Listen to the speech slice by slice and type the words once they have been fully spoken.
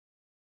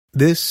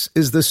This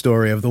is the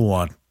story of the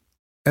one.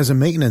 As a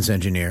maintenance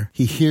engineer,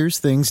 he hears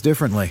things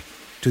differently.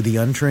 To the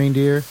untrained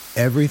ear,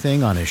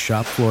 everything on his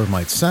shop floor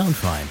might sound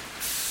fine,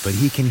 but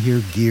he can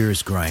hear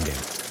gears grinding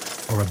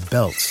or a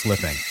belt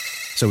slipping.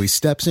 So he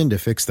steps in to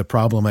fix the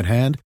problem at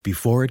hand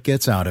before it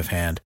gets out of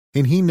hand.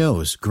 And he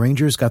knows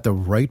Grainger's got the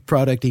right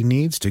product he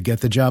needs to get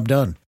the job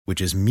done,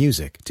 which is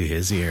music to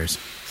his ears.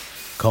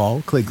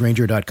 Call, click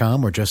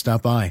Grainger.com, or just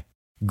stop by.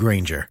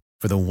 Grainger,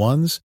 for the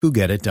ones who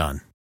get it done.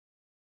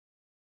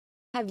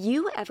 Have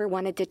you ever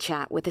wanted to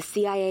chat with a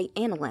CIA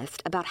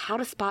analyst about how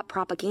to spot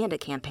propaganda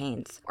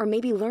campaigns, or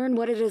maybe learn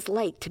what it is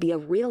like to be a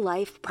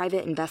real-life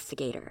private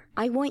investigator?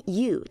 I want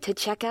you to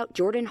check out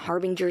Jordan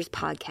Harbinger's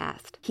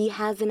podcast. He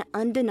has an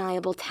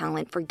undeniable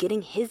talent for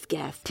getting his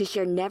guests to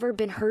share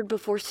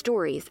never-been-heard-before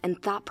stories and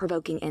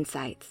thought-provoking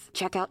insights.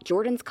 Check out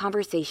Jordan's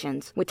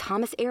conversations with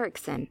Thomas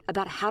Erickson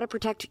about how to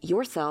protect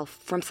yourself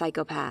from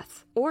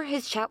psychopaths, or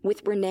his chat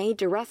with Renee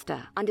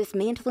DiResta on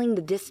dismantling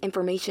the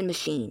disinformation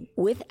machine.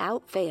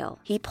 Without fail,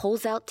 he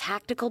pulls out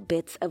tactical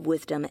bits of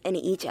wisdom in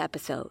each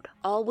episode,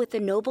 all with the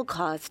noble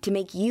cause to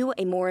make you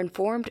a more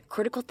informed,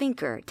 critical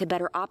thinker to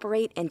better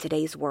operate in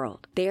today's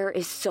world. There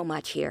is so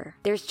much here.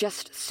 There's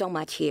just so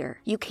much here.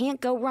 You can't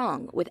go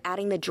wrong with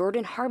adding the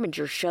Jordan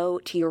Harbinger Show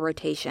to your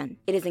rotation.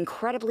 It is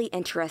incredibly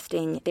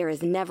interesting. There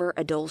is never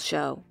a dull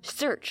show.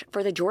 Search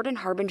for the Jordan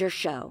Harbinger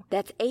Show.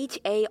 That's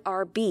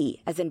Harb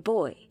as in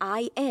boy,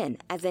 IN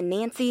as in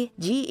Nancy,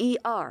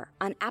 GER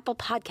on Apple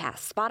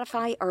Podcasts,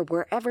 Spotify, or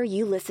wherever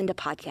you listen to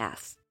podcasts.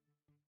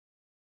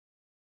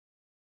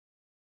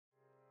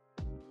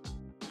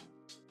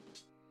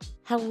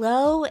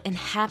 Hello and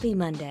happy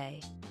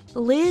Monday.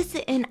 Liz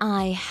and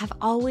I have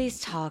always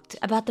talked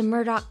about the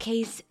Murdaugh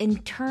case in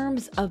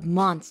terms of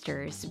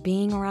monsters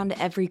being around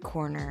every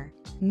corner.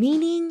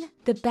 Meaning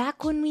that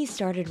back when we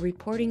started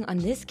reporting on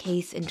this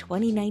case in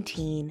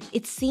 2019,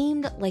 it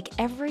seemed like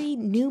every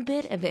new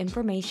bit of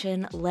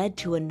information led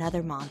to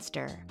another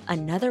monster,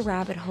 another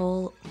rabbit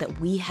hole that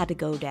we had to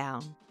go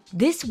down.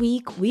 This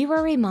week, we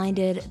were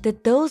reminded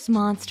that those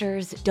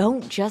monsters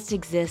don't just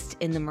exist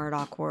in the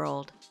Murdaugh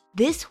world.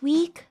 This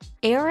week,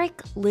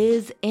 Eric,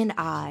 Liz, and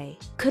I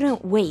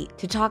couldn't wait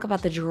to talk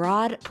about the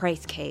Gerard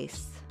Price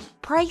case.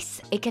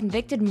 Price, a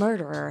convicted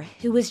murderer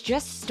who was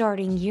just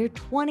starting year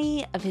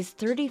 20 of his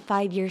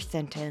 35-year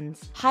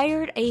sentence,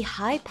 hired a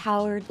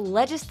high-powered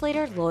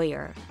legislator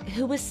lawyer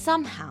who was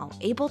somehow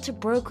able to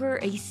broker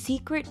a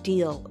secret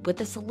deal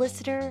with a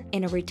solicitor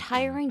and a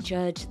retiring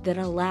judge that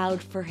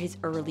allowed for his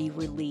early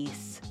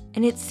release.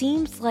 And it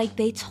seems like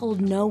they told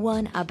no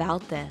one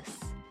about this.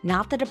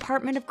 Not the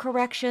Department of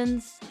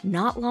Corrections,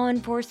 not law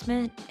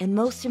enforcement, and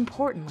most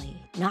importantly,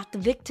 not the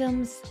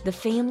victims, the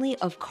family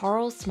of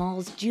Carl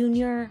Smalls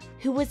Jr.,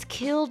 who was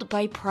killed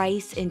by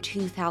Price in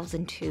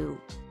 2002.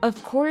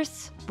 Of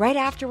course, right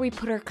after we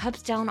put our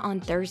cups down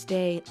on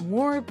Thursday,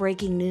 more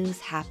breaking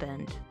news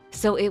happened.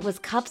 So it was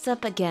cups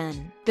up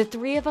again. The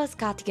three of us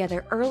got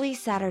together early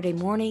Saturday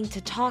morning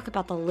to talk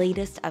about the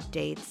latest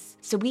updates.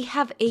 So we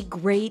have a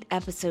great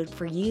episode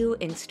for you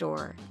in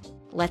store.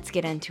 Let's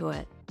get into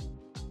it.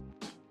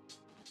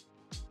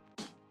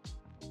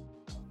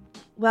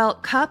 Well,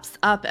 cups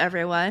up,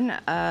 everyone.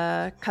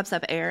 Cups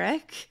up,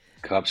 Eric.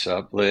 Cups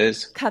up,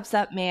 Liz. Cups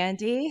up,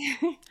 Mandy.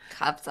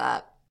 Cups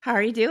up. How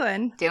are you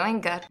doing?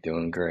 Doing good.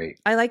 Doing great.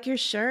 I like your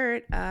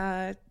shirt.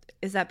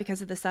 Is that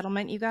because of the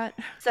settlement you got?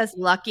 It says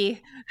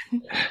lucky.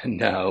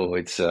 No,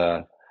 it's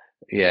I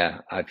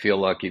feel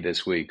lucky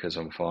this week because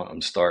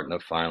I'm starting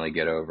to finally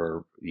get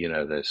over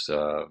this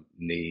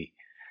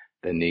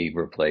the knee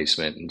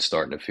replacement and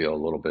starting to feel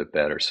a little bit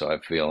better. So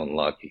I'm feeling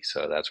lucky.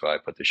 So that's why I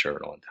put the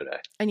shirt on today.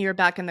 And you're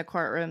back in the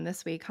courtroom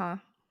this week, huh?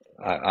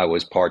 I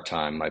was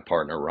part-time. My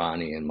partner,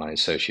 Ronnie, and my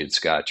associate,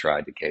 Scott,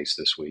 tried the case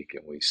this week,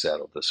 and we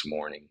settled this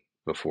morning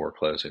before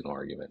closing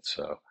argument.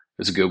 So it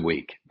was a good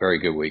week, very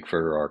good week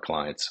for our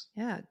clients.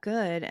 Yeah,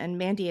 good. And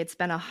Mandy, it's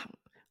been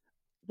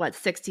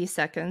 60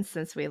 seconds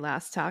since we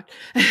last talked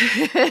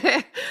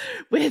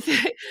with...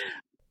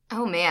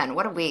 Oh man,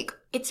 what a week.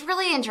 It's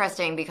really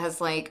interesting because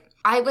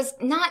I was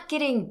not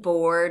getting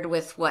bored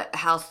with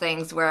how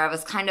things were. I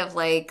was kind of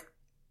like,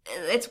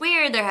 it's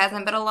weird. There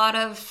hasn't been a lot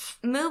of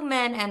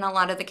movement in a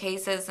lot of the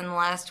cases in the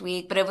last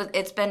week, but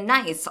it's been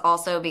nice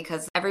also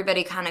because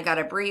everybody kind of got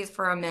to breathe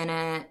for a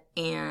minute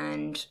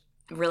and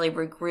really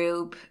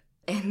regroup.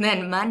 And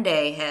then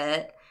Monday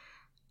hit.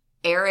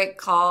 Eric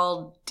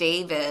called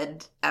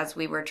David as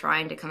we were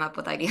trying to come up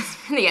with ideas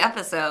for the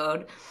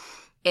episode.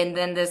 And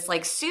then this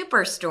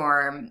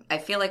superstorm, I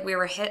feel like we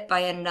were hit by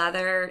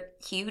another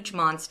huge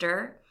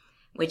monster,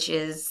 which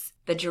is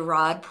the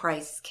Gerard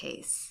Price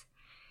case.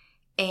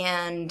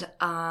 And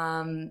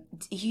who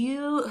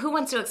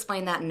wants to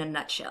explain that in a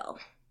nutshell?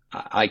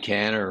 I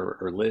can,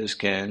 or Liz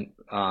can.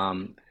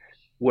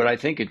 What I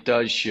think it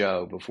does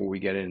show before we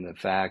get into the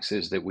facts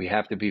is that we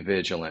have to be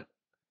vigilant,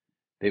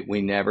 that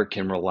we never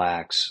can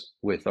relax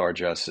with our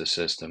justice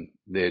system,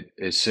 that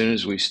as soon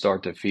as we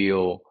start to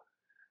feel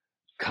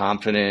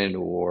confident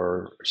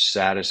or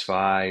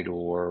satisfied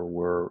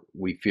or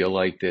we feel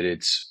like that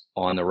it's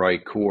on the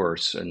right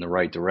course in the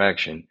right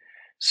direction,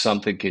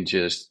 something can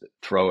just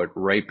throw it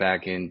right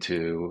back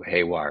into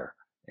haywire.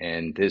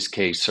 And this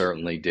case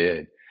certainly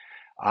did.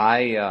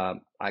 I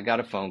got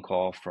a phone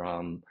call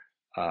from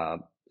uh,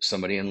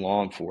 somebody in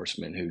law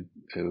enforcement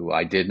who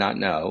I did not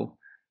know,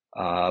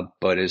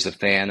 but is a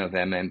fan of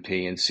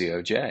MMP and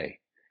COJ,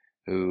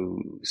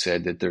 who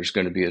said that there's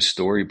going to be a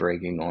story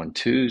breaking on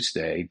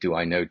Tuesday. Do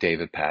I know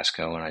David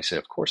Pasco? And I said,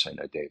 of course I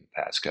know David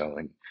Pasco.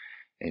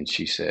 And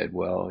she said,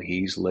 well,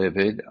 he's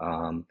livid.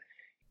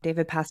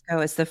 David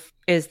Pasco is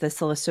the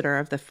solicitor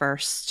of the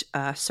First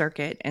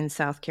Circuit in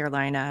South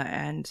Carolina,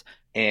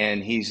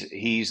 And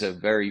he's a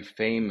very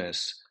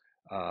famous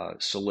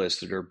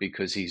solicitor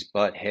because he's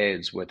butt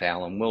heads with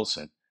Alan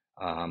Wilson.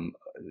 Um,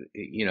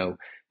 you know,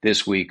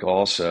 this week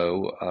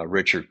also,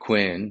 Richard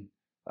Quinn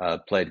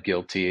pled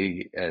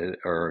guilty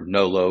or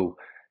nolo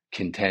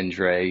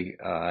contendere,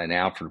 an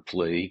Alford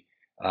plea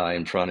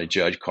in front of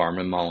Judge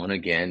Carmen Mullen,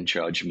 again,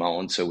 Judge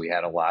Mullen. So we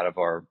had a lot of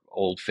our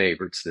old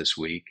favorites this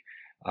week.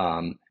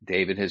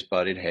 David has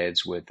butted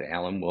heads with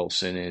Alan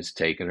Wilson and has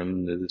taken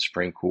him to the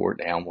Supreme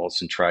Court. Alan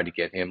Wilson tried to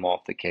get him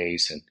off the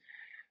case, and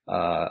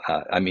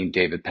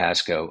David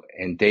Pasco.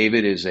 And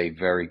David is a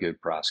very good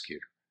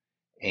prosecutor.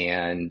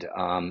 And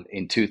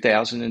in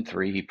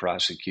 2003, he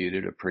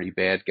prosecuted a pretty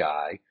bad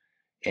guy,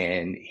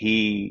 and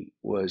he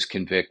was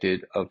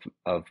convicted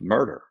of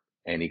murder,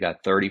 and he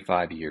got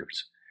 35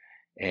 years.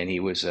 And he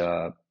was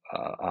a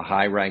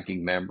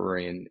high-ranking member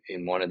in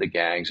one of the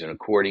gangs. And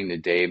according to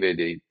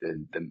David,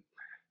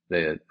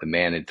 the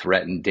man had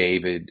threatened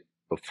David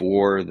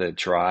before the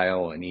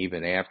trial and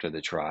even after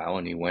the trial,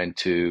 and he went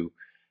to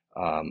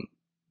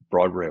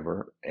Broad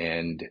River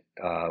and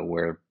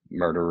where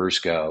murderers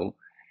go,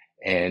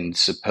 and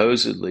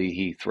supposedly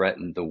he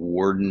threatened the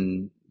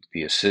warden,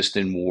 the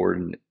assistant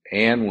warden,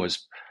 and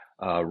was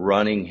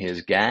running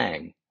his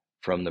gang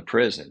from the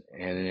prison.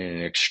 And in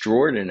an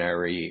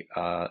extraordinary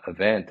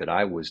event that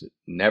I was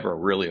never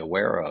really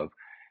aware of,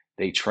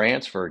 they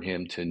transferred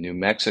him to New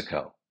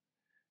Mexico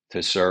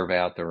to serve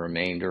out the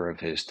remainder of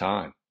his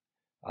time.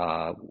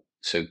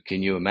 So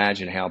can you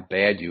imagine how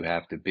bad you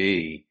have to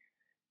be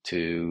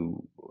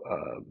to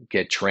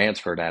get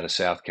transferred out of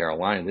South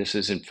Carolina? This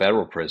isn't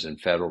federal prison,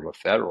 federal to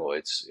federal.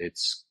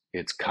 It's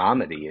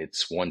comedy.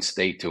 It's one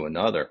state to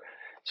another.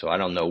 So I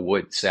don't know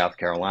what South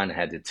Carolina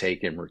had to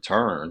take in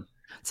return.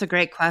 It's a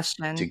great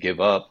question. To give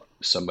up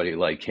somebody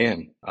like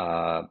him.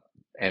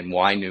 And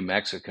why New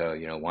Mexico?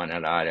 Why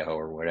not Idaho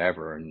or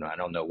whatever? And I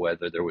don't know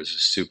whether there was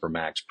a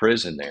supermax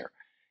prison there.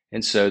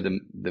 And so the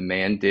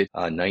man did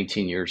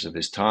 19 years of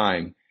his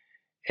time.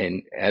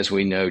 And as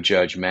we know,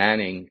 Judge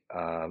Manning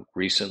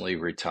recently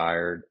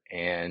retired,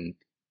 and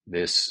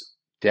this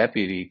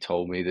deputy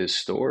told me this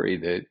story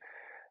that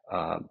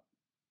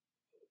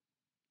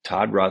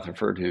Todd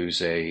Rutherford,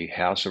 who's a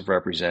House of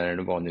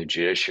Representative on the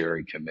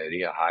Judiciary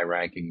Committee, a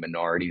high-ranking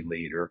minority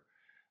leader,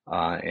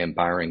 and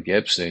Byron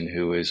Gibson,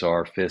 who is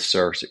our Fifth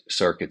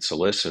Circuit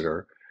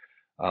solicitor,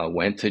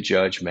 went to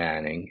Judge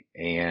Manning,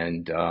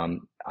 and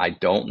I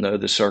don't know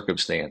the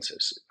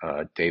circumstances.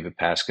 David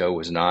Pasco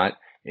was not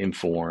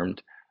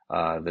informed.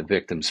 The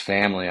victim's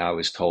family, I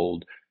was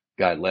told,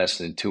 got less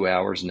than 2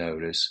 hours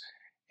notice.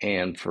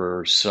 And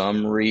for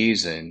some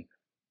reason,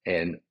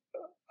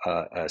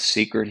 a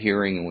secret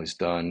hearing was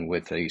done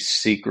with a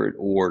secret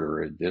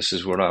order. This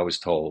is what I was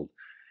told,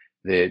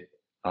 that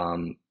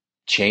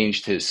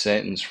changed his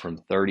sentence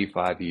from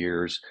 35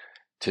 years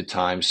to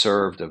time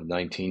served of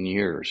 19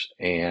 years.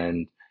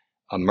 And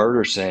a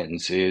murder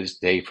sentence is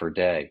day for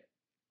day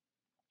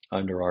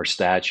under our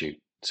statute.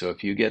 So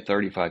if you get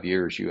 35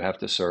 years, you have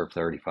to serve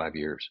 35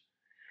 years.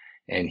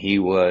 And he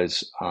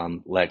was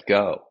let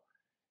go.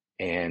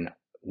 And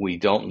we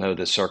don't know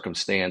the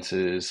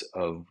circumstances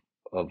of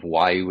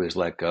why he was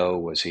let go.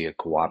 Was he a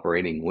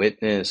cooperating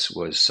witness?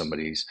 Was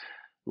somebody's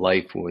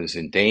life was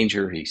in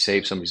danger? He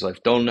saved somebody's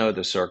life. Don't know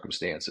the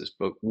circumstances.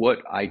 But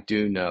what I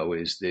do know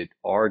is that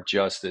our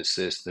justice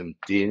system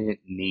didn't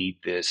need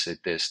this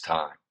at this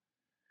time.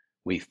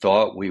 We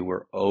thought we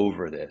were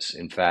over this.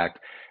 In fact,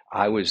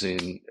 I was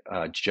in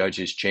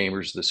Judge's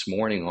chambers this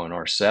morning on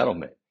our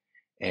settlement,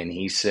 and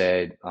he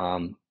said,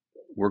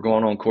 we're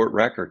going on court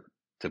record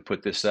to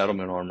put this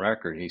settlement on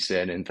record. He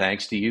said, and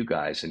thanks to you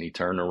guys. And he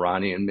turned to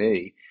Ronnie and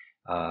me.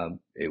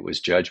 It was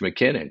Judge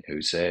McKinnon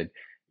who said,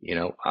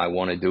 I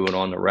want to do it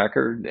on the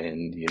record.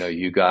 And,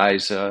 you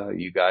guys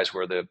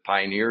were the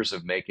pioneers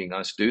of making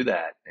us do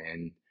that.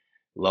 And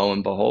lo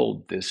and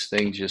behold, this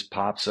thing just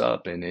pops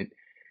up, and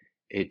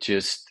it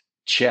just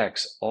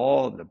checks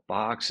all the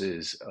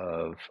boxes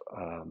of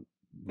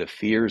the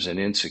fears and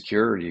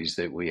insecurities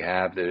that we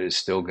have that is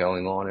still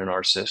going on in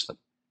our system.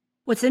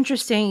 What's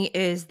interesting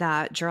is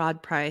that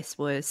Gerard Price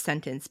was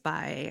sentenced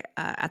by,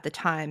 at the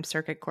time,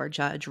 Circuit Court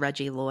Judge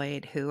Reggie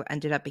Lloyd, who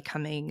ended up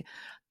becoming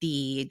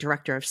the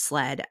director of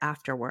SLED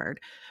afterward.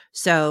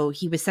 So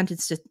he was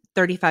sentenced to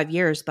 35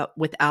 years, but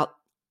without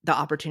the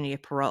opportunity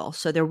of parole.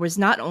 So there was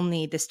not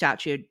only did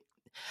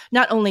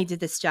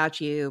the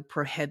statute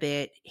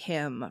prohibit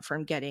him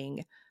from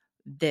getting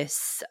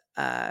this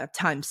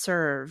time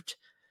served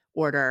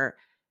order,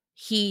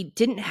 he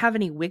didn't have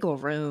any wiggle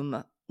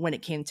room when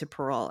it came to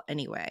parole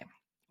anyway.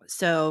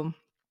 So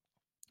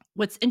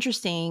what's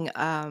interesting,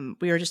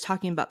 we were just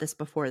talking about this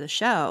before the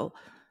show,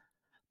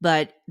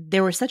 but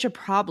there was such a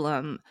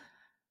problem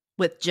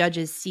with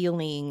judges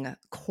sealing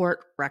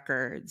court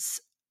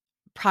records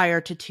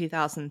prior to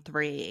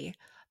 2003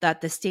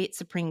 that the state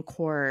Supreme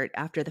Court,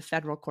 after the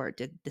federal court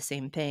did the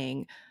same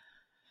thing,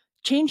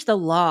 changed the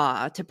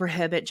law to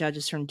prohibit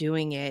judges from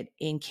doing it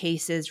in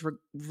cases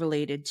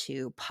related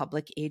to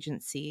public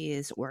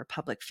agencies or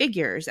public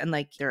figures. And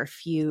like there are a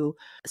few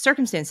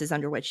circumstances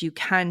under which you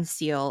can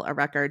seal a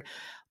record.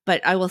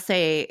 But I will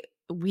say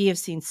we have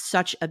seen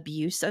such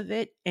abuse of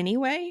it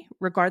anyway,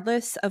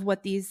 regardless of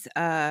what these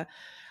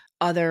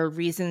other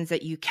reasons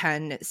that you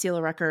can seal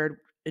a record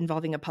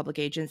involving a public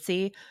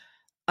agency.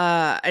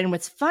 And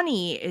what's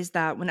funny is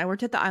that when I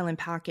worked at the Island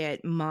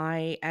Packet,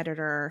 my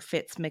editor,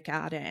 Fitz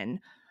McAdden,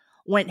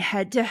 went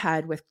head to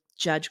head with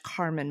Judge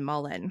Carmen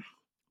Mullen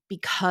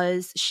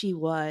because she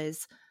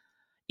was,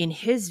 in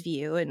his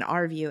view, in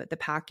our view at the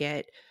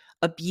Packet,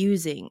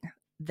 abusing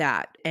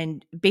that.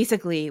 And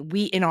basically,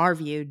 we, in our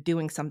view,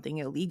 doing something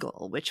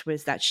illegal, which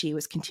was that she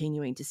was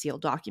continuing to seal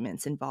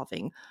documents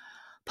involving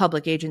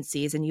public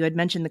agencies. And you had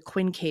mentioned the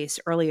Quinn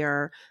case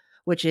earlier,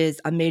 which is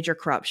a major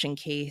corruption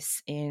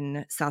case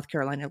in South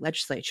Carolina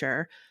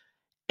legislature.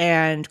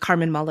 And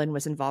Carmen Mullen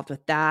was involved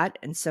with that.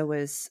 And so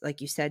was,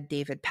 like you said,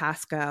 David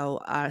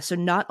Pasco. So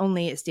not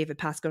only is David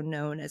Pasco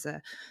known as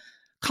a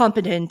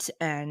competent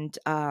and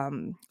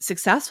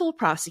successful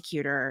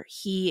prosecutor,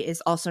 he is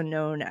also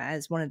known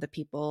as one of the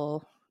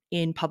people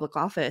in public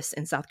office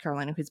in South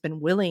Carolina who's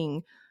been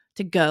willing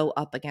to go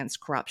up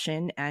against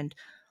corruption. And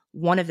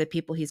one of the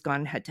people he's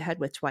gone head to head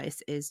with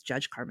twice is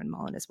Judge Carmen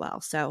Mullen as well.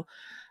 So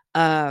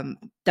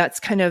that's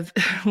kind of,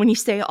 when you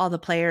say all the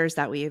players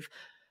that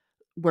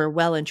we're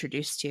well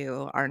introduced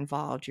to are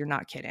involved, you're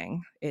not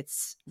kidding.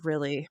 It's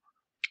really.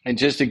 And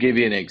just to give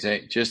you an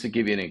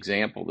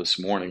example, this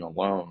morning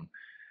alone,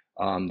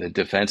 the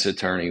defense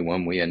attorney,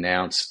 when we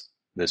announced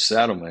the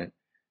settlement,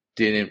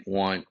 didn't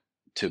want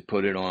to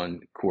put it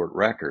on court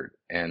record.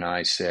 And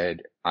I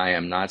said, I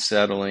am not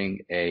settling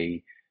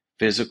a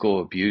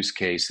physical abuse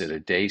case at a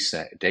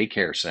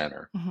daycare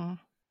center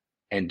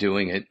and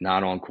doing it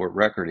not on court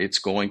record. It's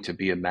going to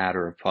be a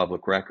matter of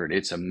public record.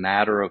 It's a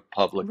matter of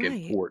public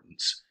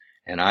importance.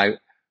 And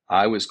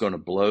I was going to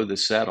blow the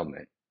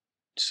settlement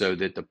so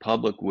that the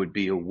public would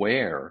be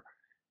aware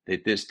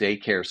that this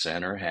daycare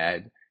center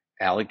had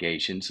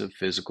allegations of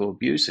physical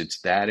abuse.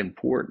 It's that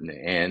important.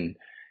 And,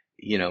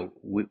 you know,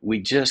 we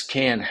just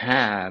can't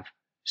have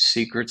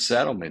secret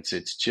settlements.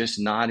 It's just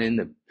not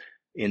in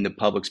the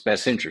public's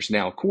best interest.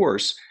 Now, of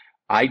course,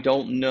 I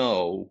don't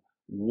know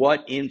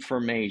what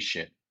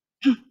information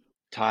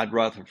Todd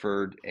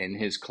Rutherford and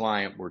his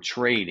client were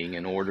trading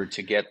in order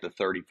to get the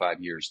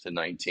 35 years to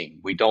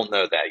 19. We don't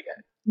know that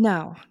yet.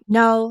 No.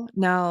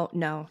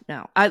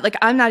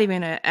 I'm not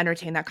even going to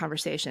entertain that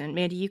conversation.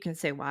 Mandy, you can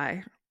say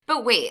why.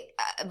 But wait,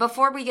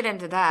 before we get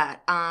into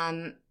that,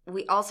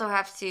 we also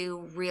have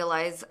to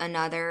realize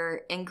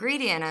another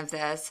ingredient of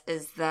this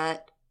is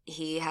that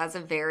he has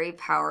a very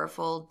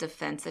powerful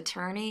defense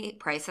attorney.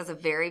 Price has a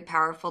very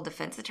powerful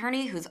defense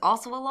attorney who's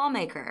also a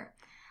lawmaker.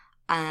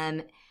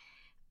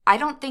 I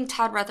don't think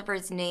Todd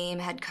Rutherford's name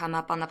had come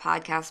up on the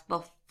podcast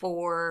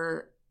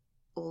before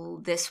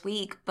this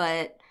week,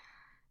 but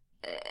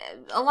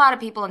a lot of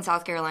people in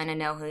South Carolina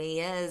know who he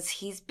is.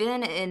 He's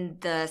been in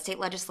the state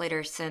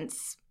legislature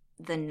since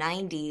the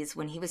 90s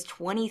when he was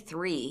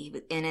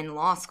 23 and in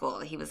law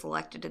school. He was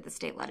elected to the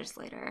state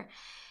legislature.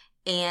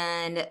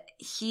 And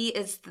he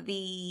is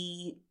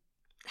the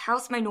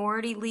House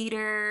Minority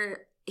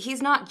Leader.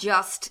 He's not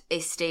just a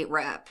state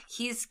rep.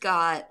 He's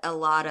got a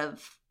lot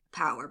of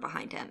power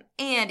behind him.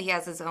 And he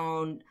has his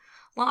own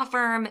law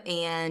firm,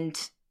 and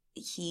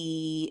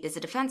he is a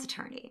defense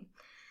attorney.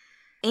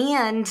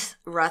 And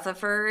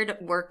Rutherford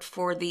worked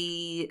for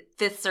the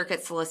Fifth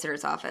Circuit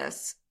Solicitor's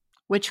Office,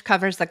 which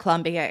covers the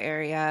Columbia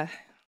area.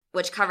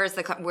 Which covers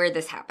where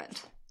this happened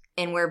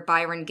and where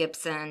Byron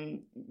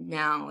Gibson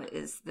now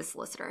is the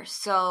solicitor.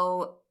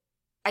 So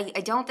I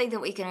don't think that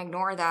we can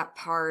ignore that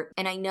part.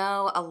 And I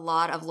know a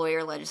lot of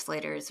lawyer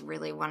legislators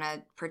really want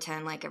to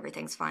pretend like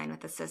everything's fine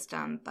with the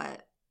system,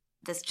 but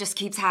this just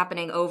keeps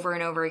happening over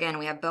and over again.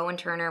 We have Bowen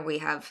Turner, we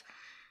have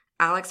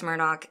Alex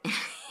Murdaugh,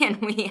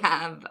 and we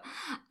have,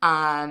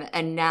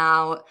 and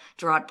now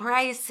Gerard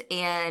Price,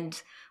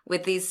 and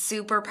with these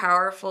super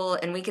powerful,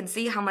 and we can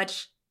see how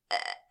much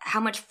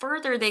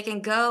further they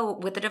can go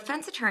with a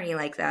defense attorney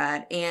like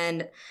that.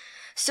 And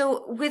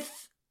so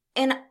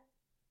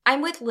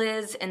I'm with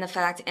Liz in the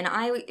fact, and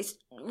I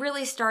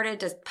really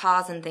started to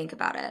pause and think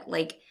about it.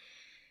 Like,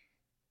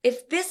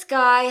 if this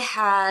guy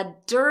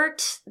had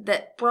dirt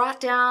that brought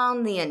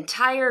down the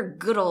entire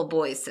good old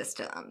boy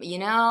system, you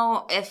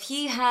know, if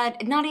he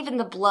had not even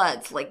the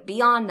Bloods, like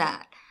beyond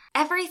that,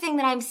 everything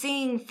that I'm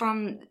seeing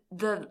from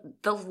the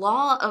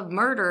law of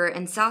murder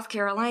in South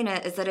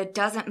Carolina is that it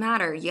doesn't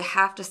matter. You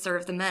have to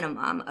serve the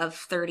minimum of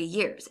 30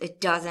 years.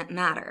 It doesn't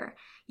matter.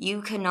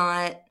 You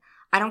cannot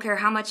I don't care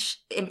how much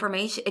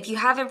information. If you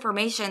have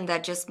information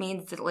that just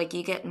means that like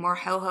you get more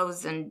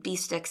ho-hos and beef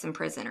sticks in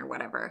prison or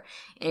whatever,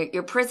 your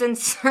your prison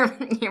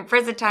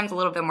time's a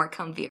little bit more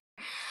comfier.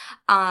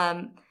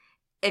 Um,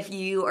 if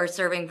you are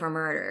serving for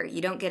murder,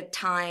 you don't get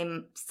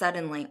time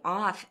suddenly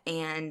off,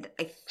 and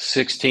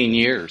 16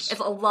 years.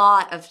 it's a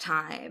lot of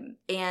time.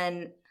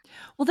 And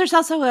Well, there's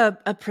also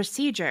a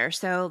procedure.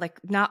 So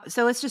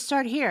let's just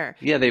start here.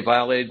 Yeah, they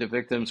violated the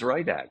Victims'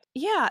 Right Act.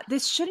 Yeah,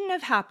 this shouldn't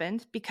have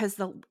happened because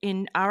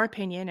in our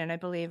opinion, and I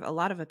believe a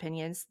lot of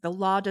opinions, the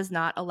law does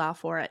not allow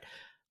for it.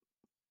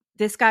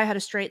 This guy had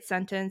a straight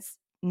sentence,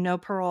 no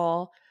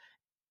parole.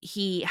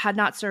 He had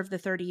not served the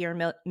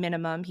 30-year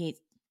minimum. He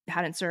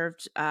hadn't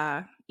served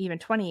even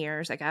 20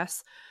 years, I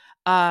guess.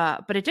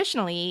 But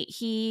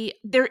additionally,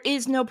 there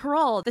is no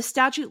parole. The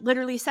statute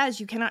literally says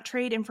you cannot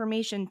trade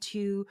information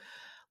to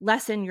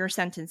lessen your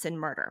sentence in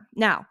murder.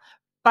 Now,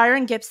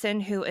 Byron Gibson,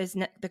 who is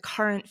the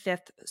current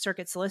Fifth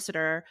Circuit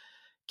solicitor,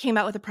 came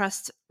out with a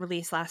press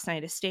release last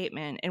night, a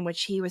statement in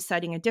which he was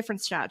citing a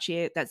different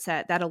statute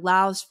that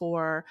allows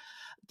for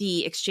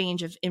the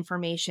exchange of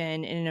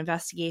information in an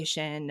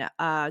investigation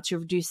to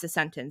reduce the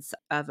sentence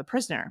of a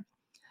prisoner.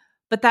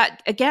 But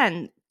that,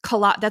 again,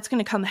 that's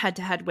going to come head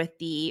to head with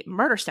the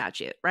murder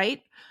statute,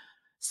 right?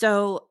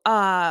 So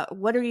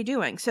what are you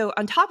doing? So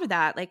on top of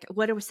that, like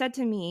what it was said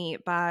to me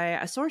by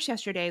a source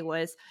yesterday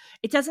was,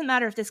 it doesn't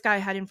matter if this guy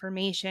had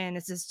information.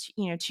 This is,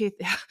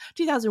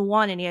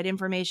 2001 and he had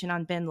information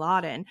on bin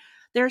Laden.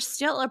 There's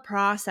still a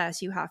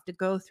process you have to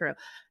go through,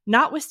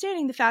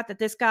 notwithstanding the fact that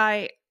this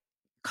guy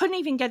couldn't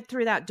even get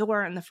through that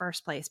door in the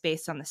first place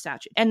based on the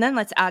statute. And then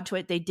let's add to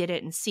it, they did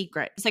it in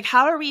secret. It's like,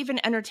 how are we even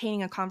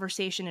entertaining a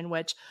conversation in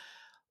which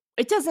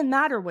it doesn't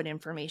matter what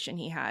information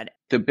he had?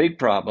 The big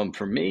problem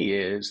for me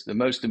is the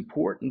most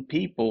important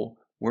people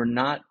were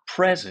not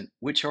present,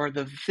 which are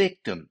the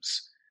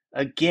victims.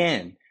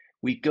 Again,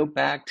 we go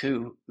back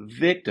to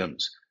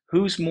victims.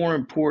 Who's more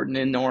important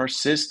in our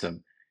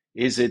system?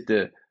 Is it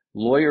the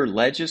lawyer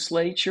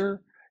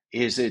legislature?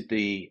 Is it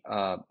the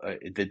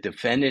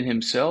defendant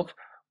himself,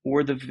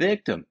 or the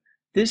victim?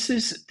 This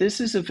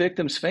is a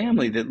victim's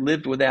family that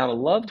lived without a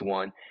loved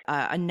one.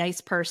 A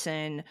nice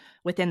person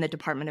within the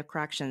Department of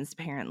Corrections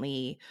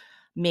apparently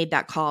made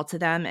that call to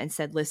them and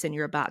said, listen,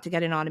 you're about to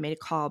get an automated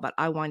call, but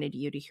I wanted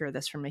you to hear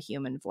this from a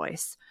human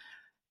voice.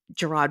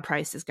 Gerard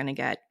Price is going to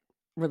get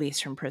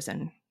released from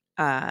prison.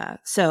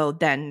 So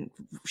then,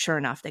 sure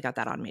enough, they got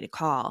that automated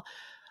call.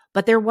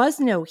 But there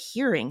was no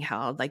hearing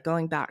held, like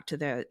going back to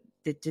that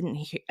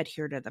didn't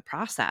adhere to the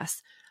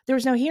process. There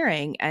was no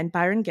hearing. And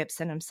Byron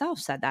Gibson himself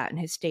said that in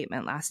his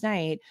statement last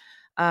night.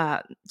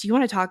 Do you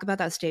want to talk about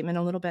that statement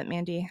a little bit,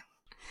 Mandy?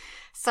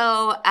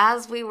 So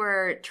as we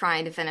were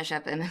trying to finish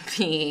up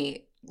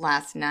MP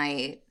last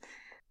night,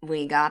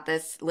 Liz got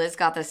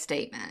this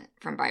statement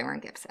from Byron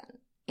Gibson.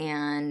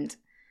 And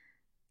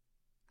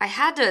I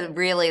had to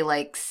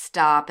really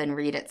stop and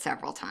read it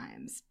several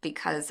times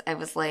because I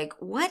was like,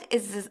 what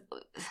is this?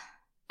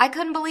 I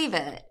couldn't believe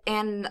it.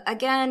 And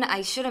again,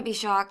 I shouldn't be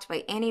shocked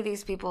by any of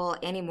these people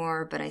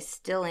anymore, but I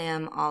still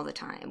am all the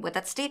time. What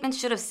that statement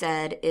should have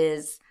said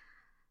is,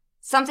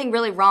 something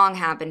really wrong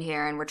happened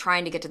here, and we're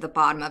trying to get to the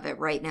bottom of it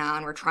right now,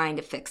 and we're trying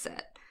to fix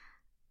it.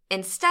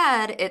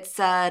 Instead, it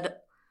said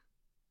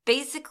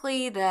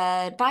basically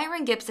that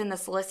Byron Gibson, the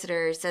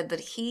solicitor, said that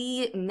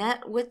he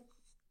met with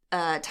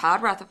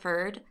Todd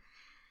Rutherford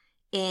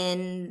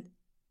in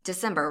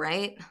December,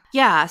 right?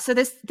 Yeah. So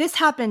this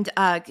happened,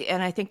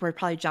 and I think we're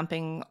probably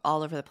jumping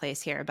all over the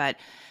place here, but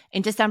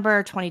in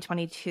December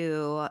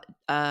 2022,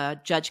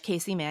 Judge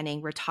Casey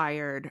Manning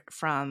retired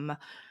from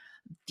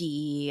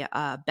the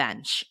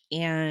bench,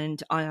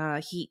 and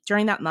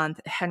during that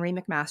month, Henry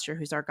McMaster,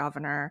 who's our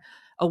governor,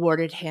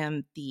 awarded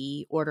him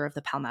the Order of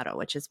the Palmetto,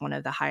 which is one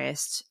of the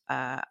highest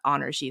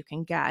honors you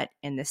can get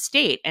in the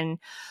state, and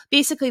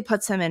basically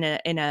puts him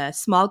in a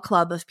small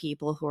club of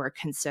people who are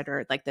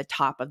considered like the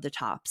top of the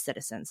top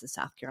citizens of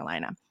South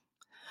Carolina.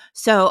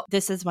 So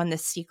this is when the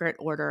secret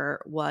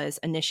order was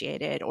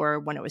initiated, or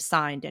when it was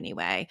signed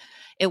anyway.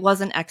 It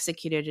wasn't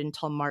executed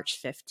until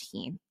March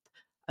 15th.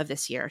 Of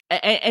this year.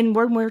 And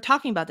when we're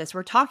talking about this,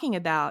 we're talking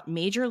about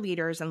major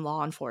leaders in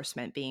law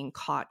enforcement being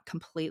caught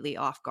completely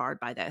off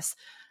guard by this.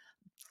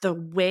 The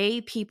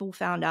way people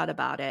found out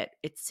about it,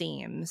 it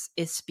seems,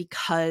 is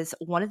because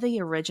one of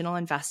the original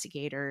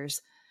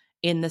investigators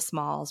in the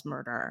Smalls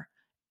murder,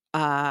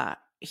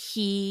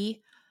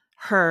 he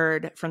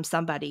heard from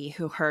somebody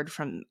who heard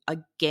from a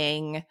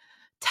gang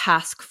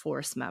task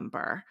force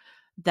member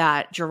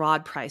that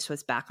Gerard Price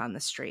was back on the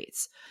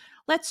streets.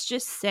 Let's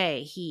just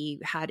say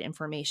he had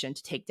information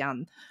to take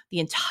down the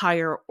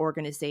entire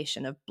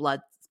organization of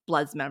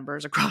Bloods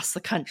members across the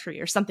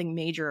country, or something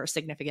major or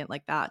significant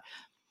like that.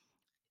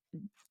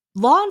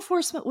 Law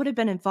enforcement would have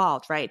been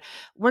involved, right?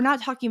 We're not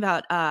talking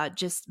about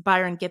just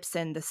Byron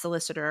Gibson, the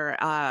solicitor,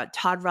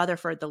 Todd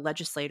Rutherford, the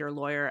legislator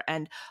lawyer,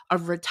 and a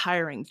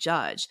retiring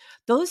judge.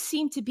 Those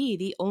seem to be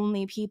the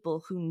only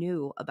people who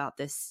knew about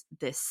this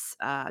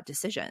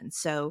decision.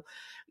 So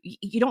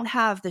you don't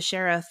have the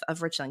sheriff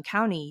of Richland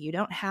County. You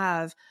don't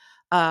have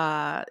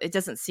It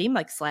doesn't seem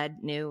like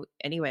SLED knew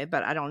anyway,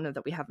 but I don't know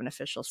that we have an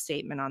official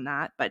statement on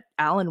that. But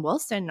Alan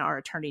Wilson, our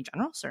attorney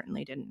general,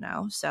 certainly didn't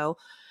know. So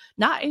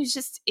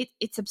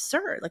it's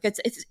absurd. Like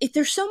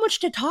there's so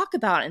much to talk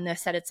about in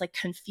this that it's like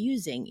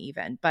confusing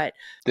even. But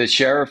the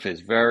sheriff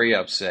is very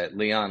upset.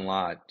 Leon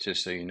Lott,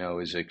 just so you know,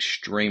 is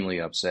extremely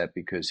upset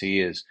because he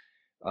has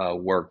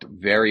worked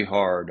very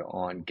hard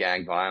on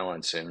gang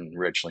violence in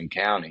Richland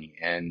County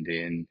and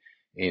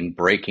in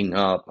breaking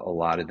up a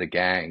lot of the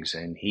gangs,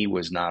 and he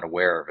was not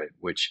aware of it,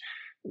 which,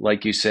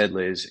 like you said,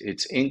 Liz,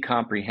 it's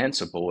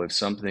incomprehensible. If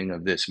something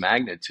of this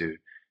magnitude,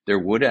 there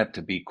would have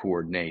to be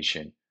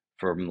coordination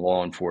from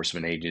law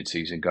enforcement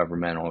agencies and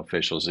governmental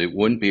officials. It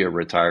wouldn't be a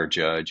retired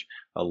judge,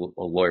 a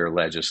lawyer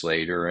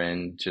legislator,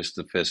 and just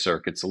the Fifth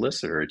Circuit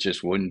solicitor. It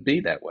just wouldn't be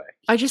that way.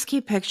 I just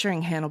keep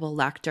picturing Hannibal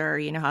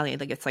Lecter, you know how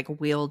like it's like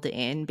wheeled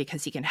in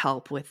because he can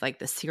help with like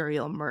the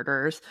serial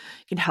murders.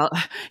 He can help,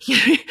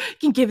 he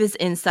can give his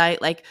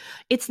insight. Like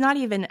it's not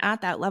even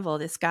at that level.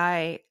 This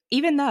guy,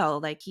 even though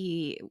like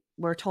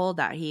we're told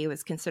that he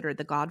was considered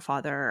the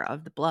godfather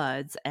of the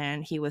Bloods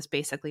and he was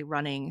basically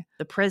running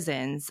the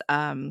prisons.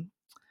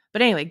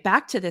 But anyway,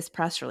 back to this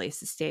press release,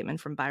 the statement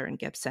from Byron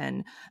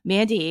Gibson.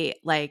 Mandy,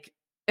 like,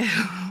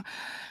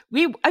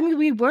 we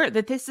were,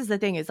 that this is the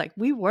thing, is like,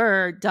 we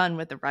were done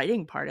with the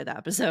writing part of the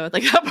episode.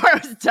 Like, that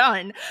part was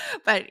done.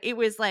 But it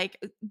was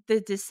like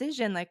the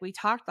decision, like we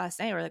talked last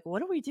night, we're like, what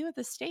do we do with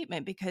this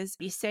statement? Because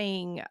he's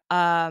saying,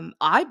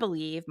 I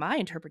believe my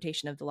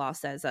interpretation of the law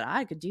says that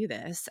I could do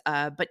this,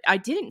 but I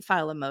didn't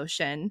file a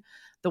motion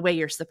the way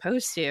you're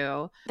supposed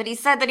to. But he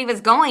said that he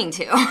was going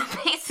to,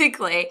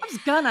 basically.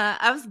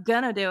 I was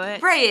gonna do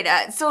it.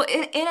 Right. So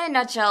in a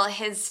nutshell,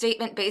 his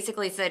statement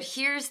basically said,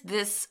 here's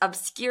this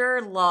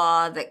obscure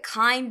law that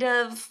kind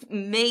of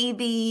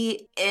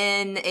maybe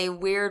in a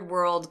weird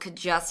world could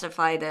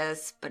justify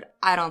this, but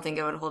I don't think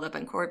it would hold up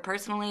in court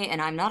personally,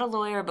 and I'm not a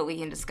lawyer, but we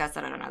can discuss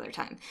that at another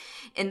time.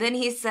 And then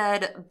he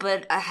said,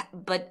 but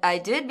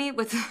I did meet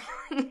with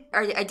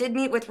I did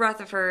meet with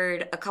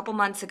Rutherford a couple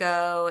months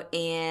ago,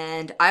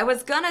 and I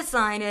was gonna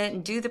sign it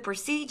and do the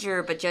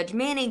procedure, but Judge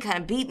Manning kind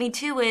of beat me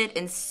to it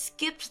and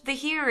skipped the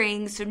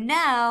hearing. So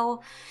now,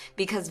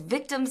 because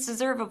victims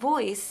deserve a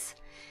voice,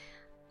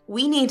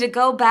 we need to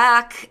go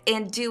back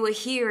and do a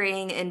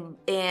hearing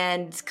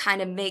and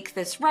kind of make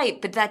this right.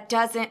 But that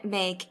doesn't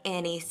make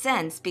any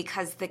sense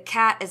because the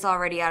cat is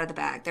already out of the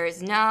bag. There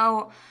is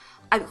no...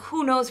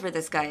 who knows where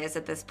this guy is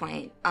at this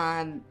point?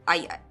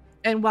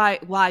 And why,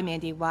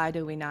 Mandy? Why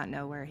do we not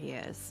know where he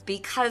is?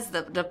 Because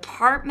the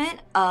Department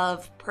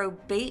of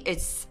Probation,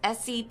 it's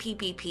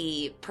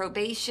SCPPP,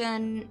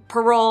 Probation,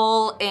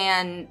 Parole,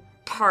 and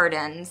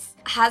Pardons,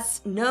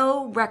 has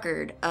no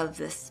record of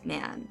this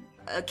man.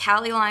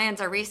 Callie Lyons,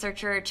 our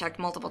researcher, checked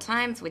multiple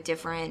times with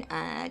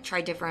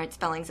tried different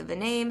spellings of the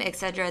name,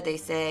 etc. They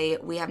say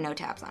we have no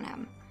tabs on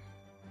him.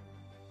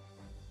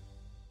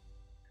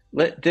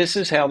 This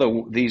is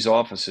how these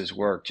offices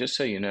work. Just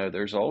so you know,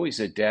 there's always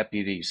a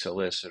deputy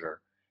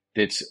solicitor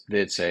that's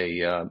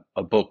a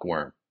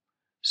bookworm.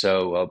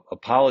 So a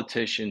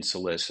politician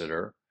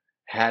solicitor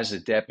has a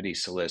deputy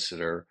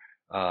solicitor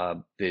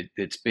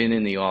that's been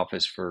in the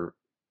office for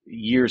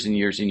years and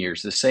years and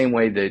years. The same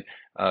way that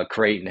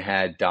Creighton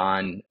had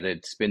Don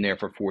that's been there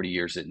for 40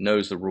 years that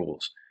knows the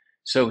rules.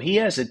 So he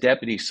has a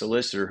deputy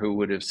solicitor who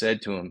would have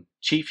said to him,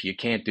 "Chief, you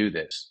can't do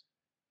this.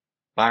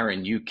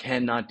 Byron, you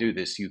cannot do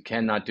this. You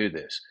cannot do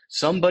this."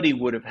 Somebody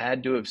would have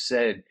had to have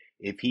said,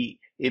 if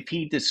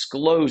he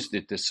disclosed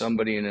it to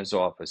somebody in his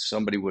office,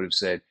 somebody would have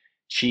said,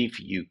 "Chief,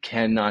 you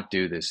cannot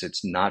do this.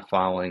 It's not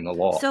following the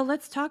law." So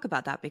let's talk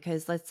about that,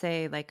 because let's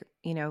say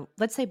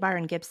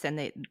Byron Gibson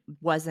that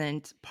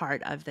wasn't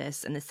part of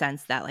this in the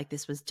sense that like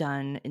this was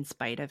done in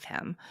spite of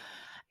him.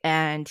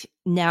 And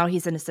now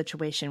he's in a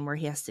situation where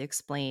he has to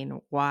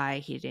explain why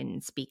he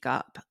didn't speak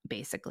up,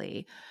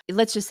 basically.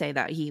 Let's just say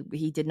that he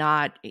did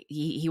not,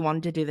 he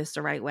wanted to do this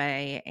the right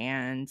way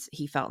and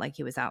he felt like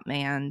he was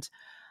outmanned.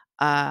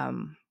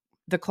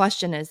 The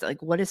question is,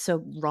 like, what is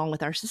so wrong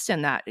with our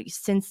system that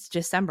since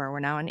December, we're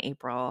now in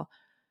April,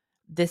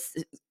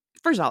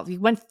 first of all, we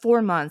went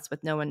 4 months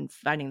with no one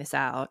finding this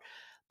out.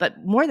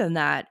 But more than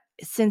that,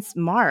 since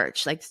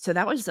March, so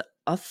that was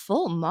a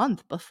full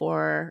month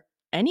before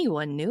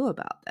anyone knew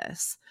about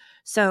this.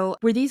 So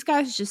were these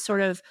guys just sort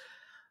of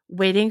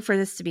waiting for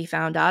this to be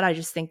found out? I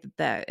just think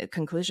that the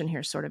conclusion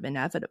here is sort of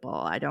inevitable.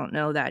 I don't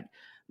know that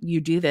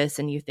you do this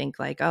and you think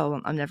like, oh,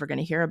 I'm never going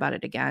to hear about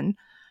it again.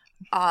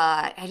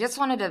 I just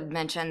wanted to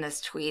mention this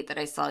tweet that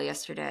I saw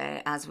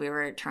yesterday as we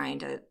were trying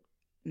to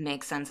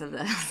make sense of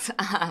this,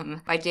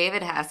 by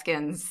David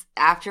Haskins.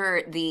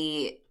 After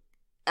the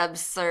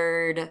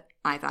absurd,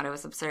 I thought it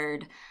was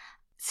absurd,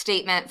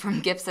 statement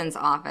from Gibson's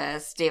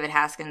office, David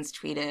Haskins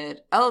tweeted,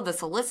 "Oh, the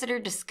solicitor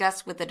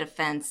discussed with the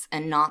defense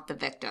and not the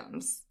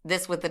victims.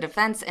 This with the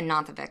defense and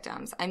not the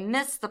victims. I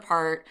missed the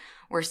part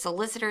where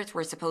solicitors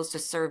were supposed to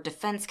serve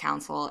defense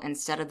counsel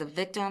instead of the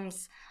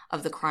victims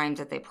of the crimes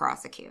that they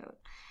prosecute."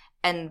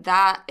 And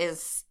that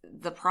is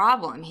the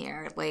problem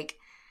here. Like,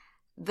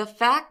 the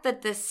fact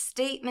that this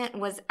statement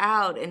was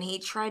out and he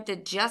tried to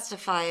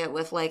justify it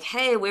with like,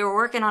 hey, we were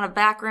working on a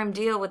backroom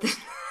deal with the,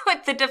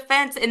 with the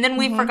defense and then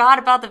we forgot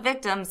about the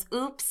victims,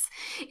 oops,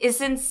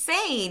 is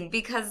insane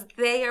because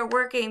they are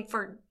working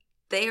for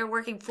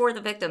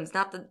the victims,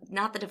 not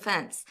the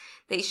defense.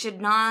 They should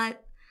not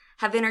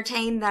have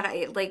entertained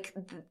that. Like,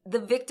 the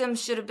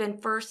victims should have been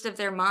first of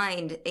their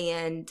mind.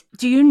 And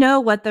do you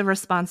know what the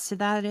response to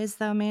that is,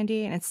 though,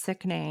 Mandy? And it's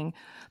sickening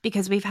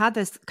because we've had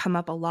this come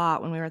up a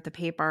lot when we were at the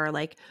paper.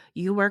 Like,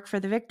 you work for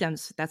the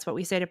victims. That's what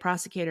we say to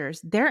prosecutors.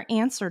 Their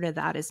answer to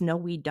that is, no,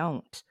 we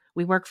don't.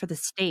 We work for the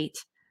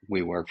state.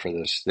 We work for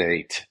the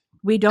state.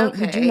 We don't.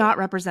 Okay. We do not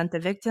represent the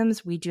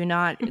victims. We do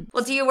not.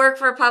 Well, do you work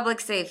for public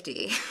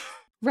safety?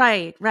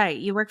 Right.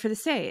 You work for the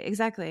state.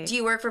 Exactly. Do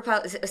you work for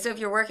so if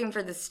you're working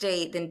for the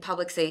state, then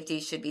public safety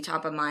should be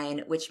top of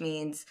mind, which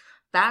means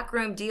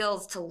backroom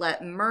deals to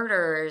let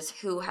murderers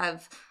who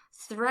have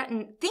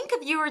threatened. Think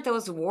if you were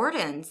those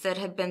wardens that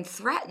have been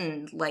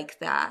threatened like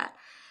that.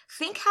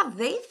 Think how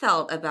they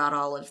felt about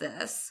all of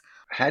this.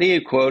 How do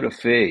you quote a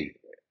fee?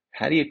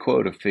 How do you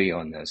quote a fee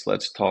on this?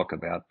 Let's talk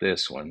about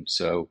this one.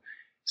 So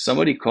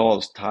somebody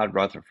calls Todd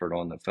Rutherford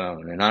on the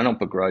phone, and I don't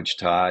begrudge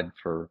Todd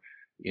for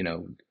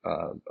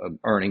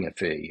earning a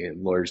fee.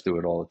 Lawyers do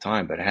it all the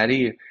time. But how do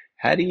you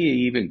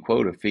even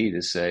quote a fee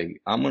to say,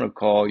 I'm going to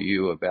call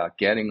you about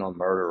getting a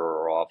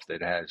murderer off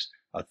that has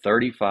a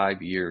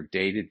 35-year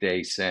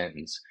day-to-day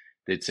sentence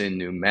that's in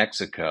New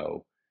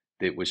Mexico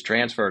that was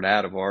transferred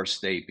out of our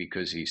state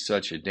because he's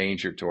such a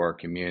danger to our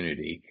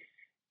community,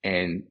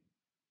 and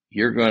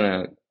you're going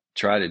to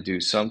try to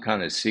do some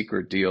kind of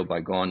secret deal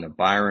by going to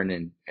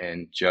Byron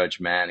and Judge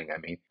Manning? I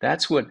mean,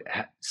 that's what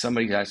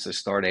somebody has to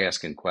start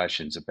asking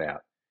questions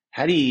about.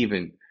 How do you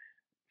even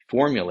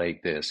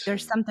formulate this?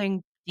 There's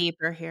something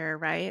deeper here,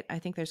 right? I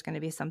think there's going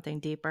to be something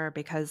deeper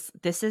because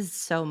this is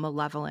so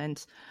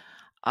malevolent.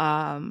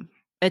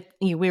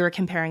 We were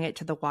comparing it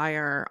to The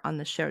Wire on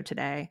the show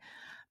today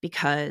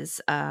because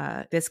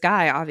this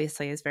guy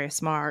obviously is very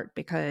smart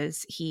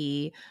because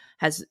he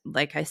has,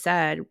 like I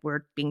said,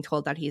 we're being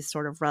told that he's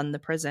sort of run the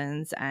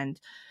prisons. And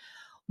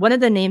one of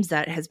the names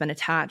that has been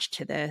attached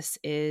to this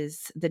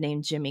is the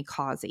name Jimmy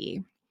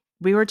Causey.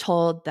 We were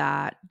told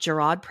that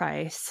Gerard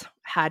Price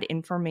had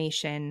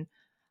information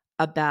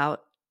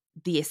about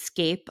the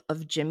escape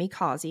of Jimmy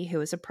Causey, who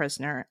was a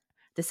prisoner.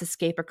 This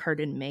escape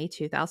occurred in May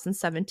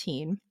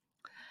 2017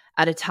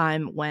 at a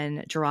time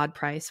when Gerard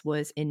Price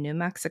was in New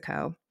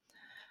Mexico.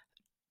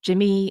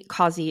 Jimmy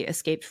Causey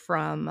escaped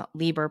from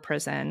Lieber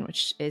prison,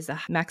 which is a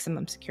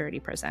maximum security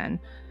prison.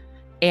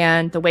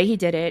 And the way he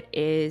did it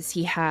is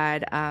he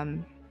had,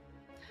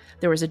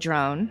 there was a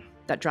drone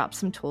that dropped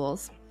some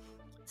tools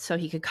so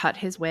he could cut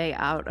his way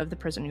out of the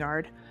prison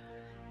yard.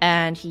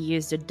 And he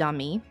used a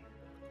dummy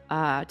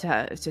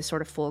to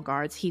sort of fool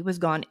guards. He was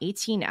gone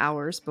 18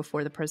 hours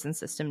before the prison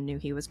system knew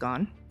he was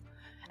gone.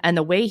 And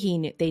the way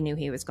they knew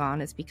he was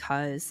gone is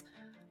because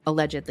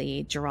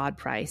allegedly Gerard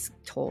Price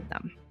told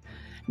them.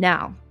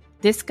 Now,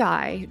 this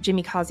guy,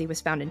 Jimmy Causey,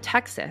 was found in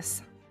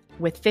Texas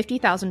with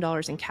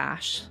 $50,000 in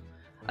cash,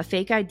 a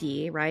fake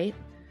ID, right?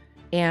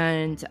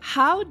 And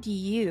how do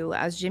you,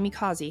 as Jimmy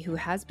Causey, who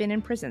has been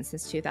in prison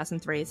since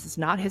 2003, this is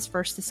not his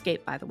first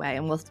escape, by the way,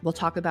 and we'll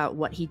talk about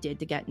what he did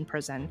to get in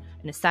prison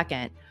in a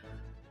second.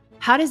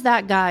 How does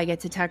that guy get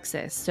to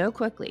Texas so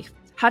quickly?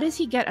 How does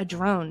he get a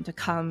drone to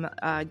come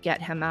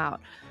get him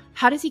out?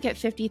 How does he get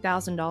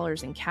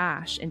 $50,000 in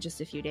cash in just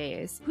a few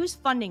days? Who's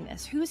funding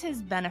this? Who's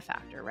his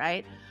benefactor,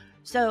 right?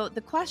 So the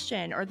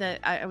question, or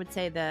I would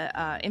say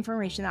the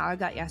information that I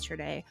got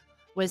yesterday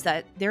was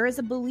that there is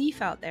a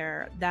belief out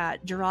there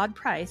that Gerard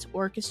Price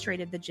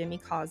orchestrated the Jimmy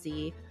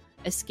Causey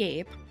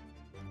escape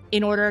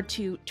in order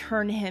to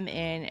turn him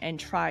in and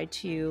try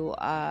to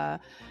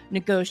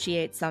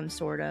negotiate some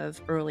sort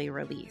of early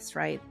release,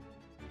 right?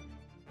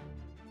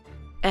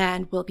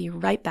 And we'll be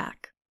right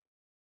back.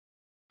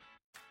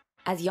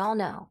 As y'all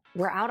know,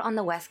 we're out on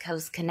the West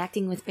Coast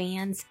connecting with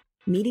fans,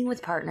 meeting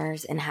with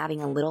partners, and having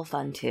a little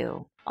fun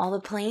too. All the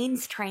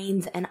planes,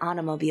 trains, and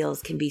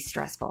automobiles can be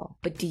stressful,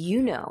 but do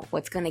you know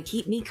what's going to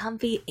keep me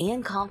comfy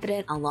and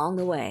confident along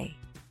the way?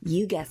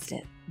 You guessed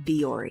it,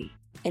 Vuori.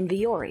 And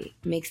Vuori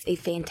makes a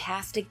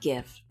fantastic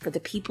gift for the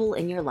people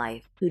in your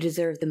life who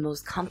deserve the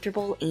most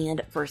comfortable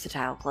and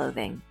versatile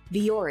clothing.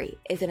 Vuori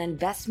is an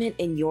investment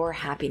in your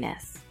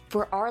happiness.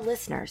 For our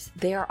listeners,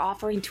 they are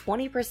offering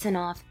 20%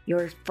 off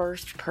your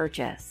first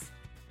purchase.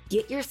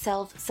 Get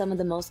yourself some of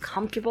the most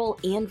comfortable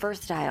and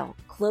versatile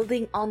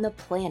clothing on the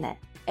planet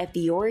at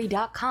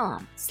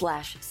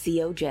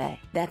vuori.com/COJ.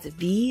 That's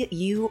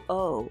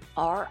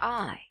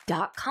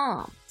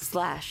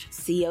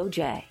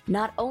VUORI.com/COJ.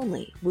 Not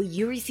only will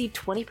you receive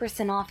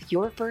 20% off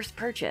your first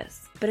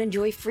purchase, but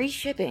enjoy free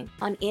shipping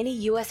on any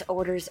U.S.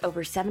 orders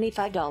over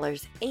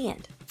 $75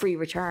 and free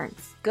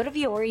returns. Go to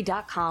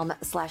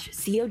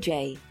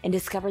vuori.com/COJ and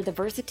discover the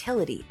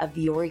versatility of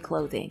Vuori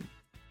clothing.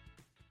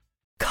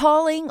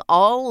 Calling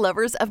all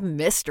lovers of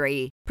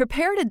mystery.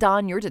 Prepare to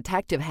don your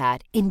detective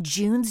hat in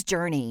June's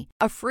Journey,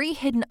 a free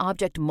hidden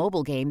object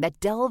mobile game that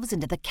delves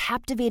into the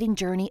captivating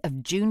journey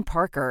of June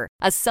Parker,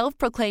 a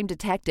self-proclaimed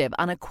detective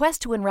on a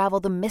quest to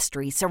unravel the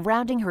mystery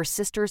surrounding her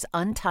sister's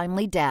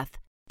untimely death.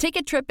 Take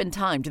a trip in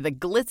time to the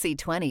glitzy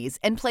 20s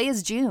and play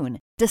as June,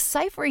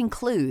 deciphering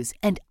clues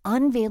and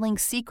unveiling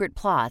secret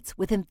plots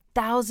within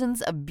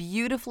thousands of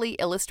beautifully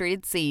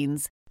illustrated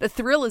scenes. The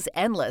thrill is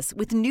endless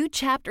with new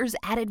chapters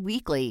added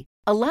weekly,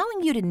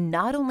 allowing you to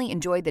not only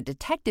enjoy the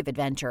detective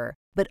adventure,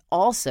 but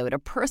also to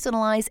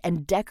personalize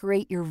and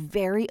decorate your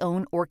very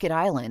own Orchid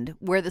Island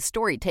where the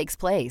story takes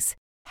place.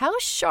 How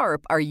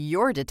sharp are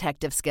your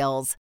detective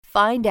skills?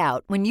 Find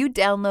out when you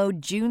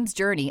download June's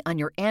Journey on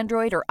your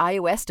Android or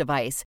iOS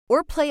device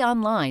or play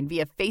online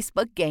via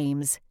Facebook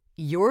Games.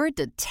 Your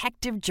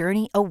detective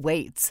journey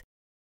awaits.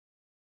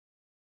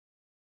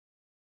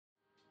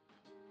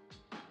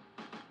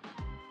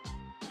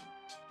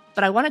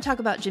 But I want to talk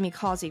about Jimmy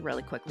Causey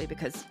really quickly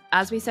because,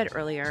 as we said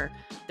earlier,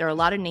 there are a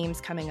lot of names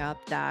coming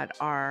up that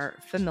are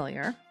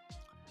familiar.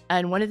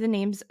 And one of the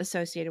names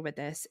associated with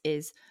this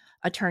is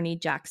attorney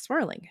Jack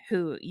Swerling,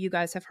 who you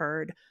guys have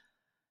heard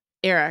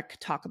Eric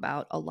talk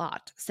about a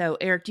lot. So,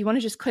 Eric, do you want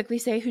to just quickly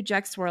say who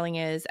Jack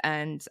Swerling is?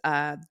 And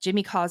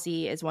Jimmy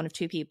Causey is one of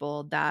two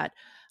people that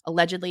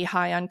allegedly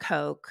high on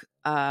coke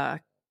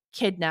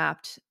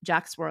kidnapped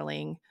Jack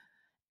Swerling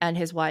and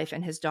his wife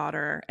and his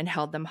daughter and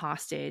held them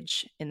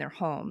hostage in their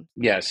home.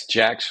 Yes,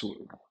 Jack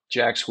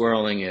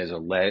Swirling is a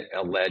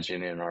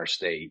legend in our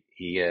state.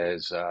 He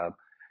is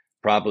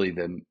probably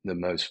the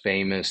most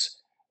famous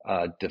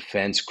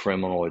defense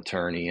criminal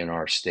attorney in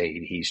our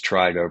state. He's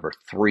tried over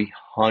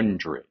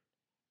 300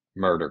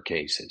 murder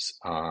cases.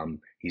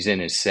 He's in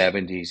his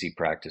 70s. He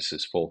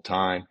practices full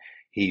time.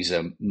 He's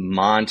a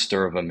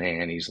monster of a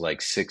man. He's like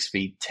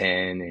 6'10",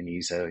 and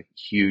he's a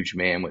huge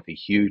man with a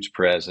huge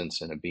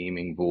presence and a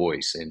beaming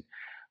voice.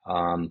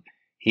 And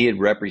he had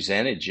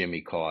represented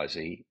Jimmy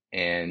Causey,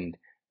 and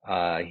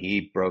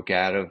he broke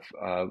out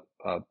of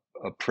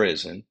a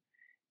prison,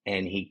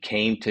 and he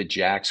came to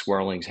Jack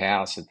Swerling's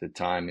house at the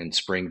time in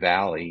Spring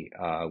Valley,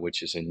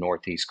 which is in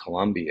Northeast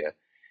Columbia,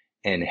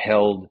 and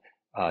held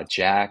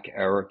Jack,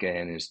 Erica,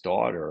 and his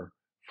daughter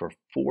for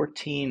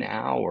 14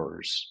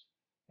 hours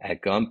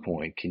at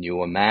gunpoint. Can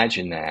you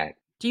imagine that?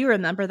 Do you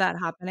remember that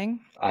happening?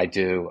 I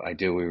do.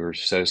 We were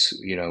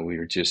we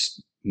were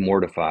just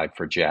mortified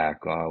for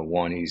Jack.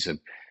 One, he's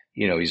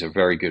a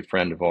very good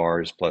friend of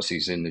ours. Plus,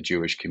 he's in the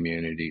Jewish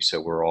community,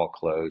 so we're all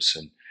close,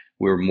 and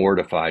we were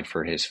mortified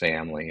for his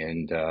family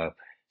and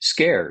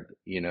scared,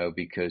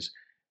 because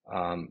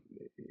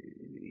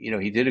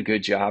he did a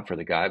good job for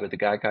the guy, but the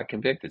guy got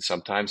convicted.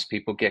 Sometimes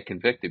people get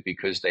convicted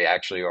because they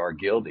actually are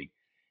guilty.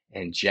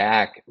 And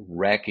Jack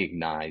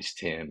recognized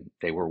him.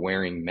 They were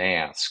wearing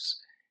masks,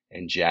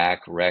 and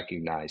Jack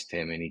recognized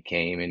him, and he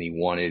came and he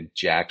wanted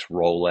Jack's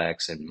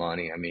Rolex and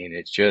money. I mean,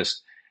 it's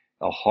just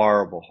a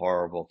horrible,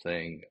 horrible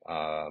thing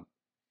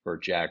for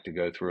Jack to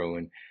go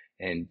through.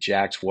 And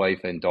Jack's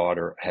wife and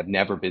daughter have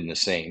never been the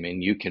same.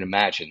 And you can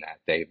imagine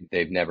that.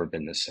 They've never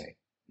been the same.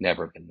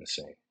 Never been the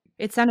same.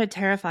 It sounded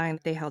terrifying.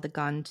 They held a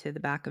gun to the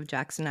back of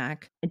Jack's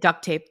neck,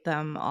 duct taped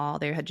them all.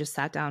 They had just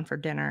sat down for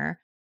dinner.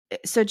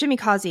 So Jimmy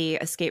Causey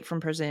escaped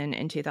from prison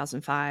in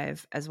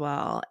 2005 as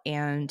well,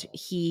 and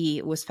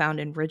he was found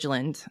in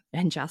Ridgeland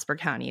in Jasper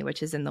County,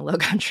 which is in the Low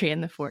Country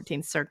in the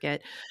 14th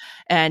Circuit.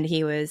 And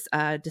he was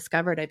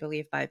discovered, I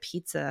believe, by a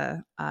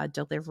pizza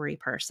delivery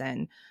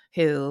person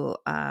who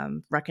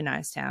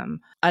recognized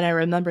him. And I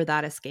remember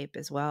that escape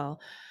as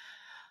well.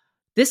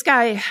 This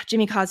guy,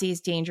 Jimmy Causey,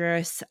 is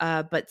dangerous,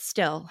 but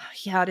still,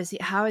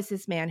 how is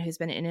this man who's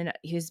been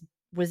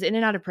was in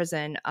and out of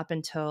prison up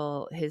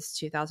until his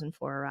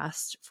 2004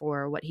 arrest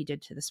for what he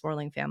did to the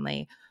Swerling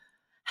family?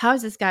 How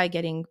is this guy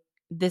getting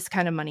this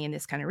kind of money and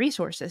this kind of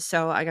resources?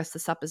 So I guess the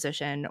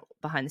supposition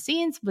behind the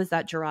scenes was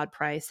that Gerard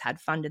Price had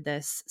funded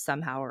this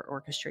somehow or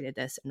orchestrated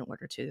this in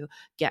order to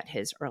get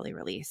his early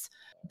release.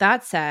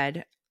 That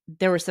said,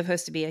 there was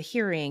supposed to be a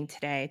hearing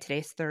today.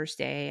 Today's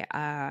Thursday.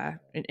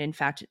 In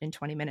fact, in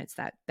 20 minutes,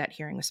 that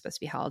hearing was supposed to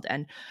be held.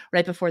 And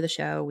right before the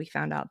show, we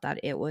found out that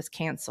it was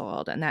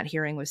canceled. And that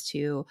hearing was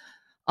to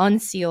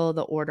unseal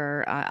the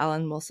order.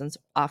 Alan Wilson's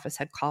office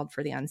had called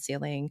for the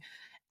unsealing.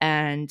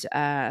 And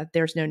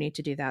there's no need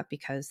to do that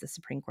because the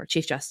Supreme Court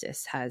Chief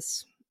Justice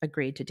has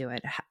agreed to do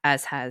it,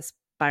 as has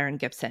Byron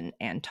Gibson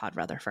and Todd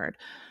Rutherford.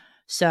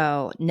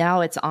 So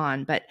now it's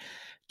on. But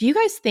do you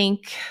guys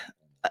think,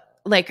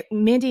 like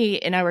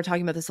Mandy and I were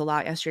talking about this a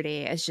lot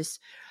yesterday, as just,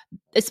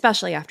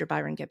 especially after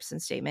Byron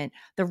Gibson's statement,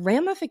 the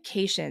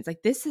ramifications,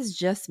 like this has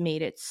just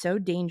made it so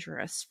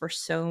dangerous for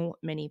so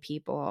many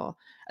people,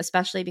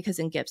 especially because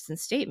in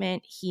Gibson's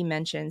statement, he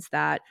mentions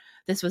that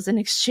this was an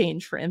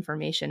exchange for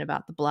information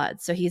about the blood.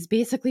 So he's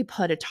basically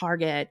put a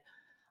target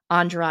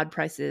on Gerard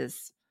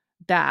Price's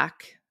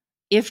back.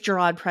 If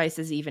Gerard Price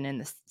is even in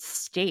the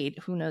state,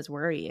 who knows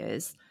where he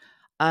is.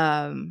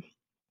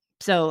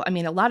 So, I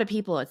mean, a lot of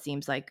people, it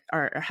seems like,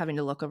 are having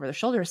to look over their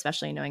shoulder,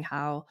 especially knowing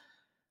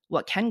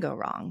what can go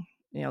wrong,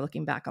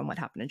 looking back on what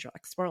happened in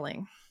Jack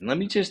Swerling. Let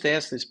me just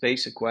ask this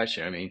basic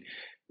question. I mean,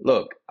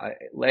 Look,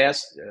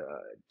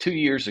 2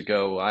 years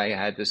ago, I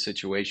had this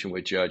situation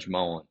with Judge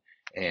Mullen,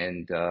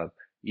 and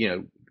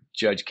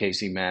Judge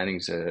Casey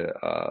Manning's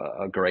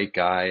a great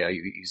guy.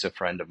 He's a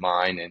friend of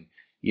mine, and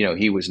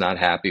he was not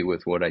happy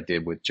with what I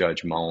did with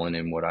Judge Mullen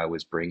and what I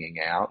was bringing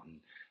out. And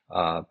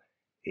uh,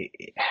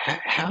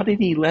 how did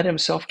he let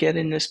himself get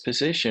in this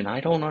position?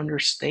 I don't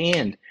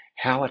understand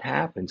how it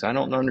happens. I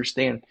don't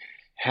understand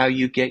how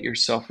you get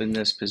yourself in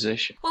this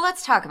position. Well,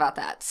 let's talk about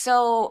that.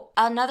 So,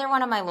 another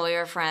one of my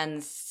lawyer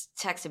friends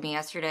texted me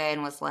yesterday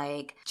and was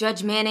like,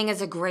 Judge Manning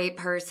is a great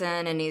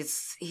person and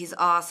he's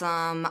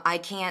awesome. I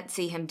can't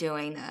see him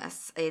doing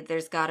this.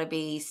 There's got to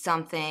be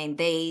something.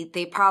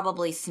 They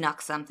probably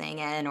snuck something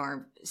in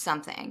or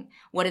something.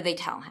 What did they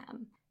tell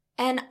him?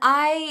 And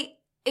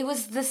it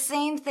was the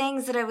same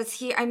things that I was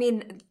here. I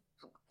mean,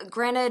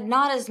 granted,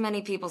 not as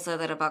many people said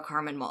that about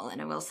Carmen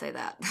Mullen. I will say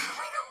that.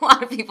 A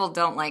lot of people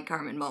don't like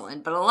Carmen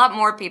Mullen, but a lot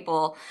more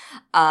people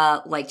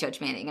like Judge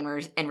Manning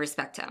and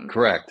respect him.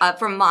 Correct.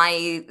 From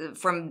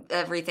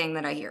everything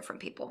that I hear from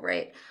people,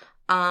 right?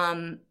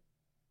 But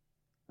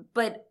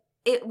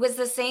it was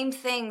the same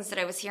things that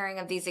I was hearing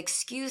of these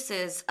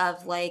excuses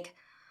of like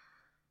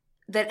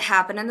that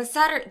happened in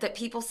that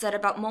people said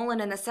about Mullen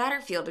in the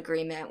Satterfield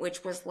agreement,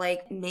 which was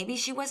like maybe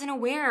she wasn't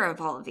aware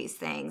of all of these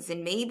things,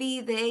 and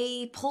maybe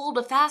they pulled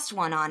a fast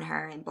one on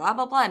her, and blah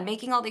blah blah, and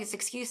making all these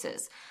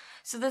excuses.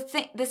 So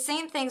the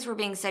same things were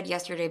being said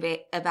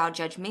yesterday about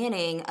Judge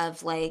Manning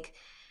of like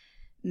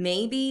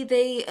maybe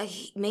they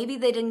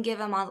didn't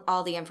give him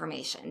all the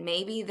information,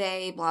 maybe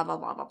they blah blah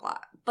blah blah blah.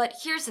 But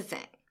here's the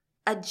thing.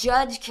 A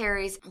judge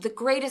carries the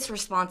greatest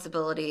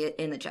responsibility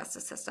in the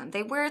justice system.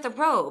 They wear the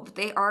robe.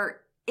 They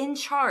are in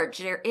charge.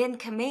 They're in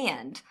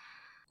command.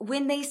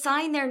 When they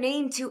sign their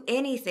name to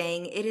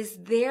anything, it is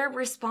their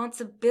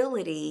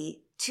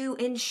responsibility to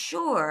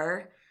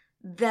ensure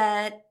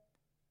that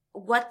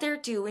what they're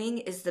doing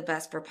is the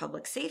best for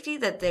public safety,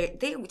 that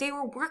they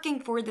were working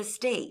for the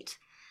state.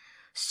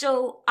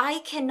 So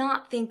I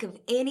cannot think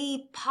of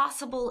any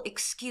possible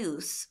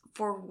excuse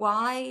for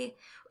why.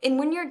 And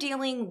when you're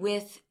dealing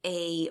with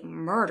a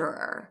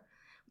murderer,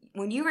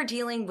 when you are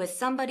dealing with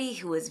somebody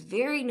who is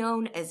very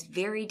known as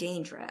very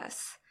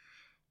dangerous,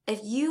 if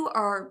you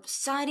are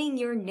signing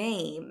your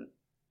name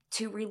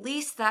to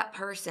release that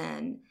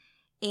person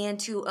and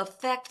to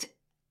affect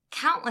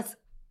countless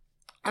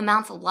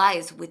amounts of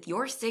lives with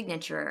your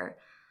signature,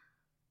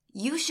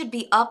 you should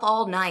be up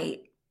all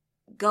night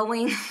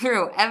going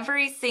through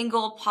every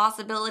single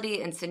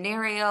possibility and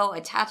scenario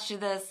attached to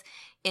this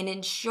and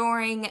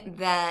ensuring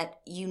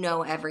that you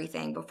know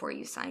everything before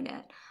you sign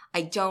it.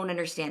 I don't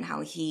understand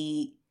how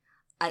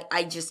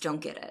I just don't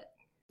get it.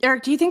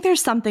 Eric, do you think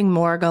there's something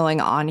more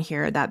going on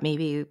here that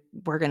maybe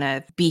we're going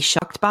to be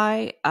shocked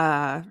by?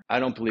 I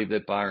don't believe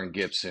that Byron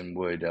Gibson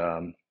would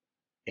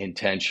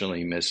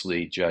intentionally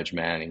mislead Judge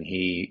Manning.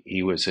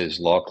 He was his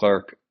law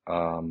clerk.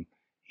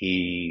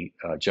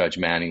 Judge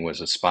Manning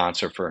was a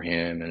sponsor for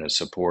him and a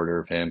supporter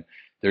of him.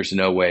 There's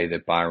no way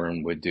that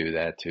Byron would do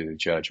that to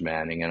Judge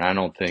Manning, and I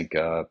don't think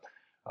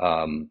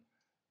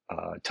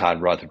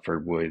Todd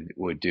Rutherford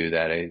would do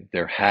that.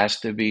 There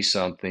has to be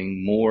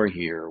something more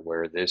here,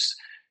 where this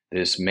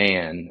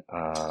man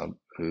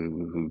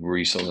who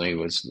recently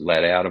was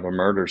let out of a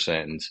murder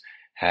sentence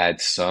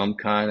had some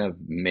kind of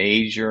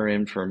major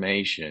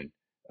information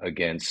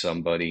against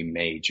somebody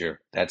major.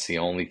 That's the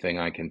only thing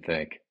I can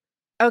think.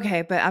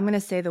 Okay, but I'm going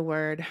to say the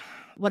word.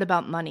 What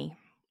about money?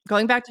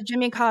 Going back to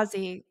Jimmy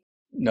Causey.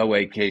 No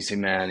way Casey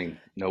Manning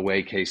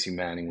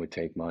would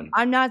take money.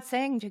 I'm not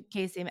saying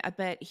Casey,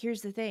 but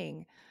here's the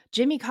thing.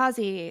 Jimmy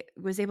Causey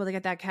was able to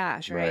get that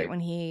cash, right, when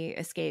he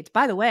escaped.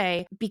 By the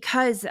way,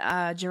 because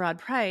Gerard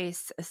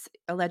Price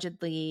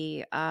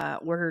allegedly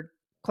were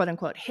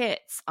quote-unquote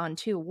hits on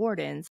 2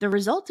 wardens, the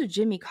result of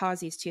Jimmy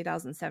Causey's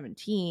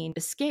 2017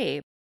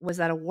 escape was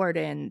that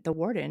the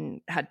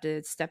warden had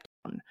to step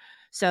down.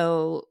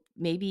 So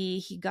maybe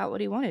he got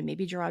what he wanted.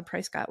 Maybe Gerard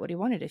Price got what he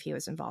wanted if he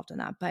was involved in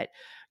that. But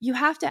you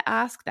have to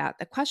ask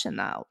the question,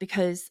 though,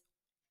 because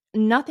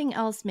nothing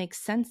else makes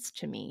sense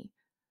to me.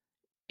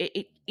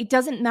 It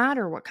doesn't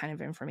matter what kind of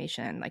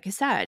information. Like I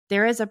said,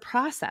 there is a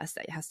process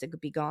that has to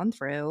be gone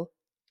through,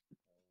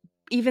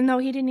 even though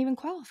he didn't even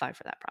qualify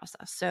for that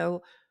process.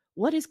 So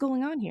what is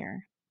going on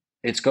here?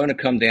 It's going to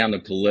come down to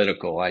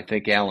political. I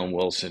think Alan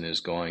Wilson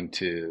is going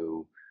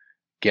to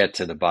get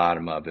to the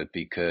bottom of it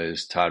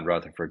because Todd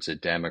Rutherford's a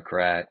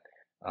Democrat.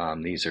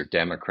 These are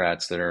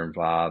Democrats that are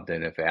involved.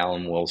 And if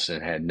Alan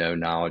Wilson had no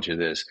knowledge of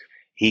this,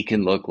 he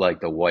can look like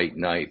the white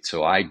knight.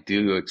 So I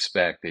do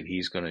expect that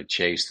he's going to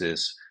chase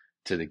this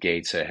to the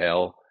gates of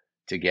hell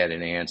to get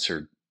an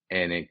answer.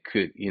 And it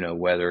could,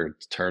 whether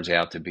it turns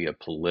out to be a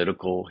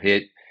political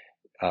hit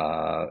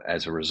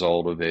as a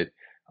result of it,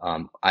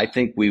 I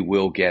think we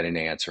will get an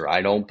answer.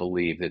 I don't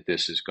believe that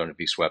this is going to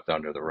be swept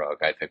under the rug.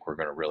 I think we're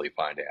going to really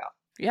find out.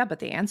 Yeah, but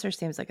the answer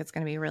seems like it's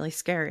going to be really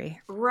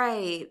scary.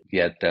 Right.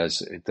 Yeah, it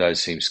does. It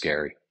does seem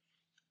scary.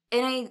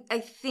 And I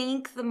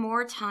think the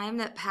more time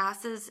that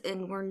passes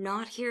and we're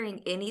not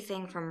hearing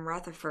anything from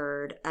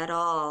Rutherford at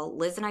all.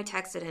 Liz and I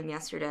texted him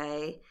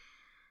yesterday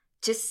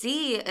to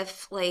see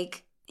if,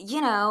 like,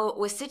 you know,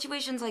 with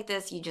situations like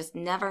this, you just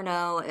never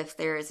know if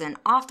there's an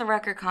off the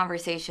record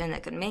conversation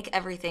that could make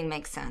everything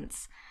make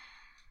sense.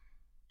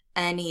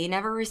 And he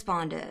never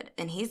responded,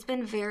 and he's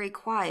been very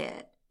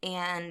quiet.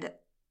 And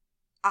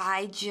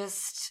I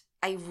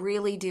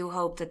really do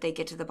hope that they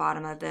get to the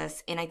bottom of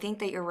this. And I think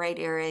that you're right,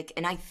 Eric.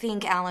 And I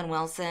think Alan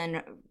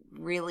Wilson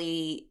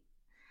really,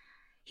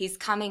 he's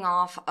coming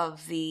off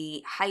of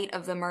the height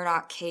of the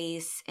Murdaugh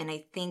case. And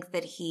I think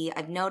that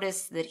I've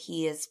noticed that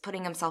he is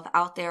putting himself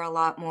out there a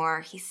lot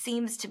more. He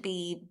seems to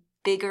be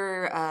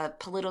bigger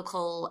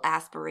political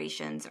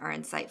aspirations are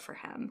in sight for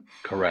him.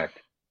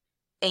 Correct.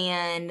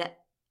 And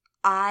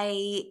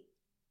I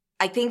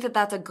think that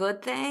that's a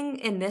good thing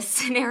in this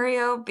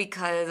scenario,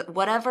 because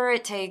whatever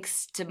it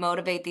takes to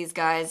motivate these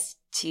guys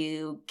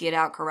to get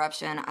out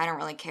corruption, I don't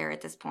really care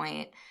at this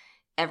point.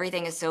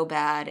 Everything is so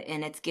bad,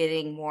 and it's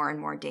getting more and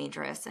more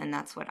dangerous, and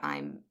that's what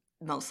I'm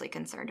mostly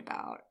concerned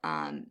about.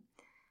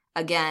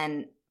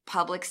 Again,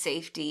 public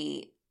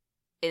safety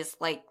is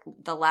like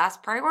the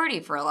last priority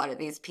for a lot of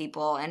these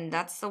people, and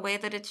that's the way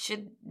that it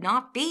should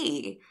not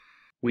be.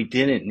 We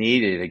didn't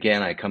need it.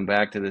 Again, I come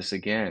back to this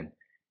again.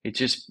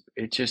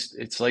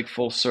 It's like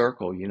full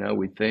circle, you know.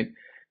 We think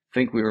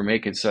we were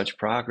making such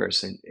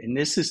progress, and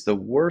this is the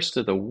worst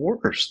of the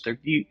worst.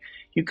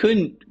 You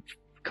couldn't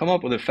come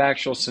up with a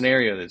factual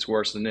scenario that's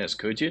worse than this,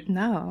 could you?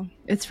 No,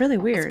 it's really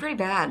weird. It's pretty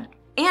bad.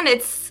 And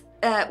it's,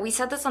 we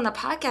said this on the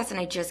podcast, and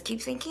I just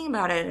keep thinking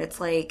about it. It's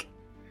like,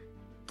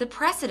 the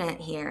precedent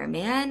here,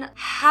 man.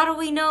 How do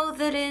we know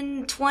that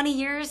in 20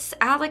 years,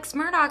 Alex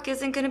Murdaugh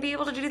isn't going to be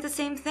able to do the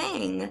same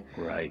thing?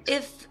 Right.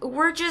 If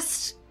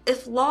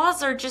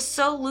laws are just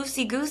so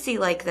loosey-goosey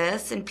like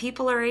this, and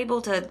people are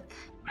able to...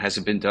 Has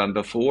it been done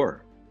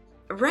before?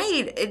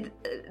 Right.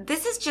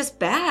 This is just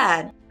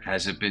bad.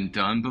 Has it been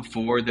done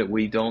before that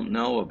we don't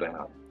know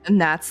about? And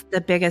that's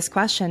the biggest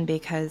question,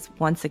 because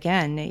once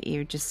again,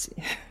 you just...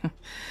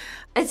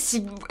 It's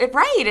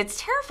right. It's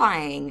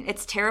terrifying.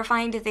 It's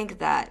terrifying to think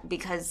that,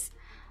 because,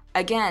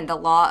 again, the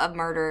law of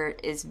murder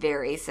is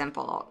very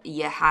simple.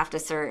 You have to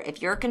serve,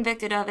 if you're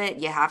convicted of it,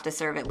 you have to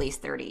serve at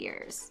least 30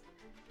 years.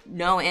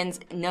 No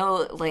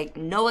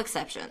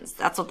exceptions.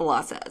 That's what the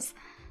law says.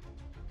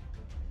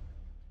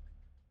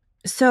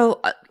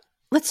 So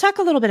let's talk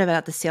a little bit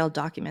about the sealed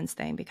documents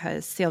thing,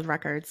 because sealed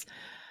records,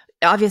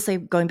 obviously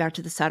going back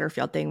to the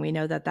Satterfield thing, we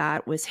know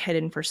that was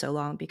hidden for so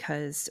long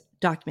because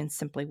documents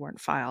simply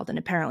weren't filed. And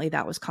apparently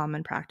that was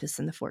common practice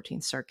in the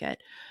 14th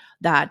Circuit,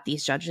 that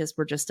these judges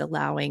were just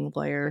allowing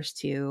lawyers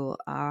to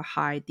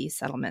hide these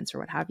settlements or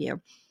what have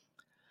you.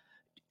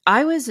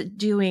 I was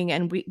doing,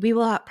 and we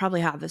will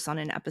probably have this on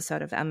an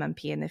episode of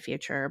MMP in the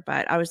future,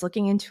 but I was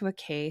looking into a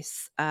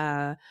case.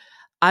 I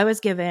was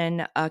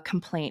given a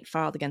complaint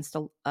filed against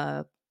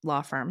a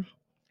law firm,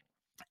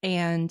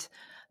 and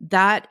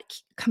that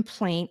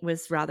complaint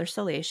was rather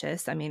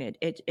salacious. I mean,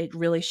 it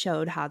really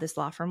showed how this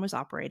law firm was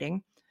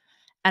operating.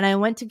 And I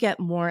went to get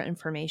more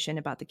information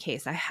about the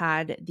case. I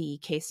had the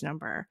case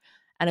number,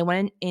 and I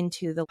went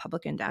into the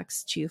public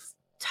index to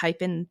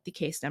type in the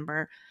case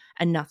number,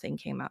 and nothing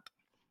came up.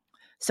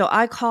 So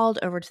I called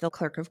over to the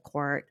clerk of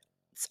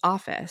court's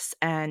office,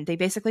 and they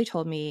basically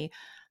told me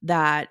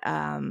that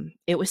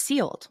it was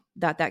sealed,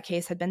 that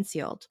case had been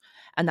sealed,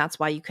 and that's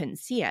why you couldn't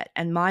see it.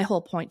 And my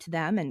whole point to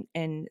them,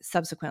 and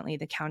subsequently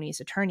the county's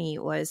attorney,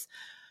 was,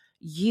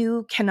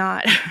 you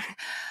cannot,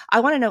 I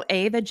want to know,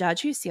 A, the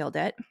judge who sealed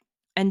it,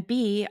 and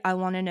B, I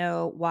want to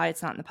know why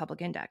it's not in the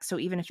public index. So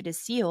even if it is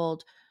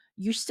sealed,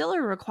 you still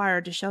are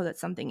required to show that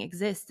something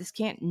exists. This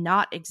can't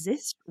not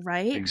exist,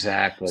 right?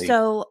 Exactly.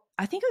 So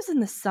I think it was in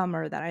the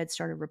summer that I had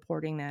started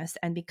reporting this.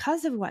 And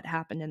because of what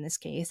happened in this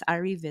case, I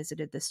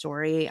revisited the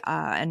story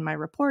and my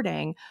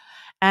reporting.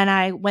 And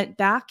I went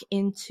back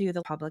into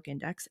the public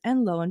index,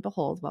 and lo and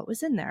behold, what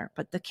was in there?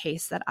 But the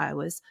case that I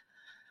was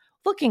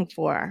looking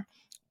for.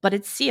 But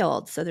it's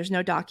sealed, so there's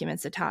no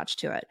documents attached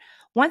to it.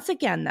 Once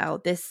again, though,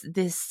 this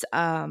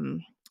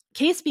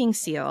case being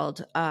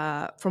sealed,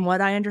 from what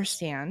I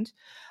understand,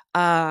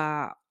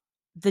 the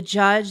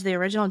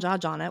original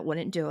judge on it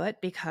wouldn't do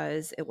it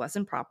because it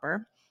wasn't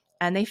proper,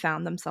 and they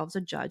found themselves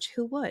a judge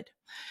who would,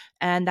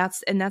 and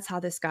that's how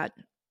this got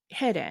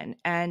hidden,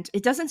 and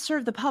it doesn't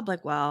serve the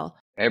public well.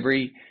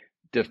 Every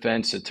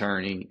defense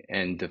attorney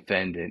and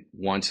defendant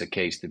wants a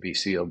case to be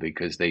sealed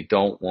because they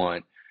don't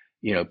want,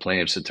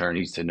 plaintiffs'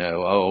 attorneys to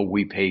know, oh,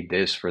 we paid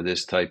this for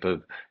this type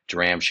of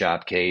dram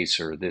shop case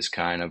or this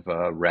kind of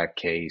wreck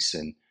case.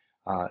 And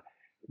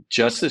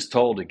Justice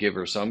Toll, to give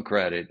her some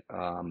credit,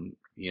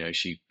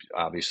 she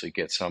obviously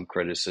gets some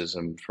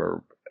criticism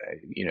for,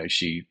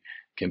 she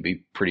can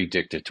be pretty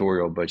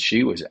dictatorial, but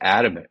she was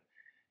adamant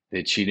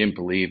that she didn't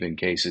believe in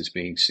cases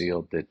being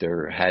sealed, that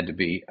there had to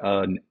be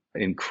an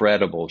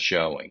incredible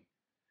showing.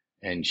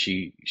 And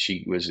she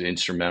was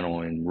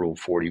instrumental in Rule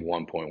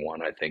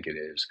 41.1, I think it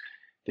is,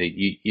 that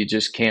you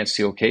just can't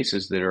seal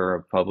cases that are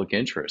of public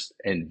interest.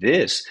 And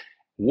this,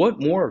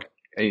 what more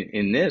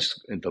in this,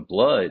 the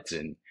Bloods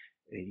and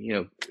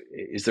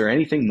is there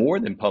anything more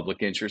than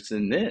public interest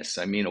in this?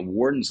 I mean, a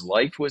warden's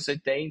life was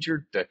in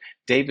danger.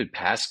 David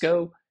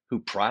Pascoe, who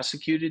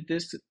prosecuted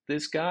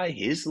this guy,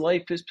 his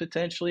life is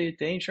potentially in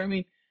danger. I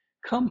mean,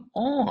 come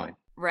on.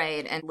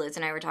 Right. And Liz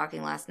and I were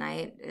talking last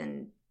night,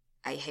 and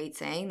I hate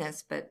saying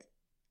this, but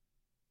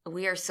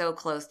we are so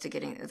close to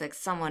getting, like,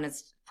 someone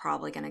is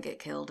probably going to get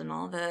killed in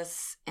all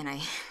this. And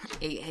I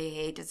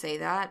hate to say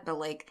that, but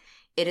like,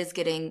 it is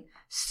getting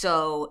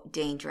so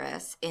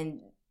dangerous, and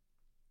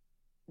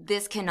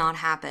this cannot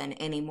happen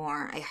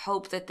anymore. I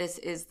hope that this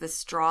is the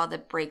straw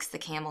that breaks the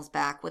camel's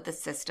back with the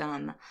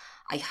system.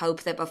 I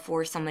hope that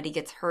before somebody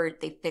gets hurt,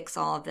 they fix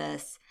all of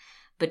this.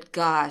 But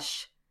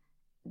gosh,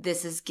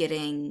 this is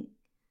getting,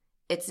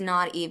 it's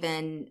not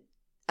even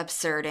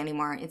absurd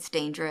anymore. It's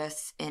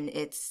dangerous, and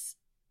it's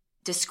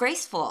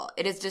disgraceful.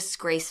 It is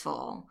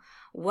disgraceful.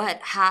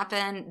 What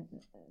happened?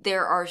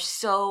 There are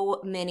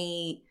so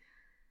many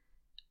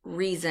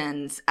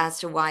reasons as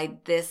to why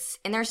this,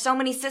 and there's so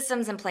many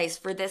systems in place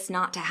for this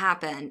not to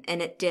happen,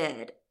 and it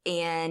did.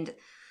 And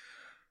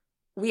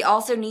we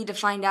also need to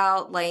find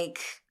out, like,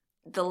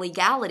 the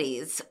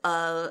legalities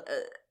of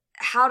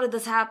how did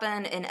this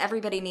happen, and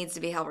everybody needs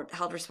to be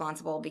held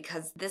responsible,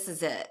 because this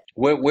is it.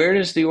 Where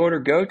does the order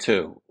go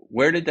to?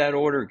 Where did that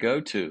order go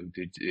to?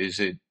 Is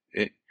it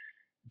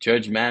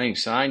Judge Manning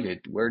signed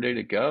it? Where did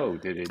it go?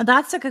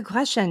 That's a good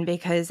question,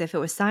 because if it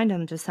was signed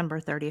on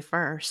December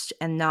 31st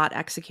and not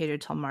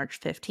executed till March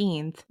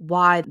 15th,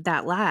 why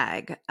that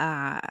lag?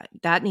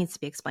 That needs to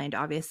be explained,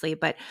 obviously.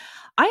 But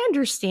I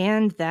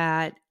understand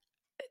that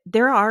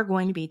there are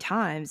going to be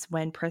times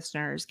when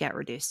prisoners get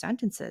reduced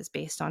sentences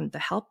based on the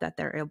help that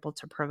they're able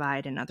to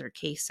provide in other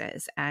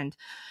cases. And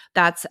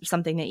that's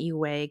something that you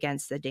weigh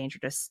against the danger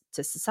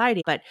to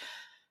society. But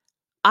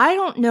I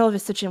don't know of a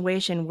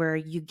situation where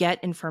you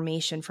get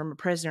information from a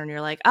prisoner and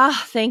you're like,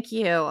 thank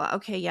you.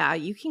 Okay, yeah,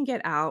 you can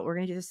get out. We're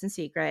going to do this in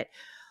secret,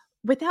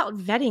 without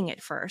vetting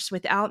it first,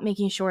 without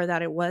making sure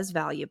that it was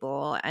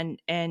valuable.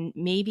 And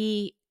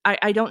maybe,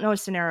 I don't know a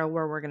scenario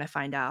where we're going to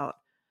find out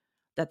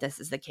that this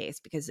is the case,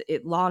 because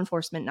law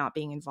enforcement not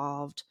being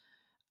involved,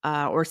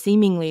 or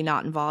seemingly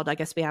not involved. I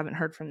guess we haven't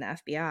heard from the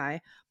FBI,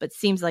 but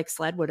seems like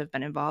SLED would have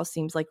been involved.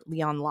 Seems like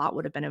Leon Lott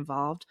would have been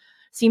involved.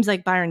 Seems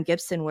like Byron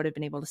Gibson would have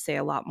been able to say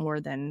a lot more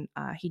than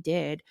he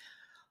did.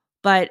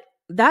 But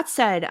that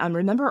said,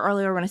 remember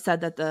earlier when I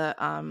said that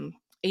the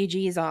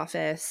AG's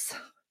office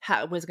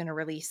was going to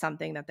release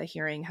something, that the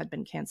hearing had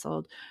been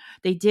canceled?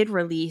 They did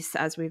release,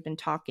 as we've been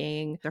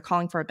talking, they're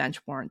calling for a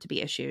bench warrant to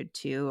be issued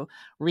to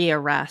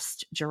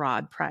rearrest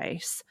Gerard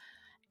Price.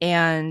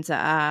 And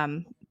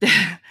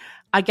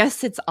I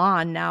guess it's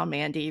on now,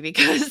 Mandy,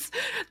 because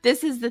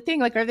this is the thing.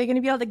 Like, are they going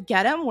to be able to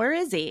get him? Where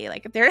is he?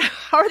 Like,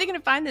 how are they going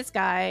to find this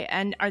guy?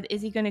 And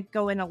is he going to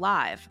go in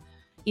alive?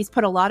 He's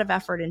put a lot of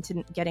effort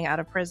into getting out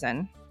of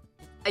prison.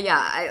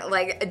 Yeah,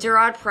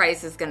 Gerard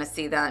Price is going to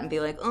see that and be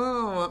like,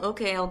 oh,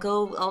 okay,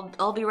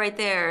 I'll be right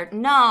there.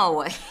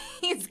 No,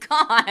 he's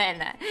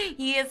gone.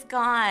 He is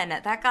gone.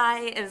 That guy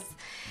is,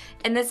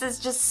 and this is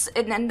just,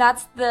 and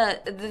that's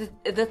the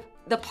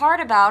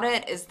part about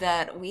it is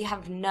that we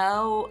have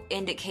no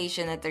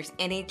indication that there's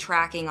any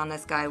tracking on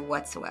this guy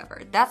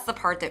whatsoever. That's the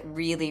part that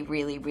really,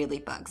 really, really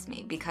bugs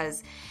me,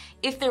 because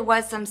if there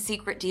was some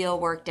secret deal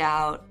worked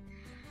out,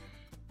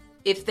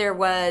 if there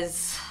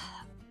was,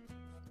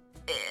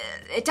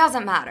 it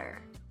doesn't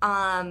matter.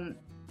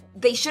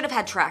 They should have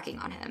had tracking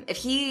on him. If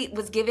he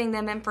was giving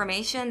them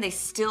information, they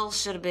still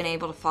should have been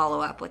able to follow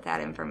up with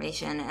that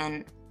information.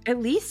 And at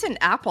least an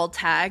Apple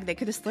tag they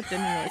could have slipped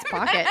into his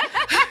pocket.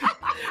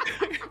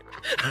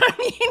 I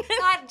mean,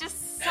 God,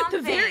 just something.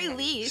 At the very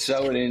least.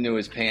 Sew it into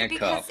his pant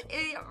cuff.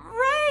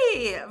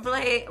 Right.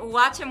 Like,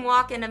 watch him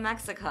walk into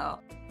Mexico.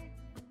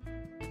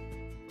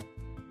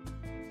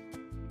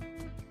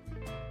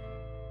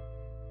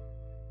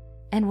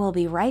 And we'll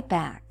be right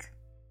back.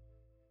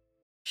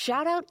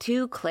 Shout out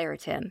to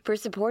Claritin for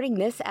supporting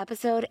this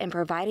episode and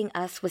providing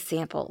us with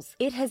samples.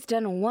 It has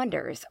done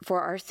wonders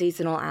for our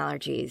seasonal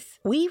allergies.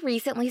 We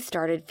recently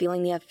started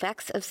feeling the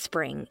effects of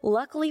spring.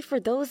 Luckily for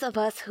those of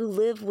us who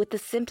live with the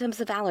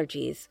symptoms of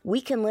allergies,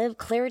 we can live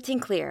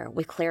Claritin Clear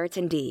with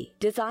Claritin D.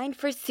 Designed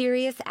for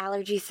serious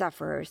allergy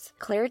sufferers,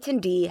 Claritin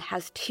D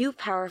has 2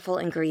 powerful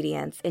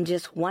ingredients in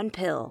just 1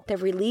 pill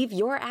that relieve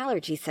your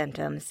allergy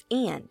symptoms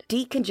and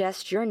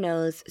decongest your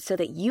nose so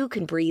that you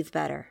can breathe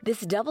better.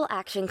 This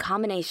double-action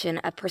combination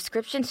of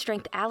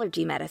prescription-strength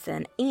allergy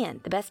medicine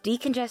and the best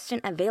decongestion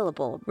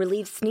available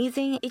relieves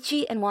sneezing,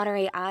 itchy and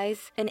watery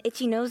eyes, an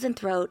itchy nose and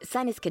throat,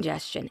 sinus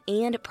congestion,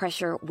 and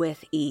pressure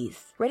with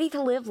ease. Ready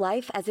to live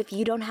life as if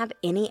you don't have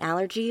any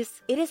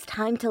allergies? It is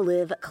time to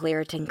live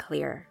Claritin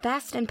Clear.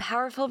 Fast and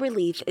powerful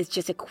relief is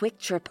just a quick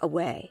trip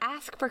away.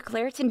 Ask for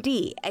Claritin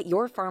D at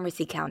your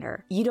pharmacy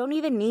counter. You don't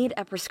even need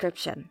a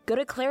prescription. Go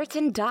to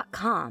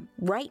Claritin.com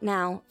right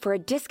now for a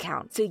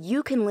discount so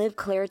you can live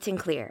Claritin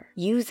Clear.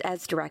 Use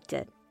as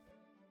directed.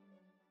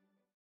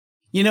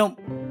 You know,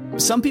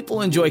 some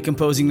people enjoy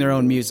composing their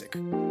own music,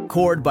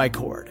 chord by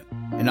chord,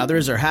 and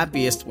others are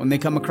happiest when they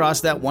come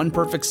across that one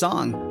perfect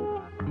song.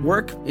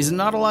 Work is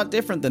not a lot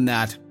different than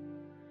that.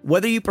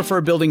 Whether you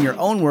prefer building your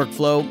own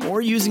workflow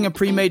or using a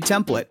pre-made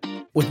template,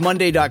 with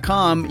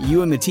Monday.com,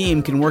 you and the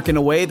team can work in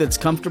a way that's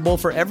comfortable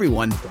for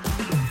everyone.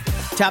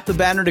 Tap the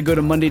banner to go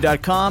to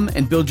Monday.com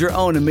and build your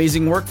own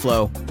amazing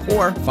workflow,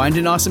 or find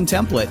an awesome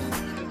template.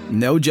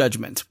 No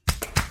judgment.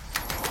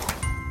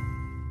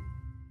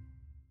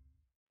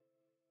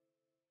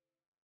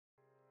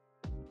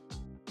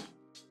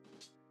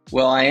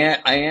 Well, I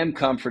am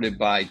comforted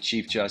by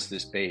Chief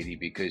Justice Beatty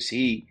because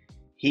he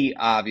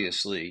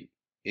obviously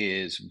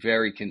is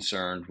very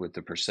concerned with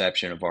the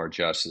perception of our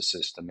justice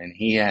system, and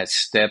he has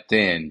stepped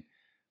in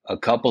a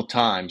couple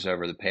times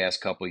over the past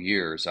couple of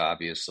years,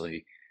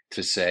 obviously,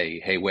 to say,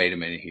 "Hey, wait a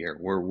minute here.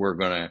 We're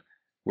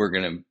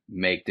gonna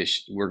make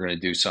this. We're gonna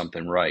do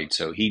something right."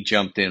 So he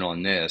jumped in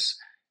on this,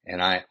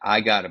 and I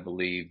got to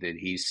believe that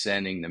he's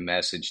sending the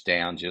message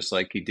down just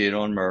like he did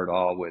on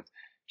Murdaugh with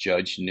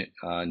Judge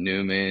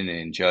Newman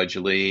and Judge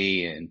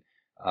Lee, and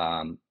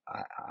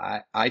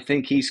I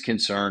think he's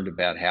concerned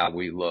about how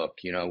we look.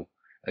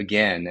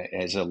 Again,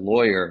 as a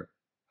lawyer,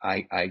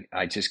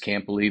 I just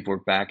can't believe we're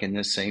back in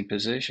this same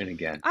position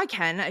again.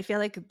 I feel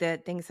like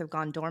that things have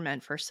gone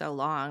dormant for so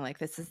long. Like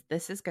this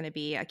is going to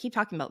be, I keep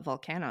talking about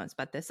volcanoes,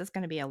 but this is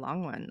going to be a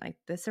long one. Like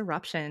this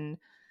eruption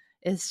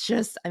is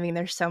just, I mean,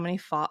 there's so many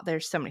fault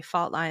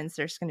lines.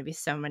 There's going to be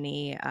so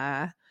many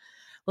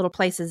little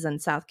places in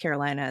South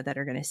Carolina that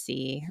are going to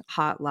see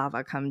hot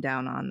lava come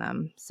down on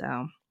them.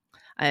 So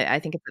I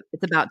think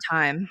it's about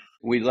time.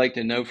 We'd like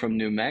to know from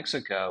New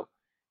Mexico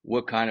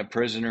what kind of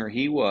prisoner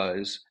he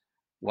was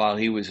while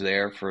he was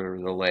there for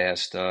the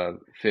last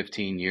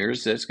 15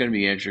 years. That's going to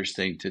be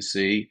interesting to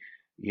see,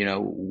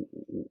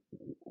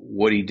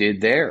 what he did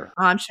there.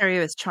 Oh, I'm sure he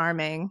was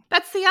charming.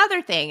 That's the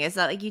other thing is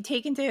that like you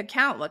take into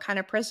account what kind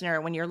of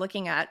prisoner when you're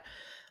looking at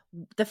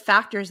the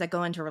factors that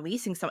go into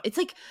releasing someone. It's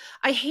like,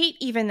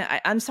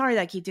 I'm sorry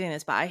that I keep doing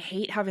this, but I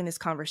hate having this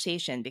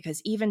conversation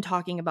because even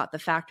talking about the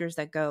factors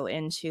that go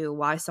into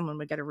why someone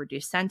would get a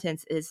reduced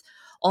sentence is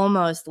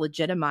almost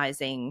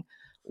legitimizing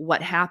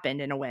what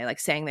happened in a way, like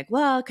saying like,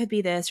 well, it could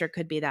be this or it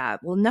could be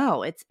that. Well,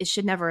 no, it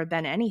should never have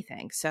been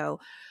anything. So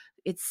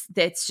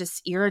it's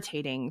just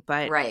irritating,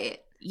 but right.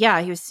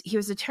 Yeah, he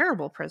was a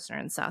terrible prisoner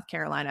in South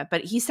Carolina,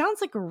 but he sounds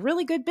like a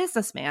really good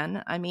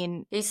businessman. I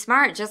mean, he's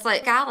smart, just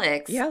like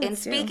Alex. Yeah, and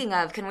speaking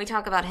of, can we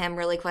talk about him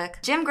really quick?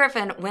 Jim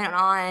Griffin went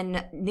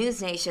on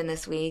News Nation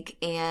this week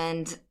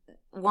and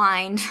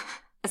whined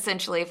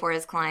essentially for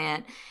his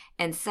client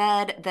and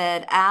said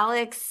that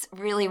Alex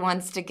really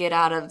wants to get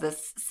out of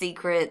this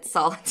secret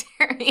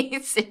solitary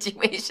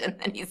situation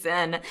that he's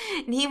in,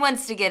 and he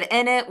wants to get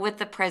in it with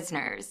the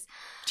prisoners.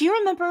 Do you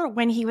remember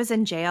when he was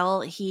in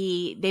jail,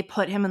 they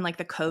put him in like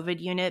the COVID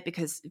unit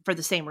because for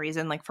the same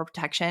reason, like for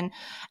protection.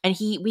 And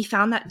we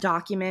found that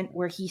document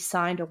where he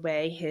signed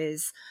away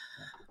his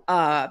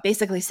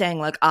basically saying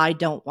like, I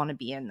don't want to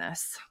be in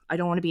this. I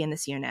don't want to be in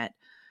this unit.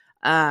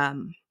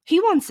 He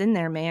wants in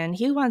there, man.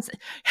 He wants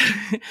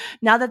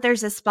now that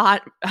there's a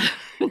spot.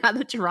 Now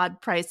that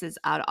Gerard Price is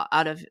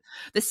out of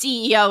the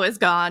CEO is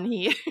gone.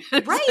 The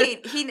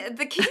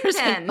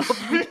kingpin.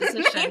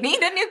 We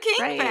need a new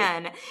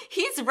kingpin. Right.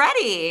 He's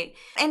ready,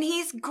 and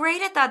he's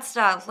great at that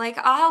stuff. Like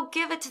I'll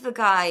give it to the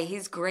guy.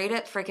 He's great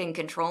at freaking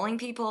controlling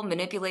people,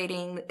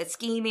 manipulating,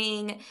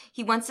 scheming.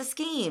 He wants to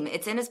scheme.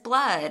 It's in his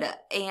blood.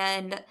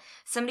 And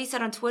somebody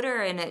said on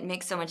Twitter, and it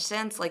makes so much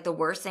sense. Like the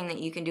worst thing that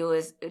you can do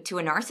is to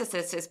a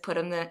narcissist is put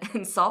him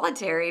in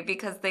solitary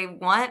because they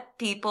want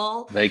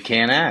people. They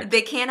can't act.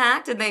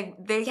 And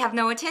they have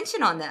no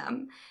attention on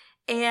them.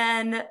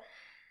 And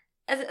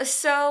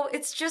so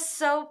it's just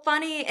so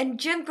funny. And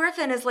Jim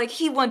Griffin is like,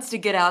 he wants to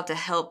get out to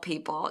help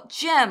people.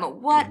 Jim,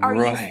 what are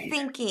you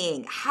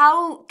thinking?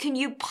 How can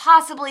you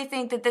possibly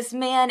think that this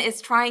man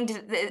is trying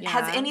to,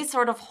 has any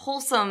sort of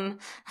wholesome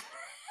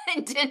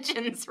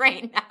intentions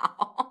right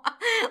now?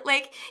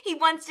 Like, he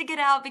wants to get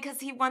out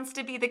because he wants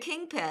to be the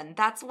kingpin.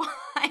 That's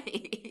why.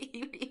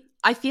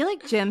 I feel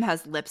like Jim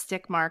has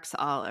lipstick marks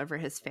all over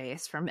his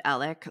face from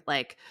Alec,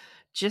 like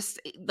just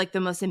like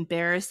the most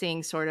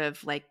embarrassing sort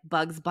of like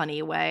Bugs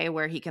Bunny way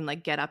where he can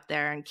like get up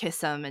there and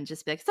kiss him and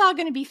just be like, it's all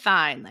going to be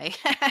fine. Like,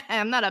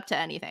 I'm not up to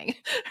anything.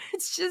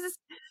 It's just.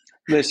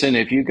 Listen,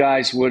 if you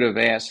guys would have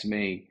asked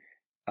me,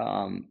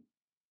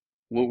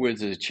 what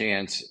was the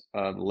chance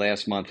the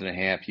last month and a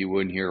half you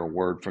wouldn't hear a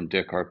word from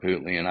Dick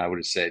Harpootlian, I would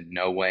have said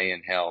no way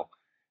in hell.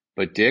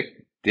 But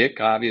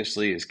Dick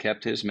obviously has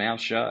kept his mouth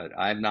shut.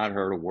 I've not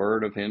heard a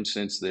word of him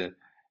since the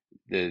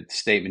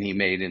statement he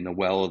made in the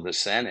well of the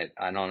Senate.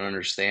 I don't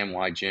understand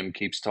why Jim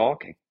keeps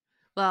talking.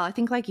 Well, I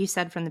think like you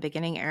said from the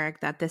beginning,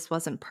 Eric, that this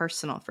wasn't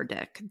personal for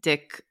Dick.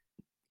 Dick,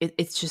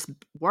 it's just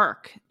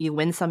work. You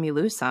win some, you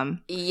lose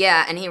some.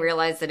 Yeah, and he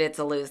realized that it's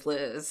a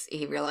lose-lose.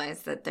 He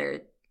realized that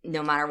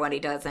no matter what he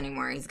does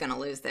anymore, he's going to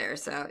lose there.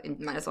 So you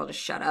might as well just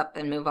shut up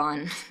and move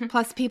on.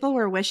 Plus, people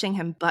were wishing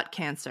him butt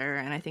cancer.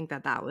 And I think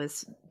that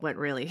was what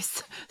really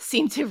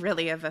seemed to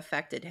really have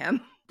affected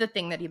him. The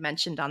thing that he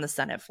mentioned on the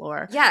Senate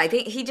floor. Yeah, I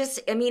think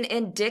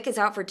and Dick is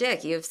out for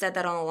Dick. You've said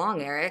that all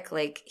along, Eric.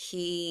 Like,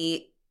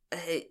 he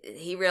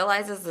he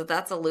realizes that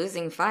that's a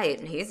losing fight,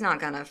 and he's not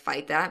going to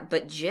fight that.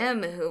 But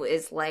Jim,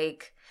 is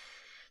like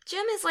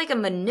a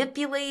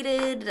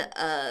manipulated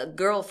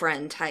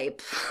girlfriend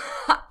type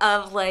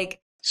of like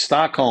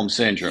Stockholm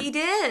syndrome. He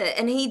did,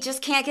 and he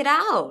just can't get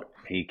out.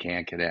 He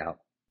can't get out.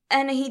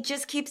 And he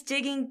just keeps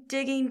digging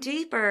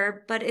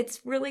deeper. But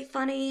it's really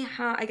funny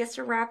how, I guess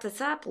to wrap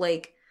this up,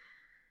 like,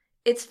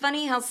 it's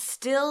funny how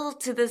still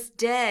to this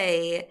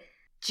day,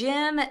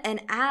 Jim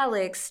and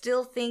Alex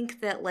still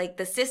think that, like,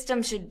 the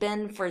system should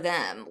bend for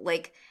them.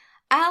 Like,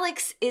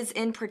 Alex is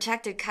in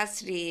protected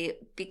custody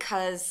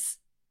because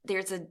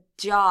there's a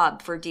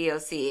job for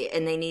DOC,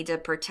 and they need to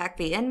protect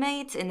the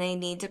inmates, and they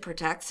need to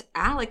protect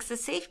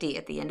Alex's safety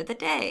at the end of the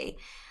day.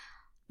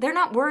 They're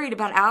not worried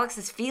about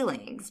Alex's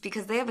feelings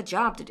because they have a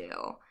job to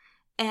do.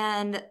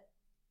 And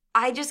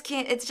I just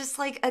can't, it's just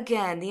like,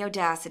 again, the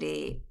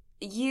audacity.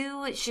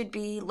 You should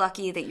be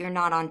lucky that you're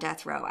not on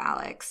death row,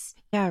 Alex.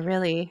 Yeah,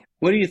 really.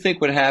 What do you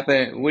think would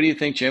happen? What do you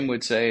think Jim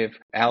would say if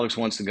Alex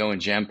wants to go in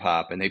Gen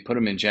Pop and they put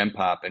him in Gen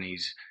Pop and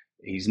he's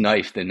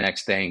knifed the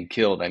next day and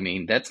killed? I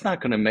mean, that's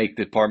not going to make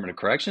the Department of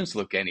Corrections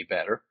look any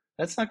better.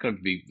 That's not going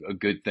to be a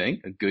good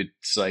thing, a good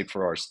sight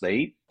for our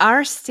state.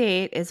 Our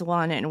state is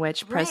one in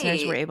which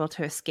prisoners Right. were able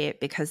to escape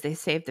because they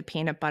saved the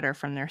peanut butter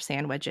from their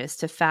sandwiches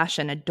to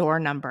fashion a door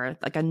number,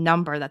 like a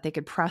number that they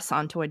could press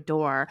onto a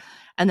door.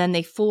 And then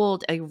they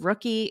fooled a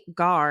rookie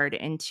guard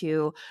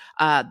into,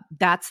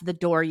 that's the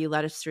door you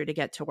let us through to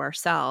get to our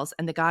cells.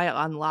 And the guy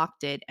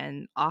unlocked it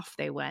and off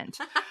they went.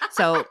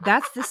 So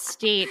that's the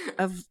state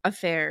of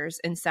affairs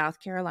in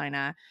South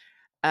Carolina.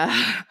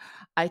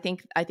 I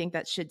think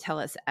that should tell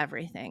us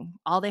everything.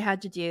 All they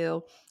had to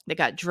do, they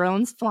got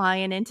drones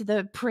flying into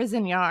the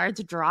prison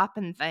yards,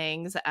 dropping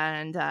things,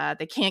 and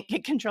they can't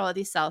get control of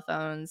these cell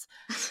phones,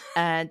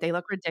 and they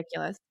look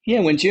ridiculous. Yeah,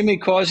 when Jimmy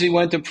Causey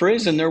went to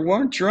prison, there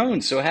weren't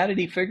drones. So how did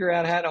he figure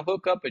out how to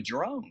hook up a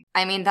drone?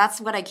 I mean,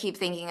 that's what I keep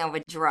thinking of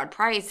with Gerard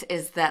Price,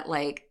 is that,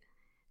 like,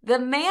 the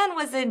man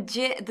was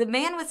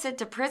sent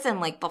to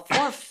prison, like,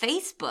 before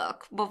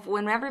Facebook,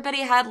 when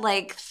everybody had,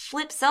 like,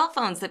 flip cell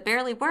phones that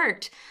barely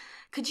worked.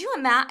 Could you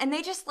imagine? And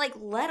they just, like,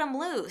 let him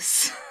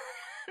loose.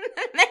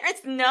 There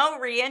is no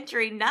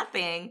reentry,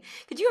 nothing.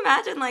 Could you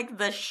imagine, like,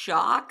 the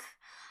shock?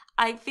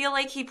 I feel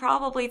like he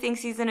probably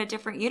thinks he's in a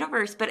different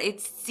universe, but it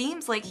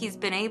seems like he's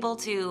been able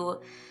to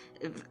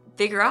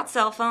figure out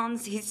cell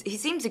phones. He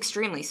seems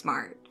extremely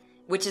smart,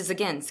 which is,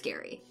 again,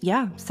 scary.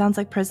 Yeah, sounds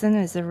like prison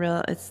is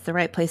it's the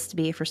right place to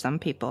be for some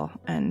people,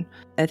 and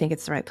I think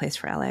it's the right place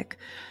for Alec.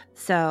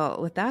 So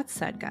with that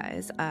said,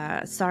 guys,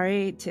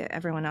 sorry to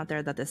everyone out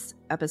there that this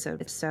episode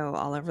is so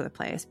all over the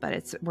place,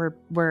 but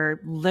we're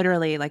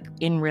literally, like,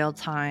 in real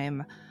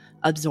time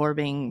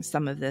absorbing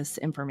some of this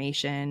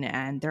information,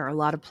 and there are a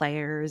lot of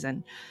players,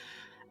 and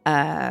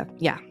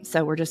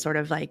so we're just sort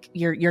of like,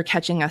 you're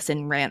catching us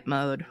in rant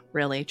mode,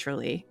 really,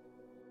 truly.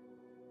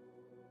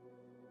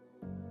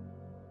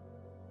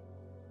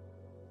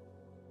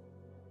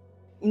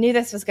 Knew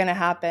this was going to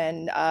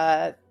happen.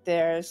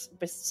 There's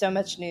so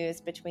much news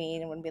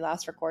between when we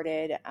last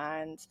recorded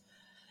and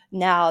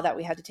now that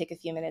we had to take a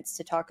few minutes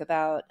to talk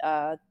about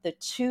the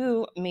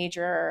two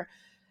major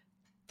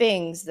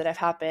things that have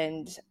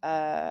happened.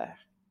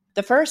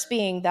 The first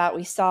being that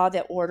we saw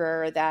the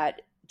order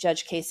that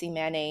Judge Casey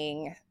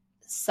Manning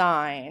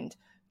signed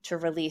to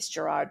release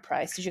Gerard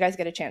Price. Did you guys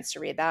get a chance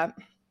to read that?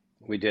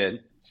 We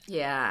did.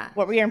 Yeah.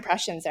 What were your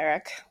impressions,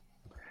 Eric?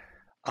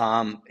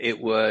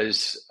 It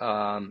was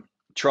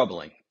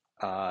troubling.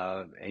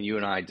 And you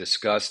and I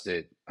discussed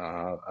it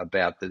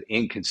about the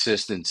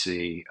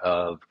inconsistency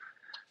of,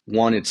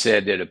 one, it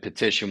said that a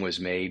petition was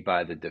made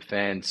by the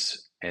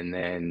defense, and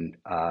then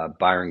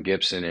Byron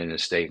Gibson in a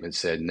statement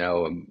said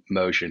no, a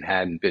motion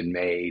hadn't been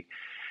made.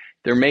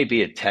 There may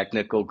be a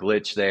technical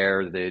glitch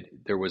there, that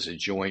there was a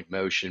joint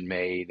motion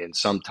made, and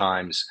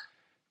sometimes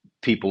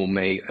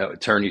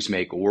attorneys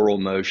make oral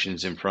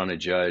motions in front of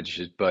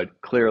judges,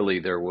 but clearly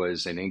there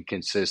was an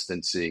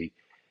inconsistency.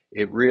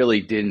 It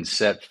really didn't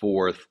set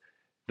forth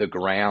the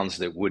grounds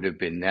that would have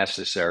been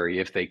necessary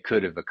if they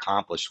could have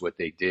accomplished what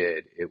they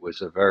did. It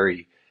was a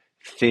very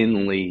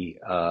thinly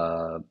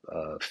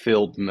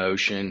filled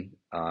motion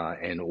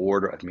and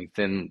order. I mean,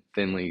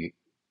 thinly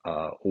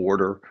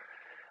order.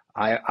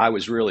 I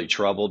was really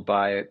troubled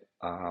by it.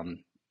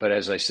 But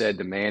as I said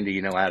to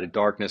Mandy, out of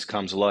darkness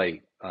comes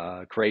light.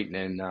 Creighton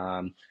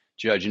and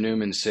Judge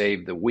Newman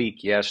saved the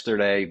week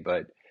yesterday,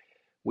 but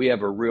we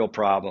have a real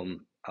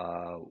problem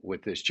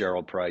with this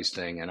Gerald Price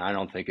thing, and I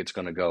don't think it's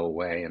going to go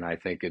away, and I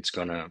think it's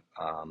going to,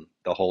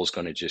 the hole's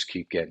going to just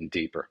keep getting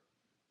deeper.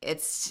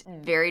 It's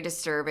very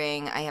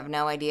disturbing. I have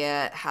no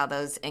idea how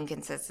those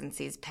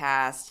inconsistencies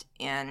passed,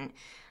 and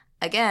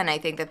again, I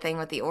think the thing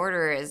with the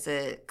order is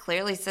it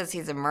clearly says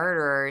he's a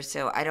murderer,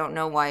 so I don't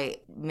know why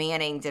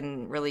Manning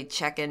didn't really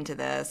check into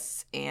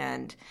this,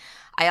 and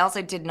I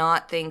also did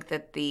not think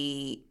that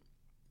the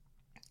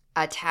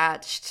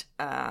attached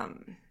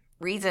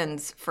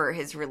reasons for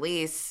his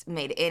release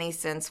made any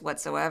sense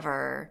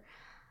whatsoever.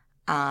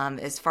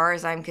 As far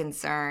as I'm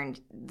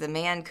concerned, the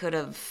man could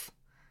have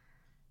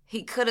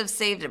he could have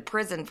saved a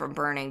prison from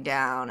burning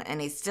down, and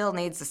he still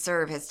needs to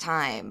serve his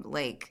time.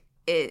 Like,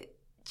 it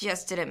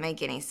just didn't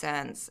make any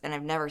sense, and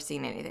I've never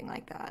seen anything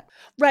like that.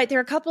 Right. There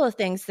are a couple of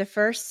things. The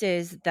first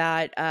is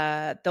that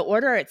the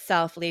order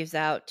itself leaves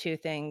out two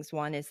things.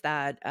 One is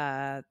that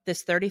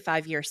this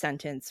 35-year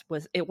sentence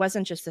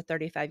wasn't just a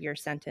 35-year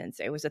sentence.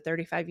 It was a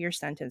 35-year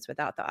sentence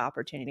without the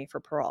opportunity for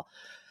parole,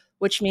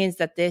 which means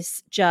that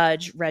this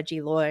judge,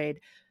 Reggie Lloyd,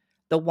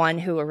 the one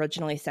who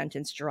originally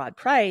sentenced Gerard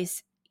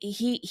Price,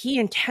 he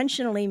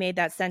intentionally made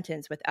that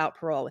sentence without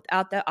parole,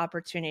 without the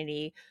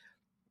opportunity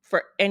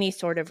for any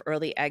sort of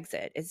early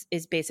exit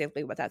is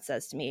basically what that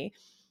says to me.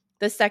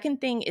 The second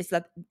thing is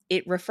that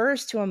it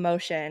refers to a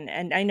motion.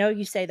 And I know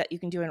you say that you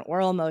can do an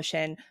oral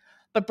motion,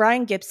 but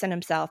Brian Gibson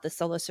himself, the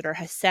solicitor,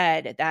 has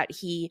said that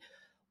he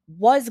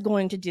was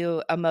going to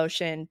do a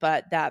motion,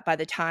 but that by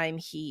the time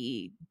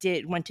he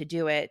went to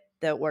do it,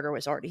 the order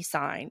was already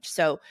signed.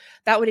 So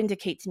that would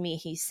indicate to me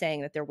he's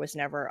saying that there was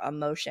never a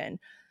motion.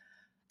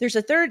 There's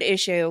a third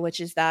issue, which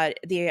is that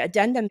the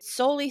addendum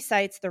solely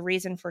cites the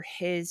reason for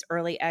his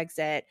early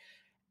exit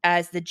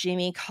as the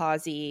Jimmy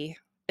Causey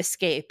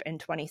escape in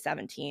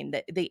 2017,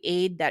 the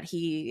aid that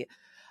he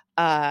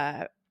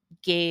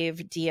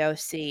gave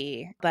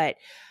DOC. But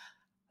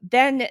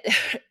then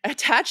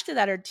attached to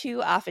that are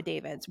two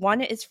affidavits.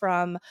 One is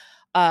from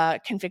a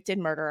convicted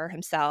murderer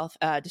himself,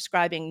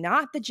 describing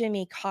not the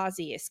Jimmy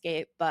Causey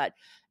escape, but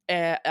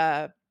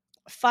a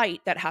fight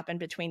that happened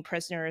between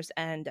prisoners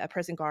and a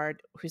prison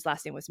guard whose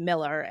last name was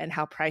Miller, and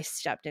how Price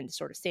stepped in to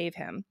sort of save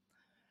him.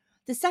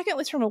 The second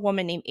was from a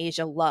woman named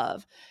Asia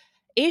Love.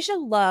 Asia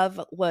Love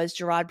was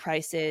Gerard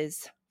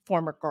Price's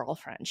former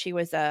girlfriend. She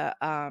was a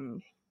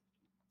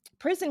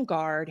prison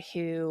guard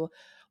who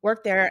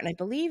worked there, and I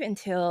believe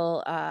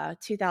until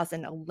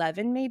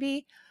 2011,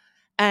 maybe.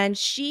 And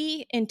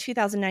she, in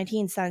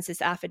 2019, signs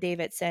this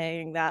affidavit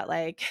saying that,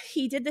 like,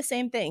 he did the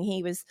same thing.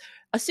 He was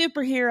a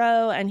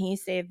superhero, and he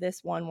saved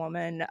this one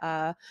woman,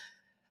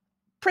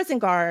 prison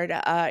guard,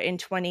 in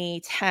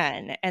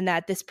 2010. And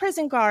that this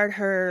prison guard,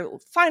 her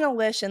final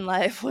wish in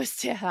life was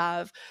to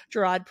have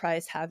Gerard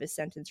Price have his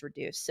sentence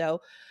reduced.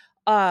 So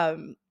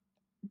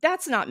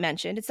that's not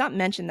mentioned. It's not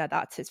mentioned that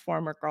that's his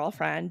former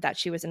girlfriend, that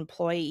she was an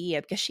employee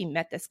because she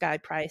met this guy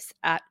Price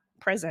at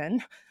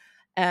prison.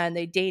 And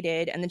they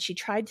dated, and then she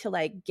tried to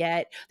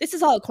this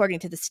is all according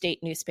to the state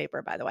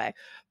newspaper, by the way.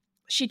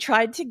 She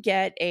tried to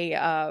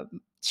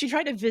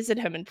visit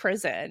him in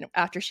prison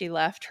after she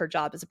left her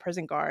job as a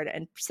prison guard,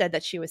 and said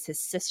that she was his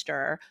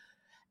sister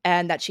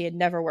and that she had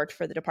never worked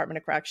for the Department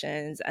of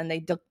Corrections, and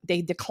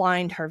they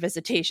declined her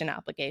visitation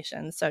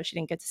application, so she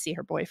didn't get to see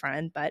her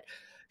boyfriend, but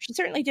she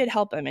certainly did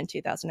help him in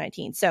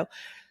 2019. So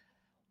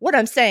what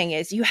I'm saying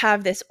is, you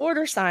have this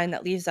order signed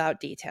that leaves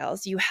out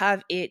details. You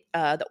have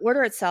the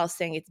order itself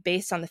saying it's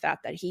based on the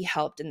fact that he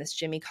helped in this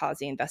Jimmy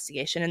Causey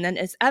investigation. And then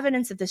as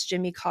evidence of this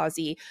Jimmy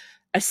Causey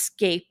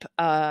escape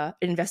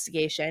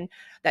investigation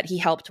that he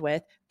helped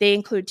with, they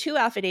include two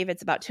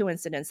affidavits about two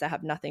incidents that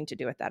have nothing to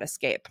do with that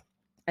escape.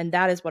 And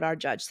that is what our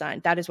judge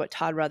signed. That is what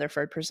Todd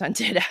Rutherford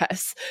presented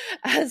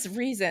as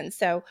reason.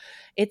 So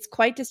it's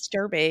quite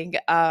disturbing.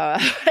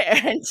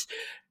 And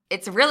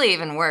it's really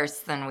even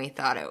worse than we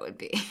thought it would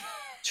be.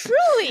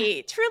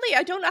 Truly.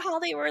 I don't know how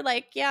they were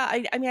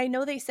I mean, I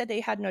know they said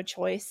they had no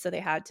choice, so they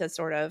had to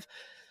sort of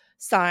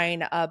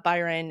sign.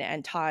 Byron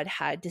and Todd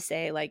had to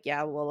say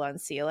we'll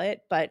unseal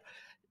it, but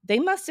they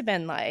must have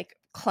been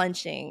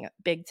clenching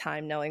big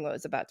time, knowing what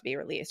was about to be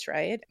released,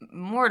 right?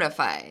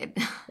 Mortified.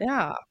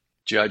 Yeah.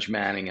 Judge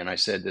Manning, and I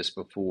said this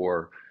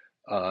before,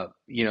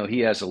 he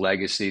has a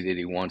legacy that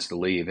he wants to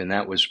leave, and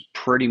that was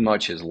pretty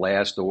much his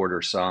last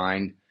order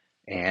signed,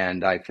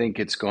 and I think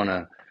it's going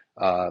to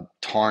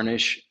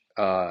tarnish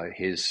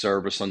his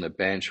service on the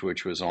bench,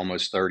 which was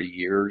almost 30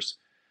 years.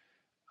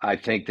 I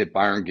think that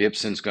Byron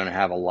Gibson's going to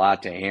have a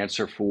lot to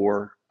answer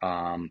for.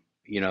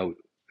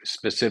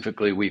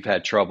 Specifically, we've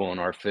had trouble in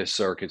our Fifth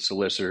Circuit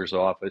Solicitor's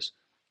Office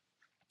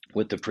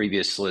with the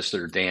previous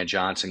solicitor, Dan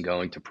Johnson,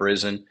 going to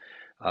prison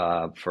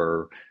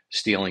for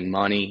stealing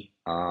money.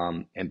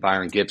 And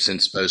Byron Gibson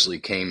supposedly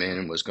came in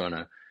and was going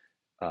to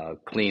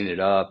clean it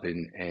up.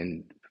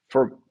 And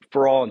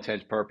for all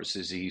intents and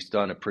purposes, he's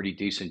done a pretty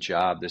decent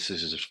job. This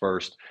is his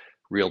first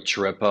real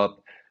trip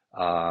up.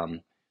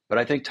 But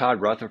I think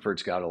Todd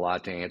Rutherford's got a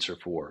lot to answer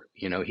for.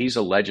 He's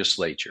a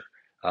legislator.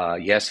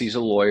 Yes, he's a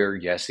lawyer.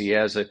 Yes, he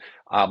has an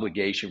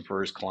obligation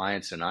for his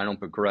clients, and I don't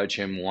begrudge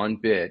him one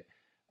bit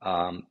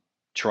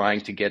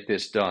trying to get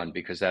this done,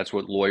 because that's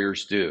what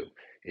lawyers do.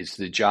 It's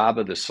the job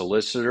of the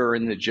solicitor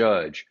and the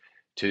judge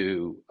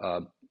to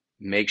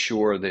make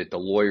sure that the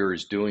lawyer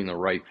is doing the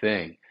right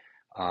thing.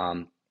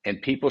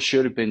 And people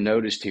should have been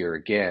noticed here.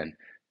 Again,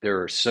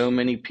 there are so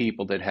many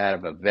people that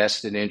have a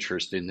vested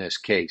interest in this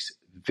case: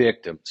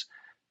 victims,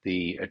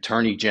 the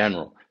Attorney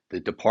General, the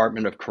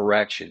Department of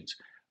Corrections.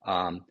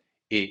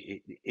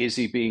 Is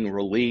he being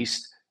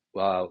released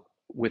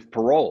with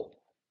parole?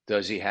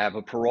 Does he have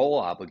a parole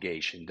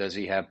obligation? Does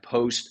he have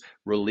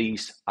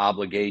post-release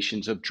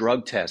obligations of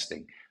drug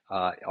testing?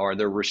 Are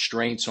there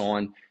restraints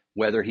on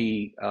whether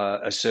he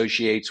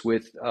associates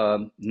with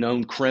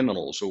known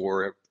criminals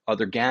or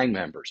other gang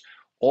members.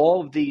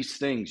 All of these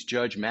things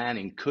Judge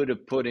Manning could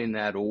have put in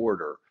that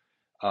order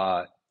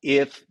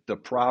if the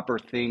proper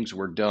things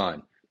were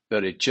done.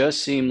 But it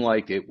just seemed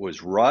like it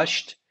was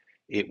rushed,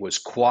 it was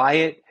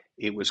quiet,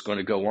 it was going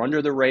to go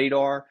under the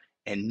radar,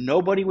 and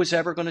nobody was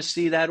ever going to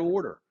see that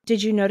order.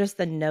 Did you notice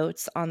the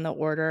notes on the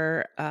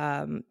order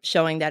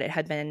showing that it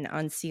had been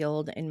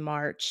unsealed in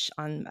March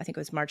on, I think it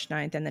was March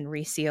 9th, and then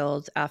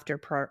resealed after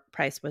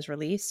Price was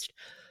released?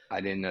 I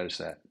didn't notice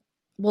that.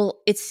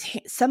 Well,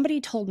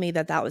 somebody told me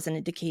that was an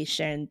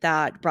indication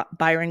that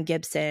Byron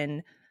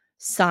Gibson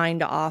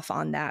signed off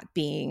on that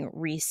being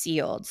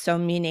resealed. So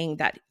meaning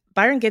that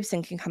Byron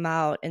Gibson can come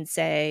out and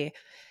say,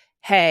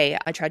 hey,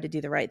 I tried to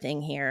do the right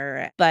thing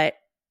here. But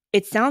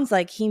it sounds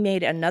like he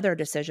made another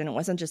decision. It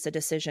wasn't just a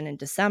decision in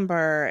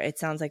December. It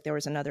sounds like there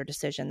was another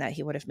decision that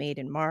he would have made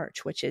in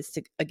March, which is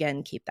to,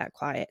 again, keep that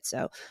quiet.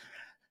 So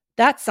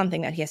that's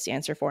something that he has to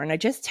answer for. And I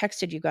just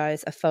texted you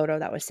guys a photo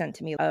that was sent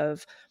to me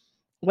of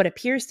what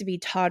appears to be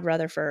Todd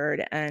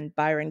Rutherford and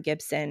Byron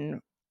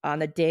Gibson on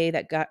the day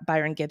that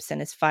Byron Gibson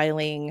is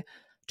filing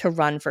to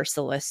run for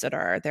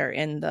solicitor. They're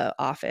in the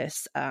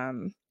office,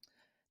 the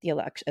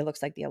election. It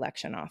looks like the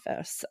election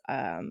office.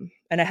 And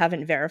I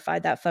haven't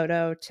verified that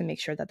photo to make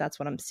sure that that's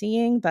what I'm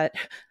seeing, but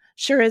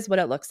sure is what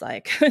it looks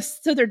like.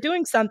 So they're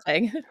doing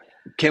something.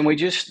 Can we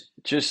just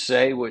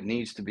say what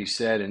needs to be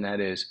said, and that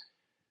is,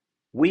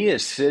 we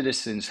as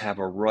citizens have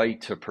a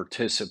right to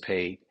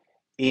participate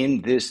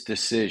in this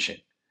decision.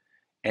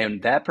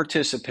 And that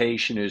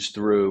participation is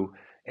through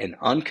an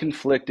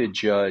unconflicted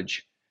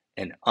judge,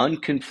 an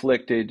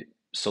unconflicted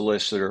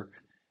solicitor,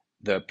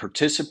 the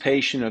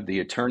participation of the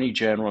Attorney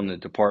General and the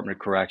Department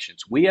of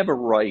Corrections. We have a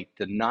right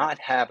to not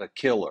have a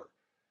killer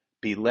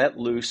be let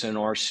loose in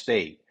our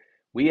state.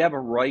 We have a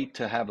right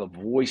to have a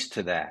voice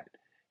to that.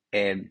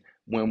 And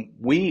when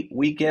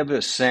we give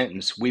a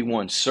sentence, we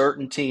want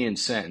certainty in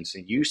sentence.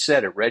 And you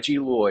said it, Reggie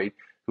Lloyd,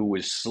 who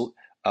was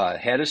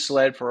head of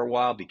SLED for a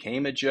while,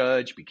 became a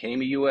judge,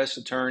 became a U.S.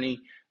 attorney.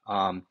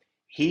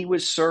 He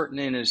was certain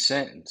in his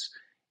sentence.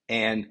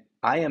 And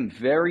I am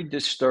very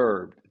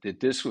disturbed that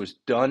this was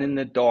done in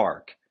the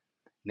dark.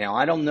 Now,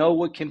 I don't know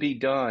what can be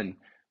done,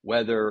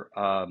 whether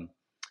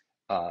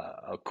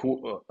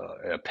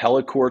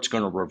appellate court's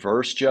going to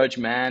reverse Judge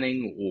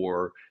Manning,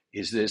 or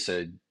is this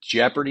a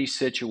jeopardy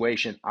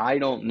situation? I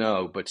don't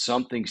know, but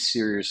something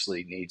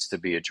seriously needs to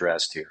be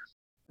addressed here.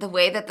 The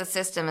way that the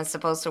system is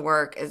supposed to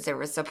work is there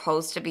was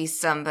supposed to be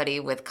somebody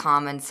with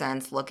common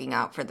sense looking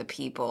out for the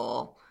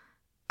people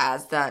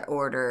as that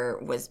order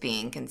was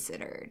being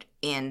considered.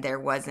 And there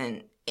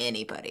wasn't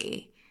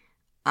anybody.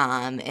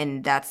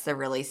 And that's the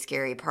really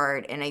scary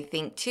part. And I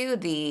think, too,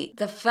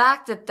 the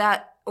fact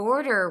that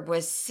order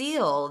was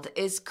sealed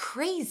is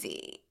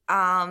crazy.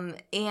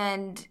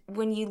 And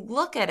when you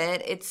look at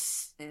it,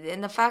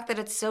 and the fact that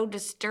it's so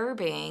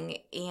disturbing,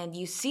 and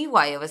you see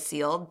why it was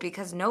sealed,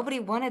 because nobody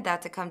wanted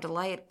that to come to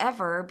light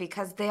ever,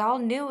 because they all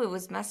knew it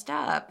was messed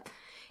up.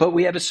 But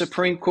we have a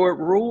Supreme Court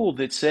rule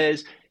that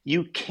says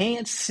you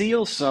can't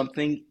seal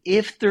something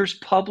if there's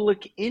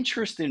public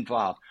interest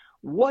involved.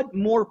 What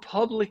more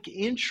public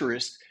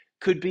interest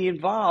could be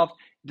involved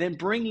than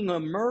bringing a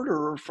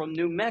murderer from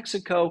New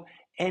Mexico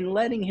and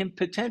letting him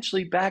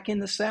potentially back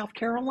into South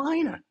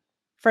Carolina?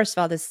 First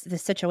of all, this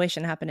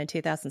situation happened in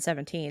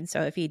 2017.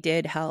 So if he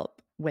did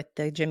help with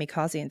the Jimmy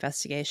Causey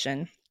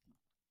investigation,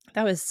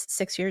 that was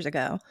 6 years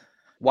ago.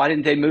 Why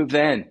didn't they move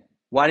then?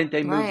 Why didn't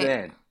they move Right.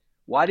 then?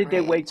 Why did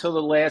they Right. wait till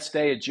the last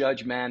day of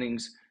Judge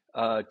Manning's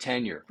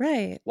tenure?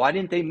 Right. Why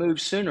didn't they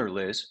move sooner,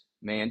 Liz?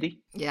 Mandy?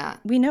 Yeah.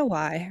 We know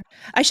why.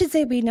 I should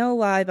say we know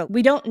why, but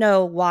we don't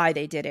know why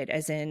they did it,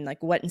 as in,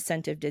 like, what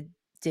incentive did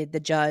the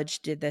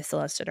judge, did the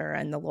solicitor,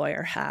 and the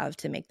lawyer have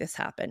to make this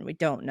happen? We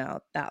don't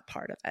know that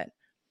part of it.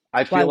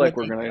 I Why feel like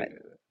would we're they do gonna.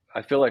 it?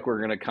 I feel like we're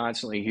gonna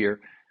constantly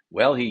hear,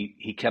 well,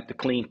 he kept a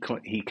clean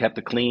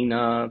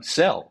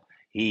cell.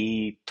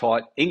 He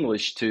taught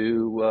English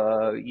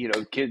to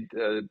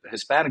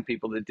Hispanic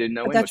people that didn't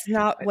know But English. that's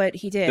not what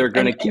he did. They're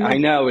gonna. And I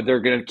know they're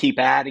gonna keep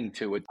adding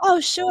to it. oh,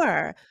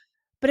 sure.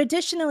 But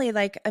additionally,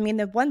 like, I mean,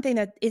 the one thing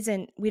that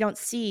we don't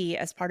see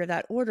as part of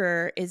that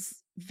order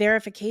is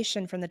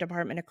verification from the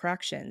Department of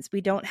Corrections.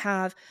 We don't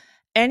have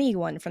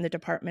anyone from the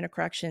Department of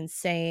Corrections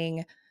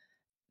saying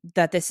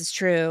that this is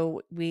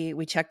true.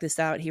 We checked this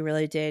out. He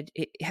really did.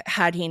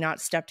 Had he not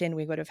stepped in,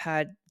 we would have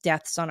had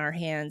deaths on our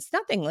hands.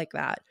 Nothing like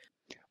that.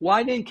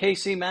 Why didn't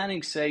Casey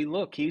Manning say,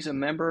 look, he's a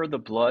member of the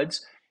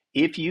Bloods.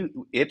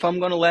 If I'm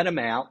going to let him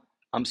out,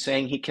 I'm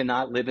saying he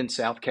cannot live in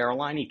South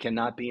Carolina. He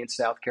cannot be in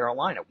South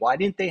Carolina. Why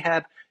didn't they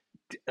have,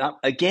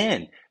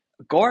 again,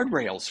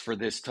 guardrails for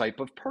this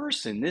type of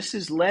person? This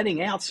is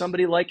letting out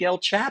somebody like El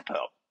Chapo.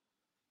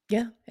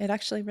 Yeah, it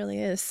actually really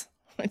is.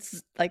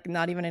 It's like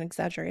not even an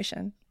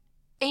exaggeration.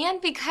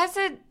 And because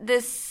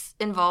this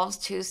involves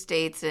two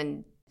states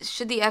and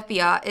should the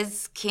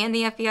FBI can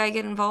the FBI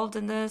get involved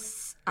in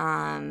this?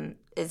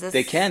 Is this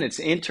They can. It's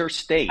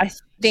interstate. I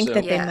think So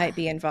that they Yeah. might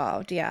be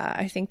involved. Yeah,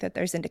 I think that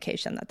there's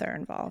indication that they're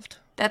involved.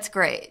 That's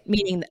great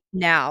Meaning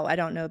now, I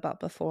don't know about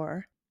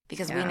before.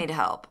 because we Yeah. need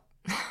help.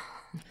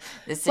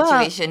 This Well-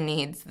 situation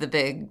needs the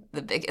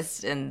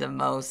biggest and the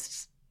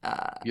most.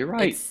 You're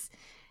right.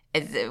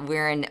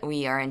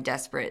 We are in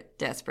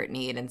desperate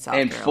need in South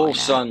And Carolina.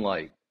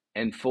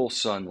 full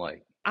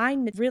sunlight. I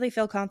really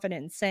feel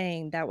confident in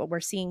saying that what we're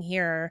seeing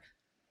here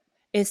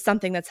is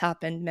something that's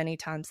happened many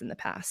times in the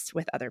past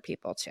with other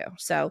people too.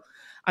 So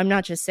I'm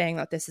not just saying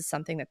that this is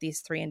something that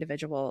these three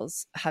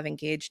individuals have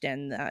engaged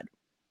in that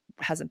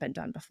hasn't been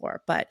done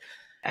before. But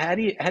How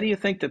do you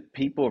think the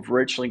people of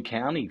Richland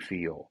County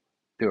feel?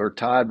 Or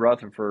Todd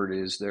Rutherford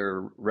is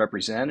their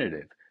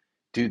representative.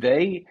 Do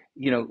they,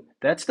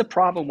 that's the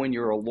problem when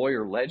you're a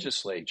lawyer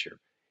legislature.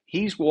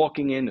 He's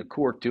walking into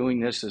court doing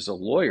this as a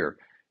lawyer,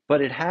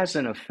 but it has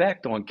an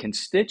effect on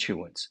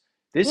constituents.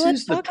 This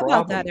let's is the talk problem.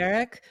 about that,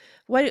 Eric.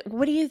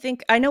 What do you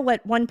think? I know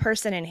what one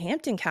person in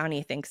Hampton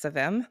County thinks of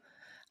him.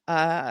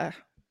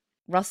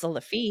 Russell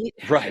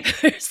Laffitte. Right.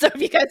 So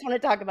if you guys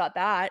want to talk about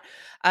that,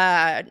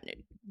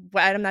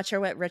 I'm not sure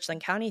what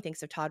Richland County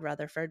thinks of Todd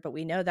Rutherford, but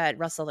we know that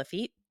Russell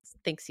Laffitte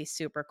thinks he's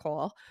super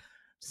cool.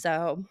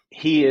 So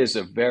He is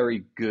a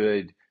very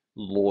good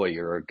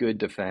lawyer, a good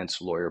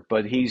defense lawyer,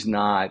 but he's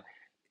not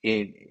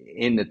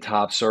in the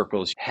top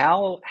circles.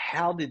 How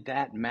did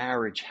that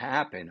marriage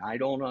happen? I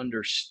don't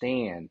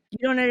understand.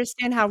 you don't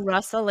understand how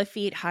Russell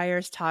Laffitte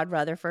hires Todd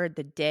Rutherford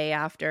the day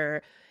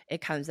after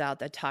it comes out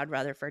that Todd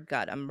Rutherford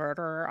got a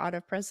murderer out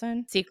of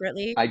prison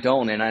secretly. I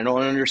don't, and I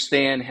don't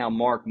understand how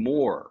Mark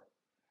Moore,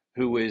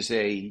 who is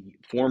a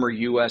former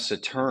U.S.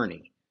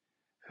 attorney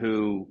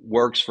who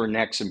works for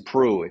Nexon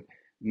Pruitt,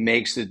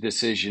 makes the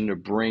decision to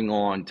bring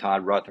on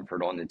Todd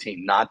Rutherford on the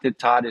team. Not that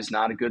Todd is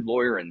not a good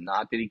lawyer and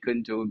not that he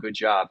couldn't do a good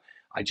job.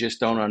 I just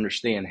don't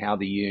understand how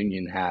the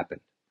union happened.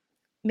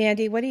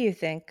 Mandy, what do you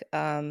think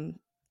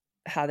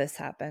how this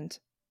happened?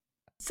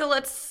 So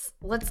let's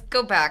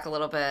go back a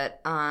little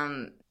bit.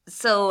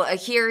 So a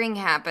hearing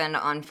happened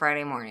on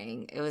Friday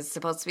morning. It was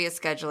supposed to be a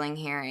scheduling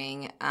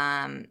hearing.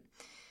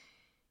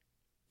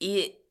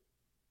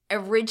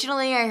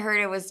 Originally I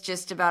heard it was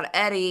just about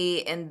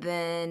Eddie, and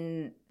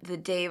then the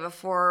day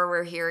before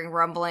we're hearing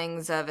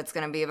rumblings of it's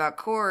going to be about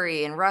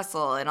Corey and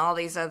Russell and all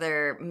these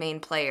other main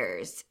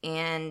players.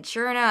 And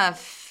sure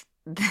enough,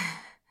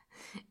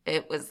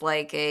 it was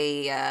like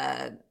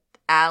a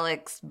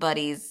Alex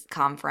Buddies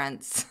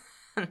conference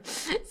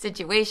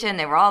situation.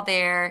 They were all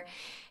there.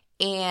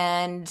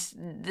 And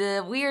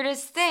the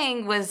weirdest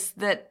thing was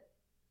that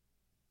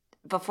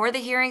before the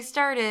hearing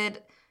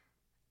started,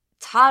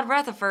 Todd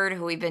Rutherford,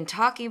 who we've been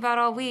talking about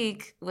all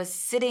week, was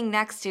sitting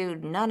next to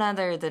none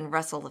other than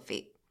Russell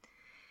Laffitte.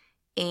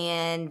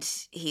 And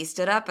he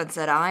stood up and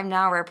said, I'm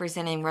now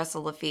representing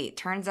Russell Laffitte.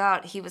 Turns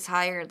out he was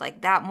hired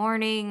like that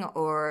morning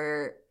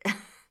or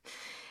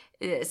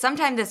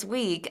sometime this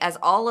week, as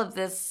all of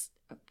this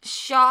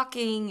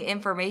shocking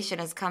information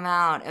has come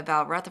out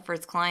about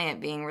Rutherford's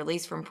client being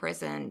released from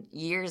prison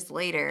years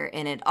later.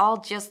 And it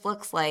all just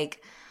looks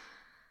like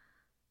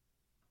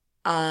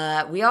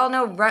we all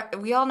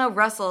know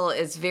Russell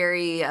is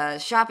very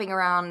shopping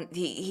around.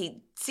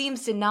 He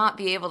seems to not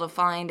be able to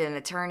find an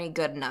attorney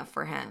good enough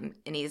for him,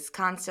 and he's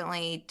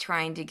constantly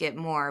trying to get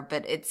more.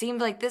 But it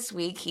seemed like this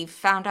week he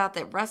found out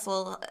that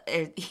Russell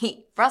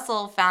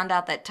found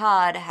out that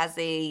Todd has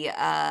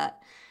a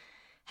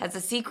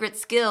secret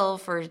skill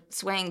for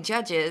swaying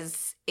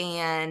judges,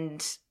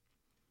 and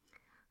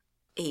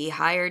he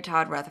hired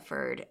Todd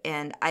Rutherford.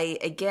 And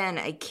I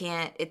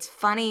can't. It's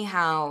funny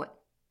how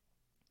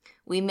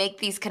we make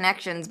these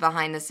connections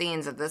behind the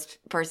scenes of this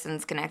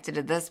person's connected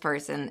to this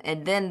person,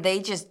 and then they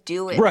just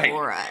do it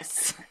for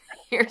us.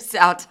 Here's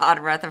how Todd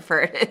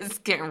Rutherford is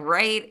getting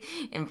right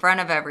in front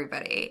of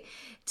everybody.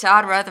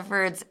 Todd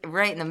Rutherford's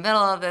right in the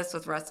middle of this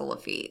with Russell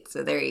Laffitte.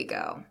 So there you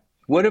go.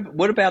 What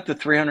about the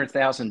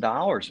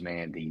 $300,000,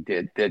 Mandy?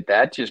 Did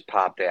that just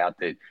popped out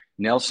that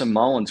Nelson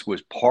Mullins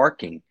was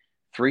parking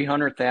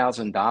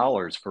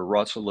 $300,000 for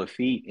Russell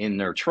Laffitte in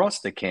their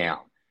trust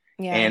account,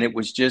 and it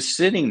was just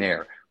sitting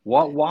there?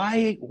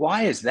 Why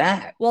is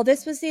that? Well,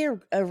 this was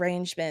the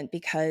arrangement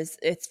because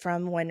it's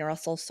from when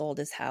Russell sold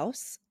his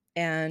house.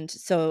 And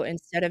so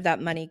instead of that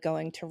money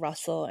going to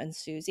Russell and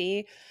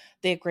Susie,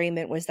 the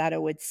agreement was that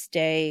it would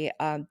stay,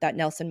 that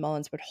Nelson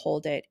Mullins would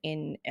hold it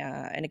in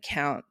an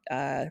account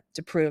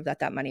to prove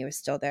that money was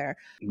still there.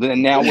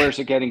 Then now where's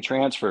it getting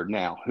transferred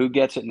now? Who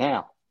gets it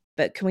now?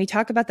 But can we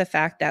talk about the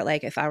fact that,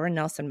 like, if I were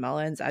Nelson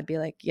Mullins, I'd be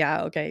like,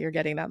 yeah, okay, you're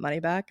getting that money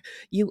back.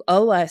 You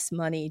owe us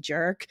money,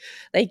 jerk.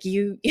 Like,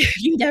 you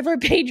never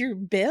paid your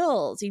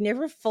bills. You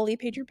never fully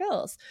paid your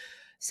bills.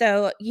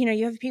 So,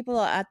 you have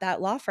people at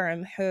that law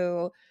firm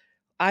who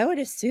I would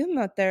assume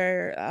that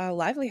their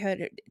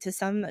livelihood to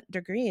some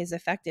degree is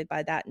affected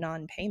by that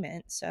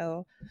non-payment.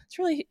 So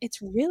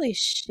it's really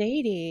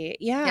shady.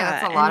 Yeah. Yeah,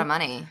 that's a lot of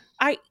money.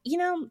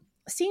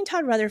 Seeing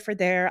Todd Rutherford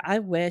there, I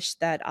wish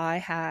that I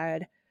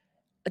had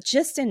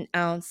just an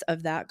ounce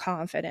of that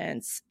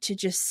confidence to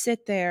just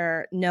sit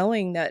there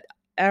knowing that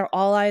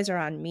all eyes are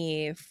on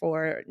me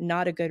for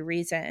not a good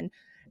reason,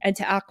 and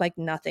to act like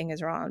nothing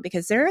is wrong,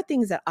 because there are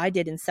things that I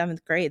did in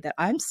 7th grade that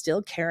I'm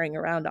still carrying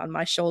around on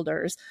my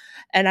shoulders,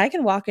 and I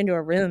can walk into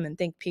a room and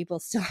think people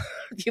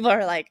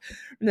are like,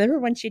 remember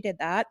when she did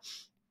that?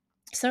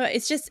 So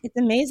it's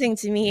amazing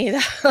to me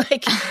that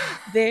like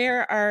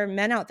there are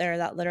men out there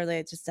that literally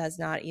it just does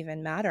not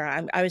even matter.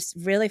 I was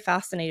really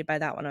fascinated by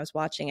that when I was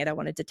watching it. I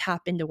wanted to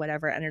tap into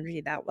whatever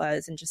energy that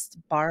was and just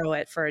borrow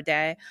it for a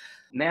day.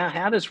 Now,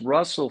 how does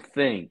Russell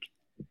think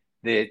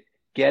that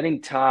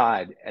getting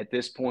Todd at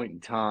this point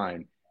in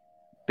time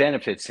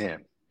benefits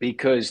him?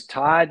 Because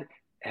Todd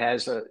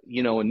has a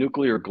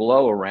nuclear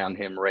glow around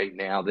him right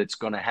now that's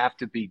going to have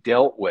to be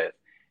dealt with.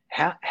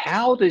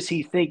 How does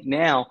he think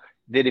now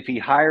that if he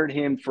hired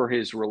him for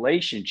his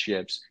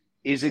relationships,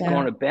 is it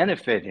going to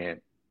benefit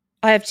him?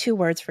 I have 2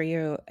 words for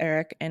you,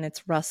 Eric, and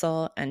it's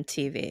Russell and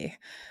TV.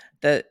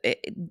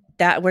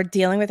 That we're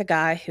dealing with a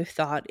guy who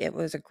thought it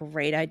was a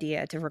great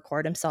idea to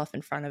record himself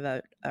in front of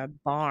a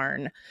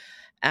barn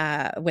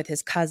with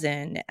his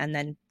cousin, and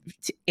then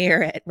to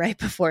air it right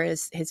before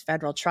his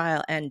federal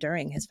trial and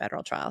during his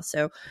federal trial.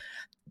 So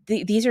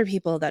these are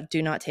people that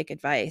do not take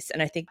advice.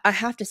 And I think I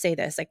have to say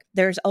this, like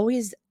there's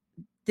always,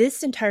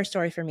 this entire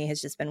story for me has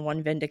just been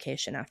one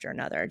vindication after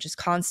another, just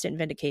constant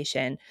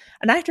vindication.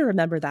 And I have to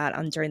remember that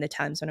during the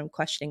times when I'm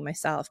questioning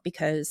myself,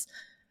 because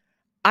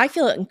I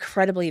feel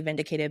incredibly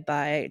vindicated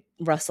by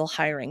Russell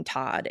hiring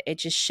Todd. It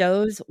just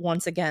shows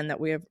once again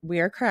that we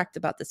are correct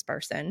about this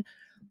person.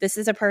 This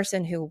is a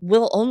person who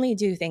will only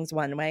do things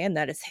one way, and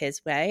that is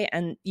his way.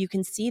 And you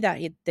can see that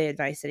the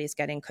advice that he's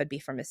getting could be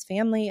from his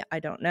family. I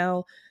don't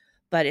know,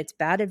 but it's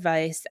bad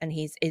advice, and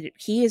he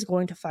is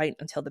going to fight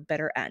until the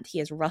bitter end. He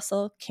is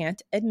Russell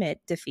can't admit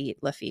defeat,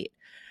 Lafitte.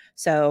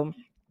 So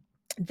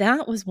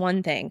that was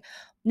one thing.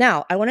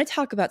 Now, I want to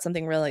talk about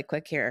something really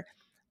quick here.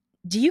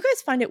 Do you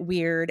guys find it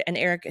weird? And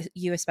Eric,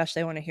 you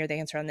especially want to hear the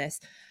answer on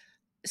this.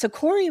 So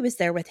Corey was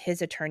there with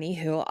his attorney,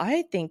 who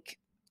I think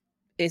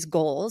is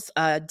goals,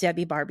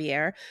 Debbie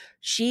Barbier.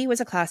 She was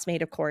a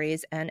classmate of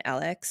Corey's and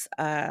Alex.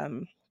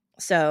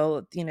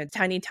 So,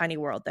 tiny, tiny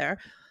world there.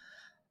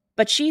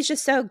 But she's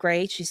just so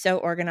great. She's so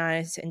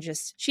organized and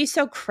she's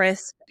so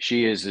crisp.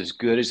 She is as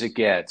good as it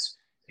gets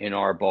in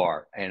our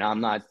bar. And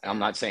I'm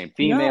not saying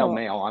female,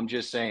 male. I'm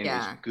just saying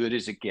as good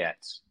as it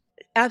gets.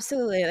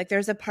 Absolutely. Like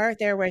there's a part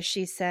there where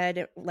she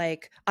said,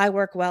 like, I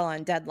work well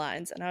on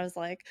deadlines. And I was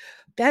like,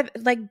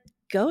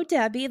 go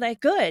Debbie, like,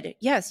 good.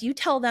 Yes, you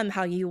tell them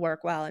how you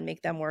work well and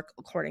make them work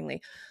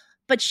accordingly.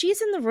 But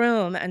she's in the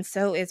room, and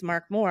so is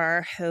Mark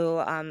Moore, who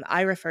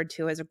I referred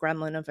to as a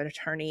gremlin of an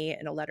attorney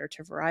in a letter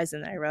to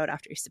Verizon that I wrote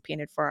after he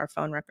subpoenaed for our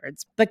phone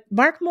records. But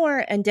Mark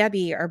Moore and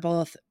Debbie are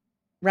both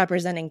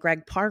representing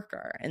Greg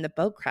Parker in the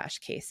boat crash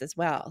case as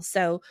well.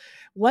 So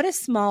what a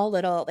small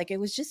little, like, it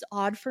was just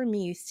odd for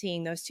me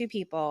seeing those two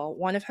people,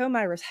 one of whom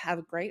I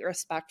have great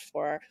respect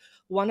for,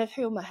 one of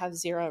whom I have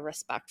zero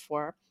respect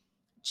for,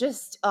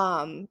 just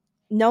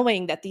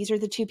knowing that these are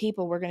the two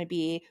people we're going to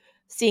be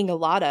seeing a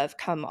lot of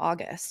come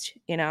August,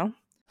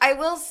 I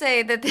will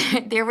say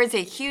that there was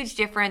a huge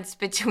difference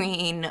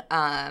between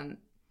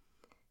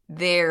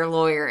their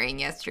lawyering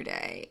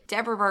yesterday.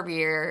 Deborah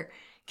Barbier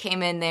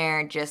came in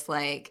there just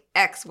like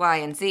X, Y,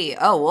 and Z.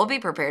 Oh, we'll be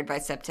prepared by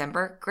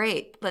September.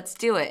 Great, let's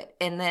do it.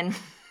 And then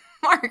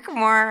Mark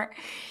Moore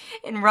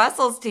and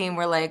Russell's team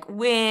were like,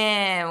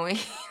 when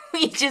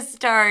we just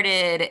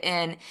started,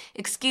 and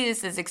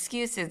excuses.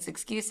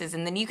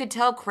 And then you could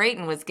tell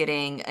Creighton was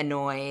getting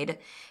annoyed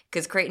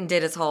because Creighton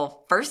did his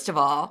whole, first of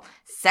all,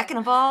 second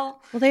of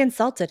all. Well, they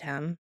insulted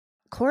him.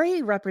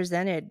 Corey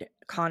represented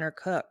Connor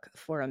Cook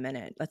for a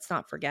minute. Let's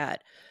not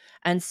forget.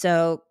 And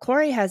so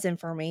Corey has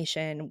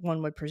information,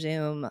 one would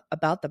presume,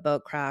 about the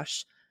boat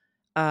crash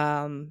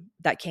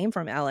that came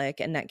from Alec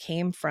and that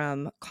came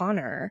from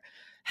Connor,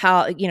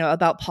 how,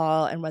 about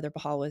Paul and whether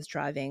Paul was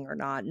driving or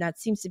not. And that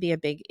seems to be a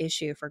big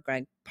issue for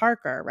Greg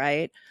Parker,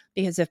 right?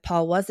 Because if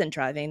Paul wasn't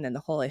driving, then the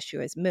whole issue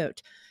is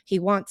moot. He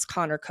wants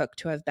Connor Cook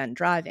to have been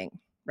driving,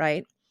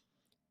 right?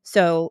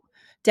 So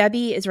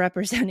Debbie is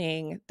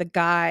representing the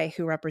guy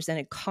who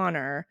represented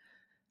Connor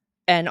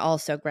and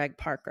also Greg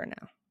Parker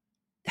now.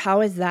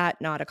 How is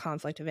that not a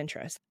conflict of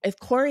interest? If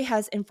Corey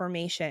has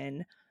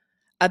information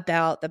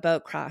about the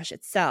boat crash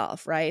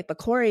itself, right? But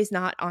Corey's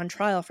not on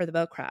trial for the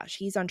boat crash.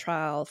 He's on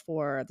trial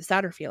for the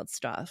Satterfield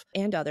stuff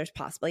and others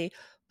possibly.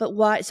 But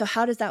why? So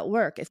how does that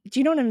work? Do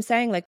you know what I'm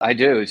saying? Like, I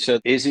do. So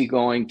is he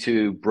going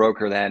to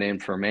broker that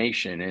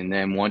information? And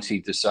then once he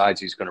decides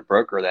he's going to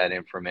broker that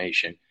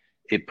information,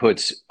 it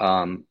puts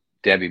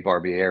Debbie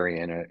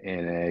Barbieri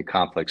in a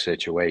conflict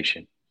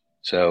situation.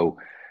 So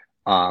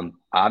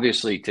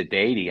obviously to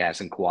date he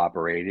hasn't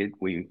cooperated.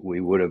 We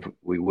would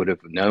have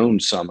known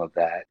some of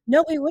that.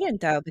 No, we wouldn't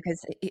though,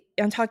 because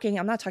I'm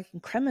not talking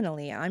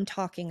criminally. I'm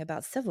talking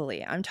about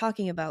civilly. I'm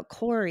talking about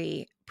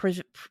Corey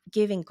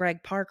giving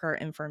Greg Parker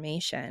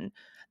information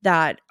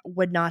that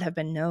would not have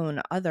been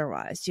known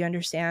otherwise. Do you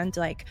understand?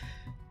 Like,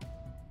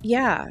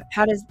 Yeah.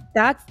 How does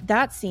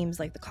that seems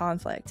like the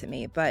conflict to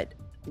me, but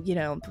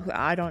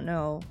I don't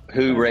know.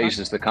 Who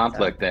raises the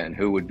conflict then?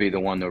 Who would be the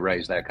one to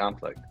raise that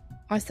conflict?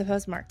 I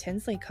suppose Mark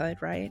Tinsley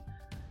could, right?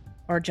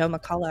 Or Joe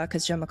McCullough,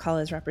 because Joe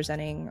McCullough is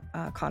representing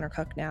Connor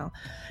Cook now.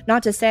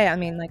 Not to say, I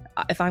mean, like,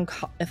 if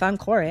I'm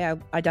Corey,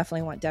 I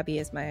definitely want Debbie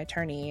as my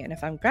attorney, and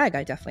if I'm Greg,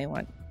 I definitely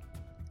want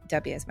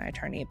Debbie as my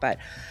attorney. But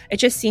it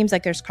just seems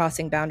like there's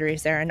crossing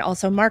boundaries there. And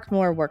also, Mark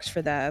Moore works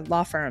for the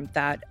law firm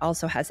that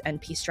also has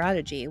NP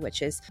Strategy,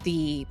 which is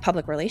the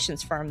public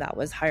relations firm that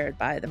was hired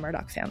by the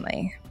Murdaugh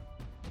family.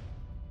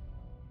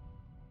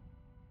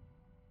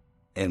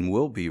 And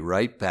we'll be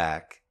right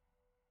back.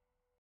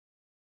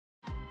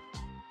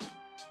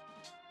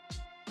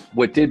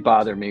 What did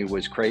bother me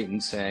was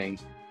Creighton saying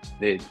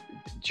that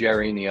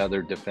Jerry and the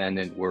other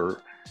defendant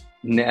were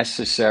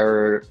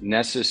necessary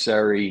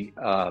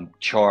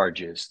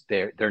charges.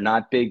 They're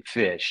not big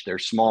fish, they're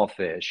small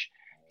fish.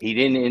 He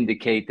didn't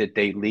indicate that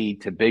they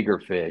lead to bigger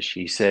fish.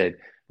 He said,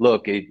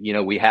 look,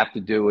 we have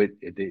to do it.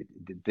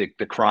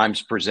 The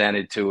crime's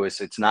presented to us.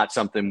 It's not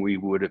something we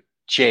would have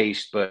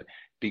chased, but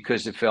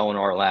because it fell in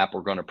our lap, we're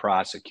going to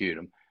prosecute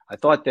him. I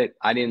thought that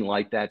I didn't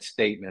like that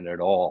statement at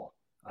all,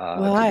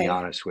 to be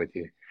honest with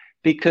you,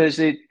 because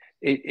it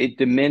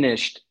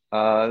diminished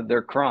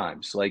their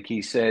crimes. Like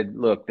he said,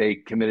 look, they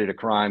committed a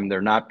crime.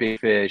 They're not big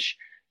fish,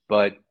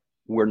 but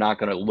we're not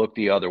going to look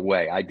the other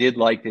way. I did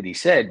like that he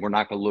said we're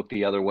not going to look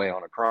the other way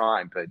on a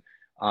crime, but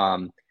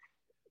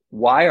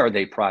why are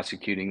they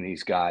prosecuting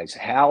these guys?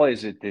 How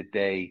is it that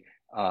they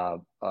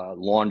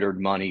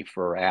laundered money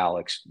for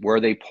Alex?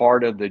 Were they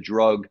part of the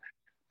drug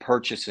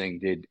purchasing?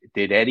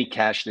 Did Eddie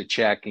cash the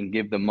check and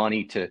give the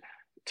money to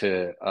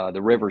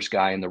the Rivers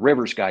guy, and the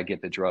Rivers guy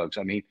get the drugs?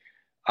 I mean,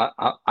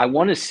 I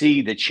want to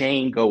see the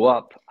chain go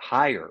up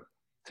higher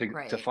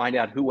to find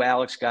out who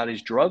Alex got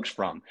his drugs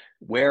from,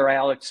 where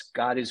Alex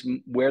got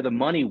where the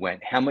money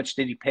went, how much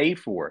did he pay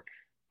for it.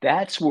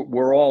 That's what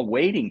we're all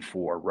waiting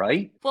for,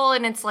 right? Well,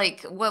 and it's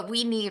like what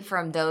we need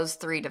from those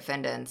three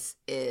defendants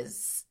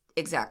is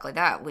exactly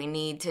that. We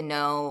need to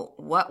know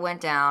what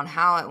went down,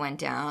 how it went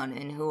down,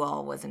 and who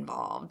all was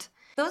involved.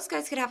 Those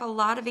guys could have a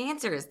lot of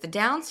answers. The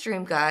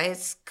downstream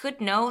guys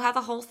could know how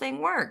the whole thing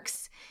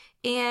works.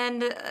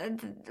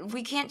 And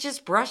we can't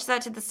just brush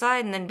that to the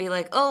side and then be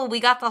like, oh, we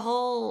got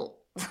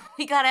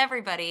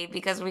everybody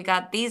because we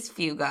got these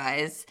few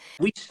guys.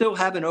 We still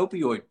have an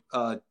opioid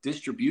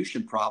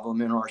distribution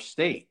problem in our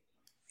state.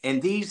 And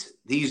these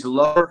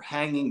lower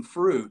hanging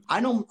fruit,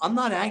 I'm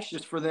not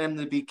anxious for them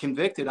to be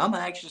convicted. I'm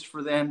anxious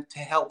for them to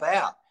help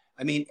out.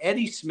 I mean,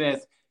 Eddie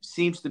Smith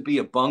seems to be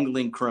a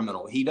bungling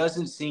criminal. He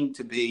doesn't seem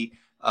to be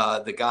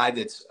the guy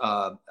that's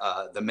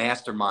the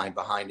mastermind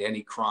behind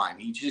any crime.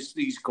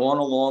 He's gone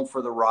along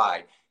for the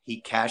ride.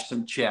 He cashed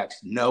some checks.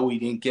 No, he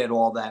didn't get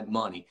all that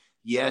money.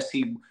 Yes,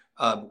 he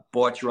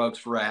bought drugs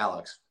for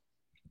Alex.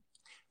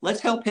 Let's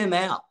help him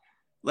out.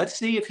 Let's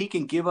see if he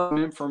can give us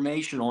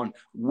information on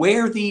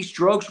where these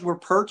drugs were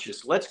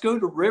purchased. Let's go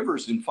to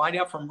Rivers and find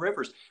out from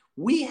Rivers.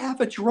 We have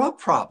a drug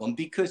problem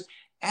because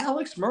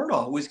Alex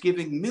Murdaugh was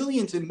giving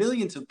millions and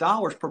millions of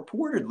dollars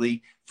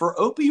purportedly for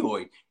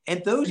opioid.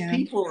 And those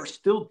people are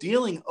still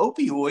dealing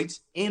opioids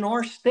in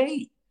our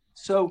state.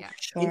 So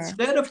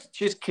instead of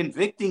just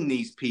convicting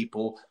these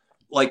people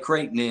like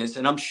Creighton is,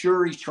 and I'm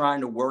sure he's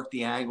trying to work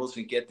the angles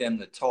and get them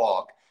to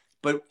talk,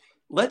 but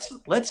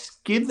let's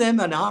give them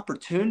an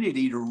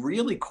opportunity to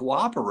really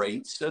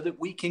cooperate so that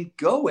we can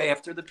go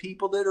after the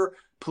people that are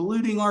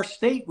polluting our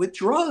state with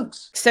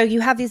drugs. So you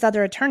have these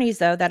other attorneys,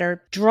 though, that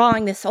are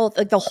drawing this whole,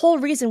 like the whole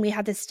reason we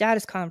had this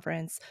status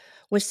conference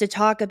was to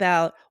talk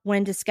about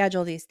when to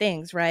schedule these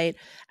things, right?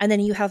 And then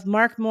you have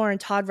Mark Moore and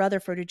Todd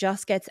Rutherford, who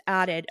just gets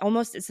added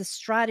almost as a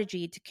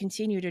strategy to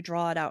continue to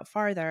draw it out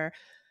farther.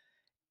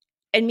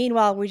 And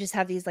meanwhile, we just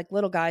have these like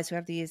little guys who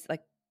have these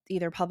like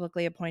either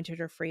publicly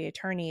appointed or free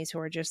attorneys who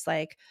are just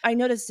like, I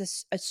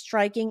noticed a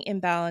striking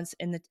imbalance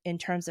in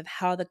terms of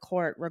how the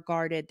court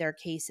regarded their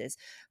cases.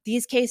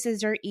 These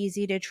cases are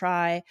easy to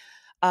try.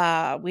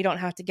 We don't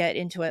have to get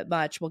into it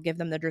much. We'll give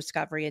them the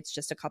discovery. It's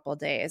just a couple of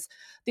days.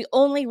 The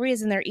only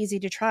reason they're easy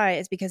to try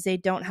is because they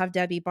don't have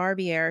Debbie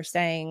Barbier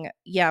saying,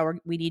 yeah,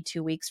 we need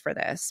 2 weeks for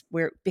this.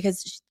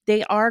 Because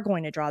they are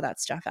going to draw that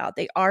stuff out.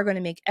 They are going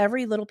to make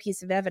every little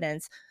piece of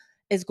evidence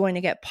is going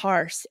to get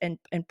parsed and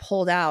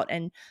pulled out,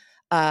 and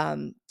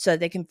so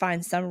they can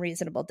find some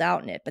reasonable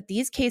doubt in it. But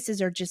these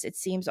cases are just, it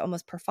seems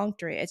almost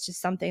perfunctory. It's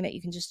just something that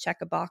you can just check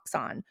a box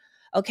on.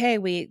 Okay,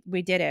 we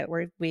did it.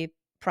 We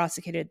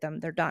prosecuted them.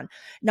 They're done.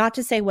 Not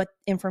to say what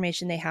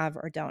information they have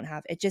or don't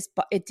have.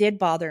 It did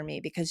bother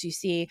me because you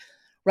see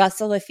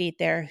Russell Lafitte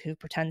there, who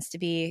pretends to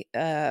be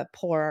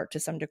poor to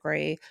some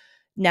degree,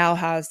 now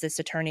has this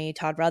attorney,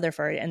 Todd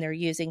Rutherford, and they're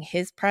using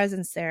his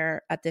presence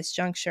there at this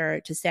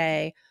juncture to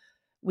say,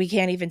 we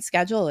can't even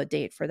schedule a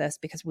date for this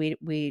because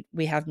we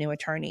have new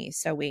attorneys.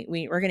 So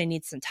we're going to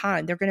need some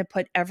time. They're going to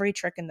put every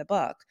trick in the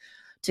book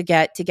to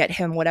get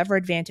him whatever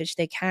advantage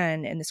they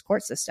can in this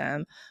court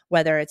system,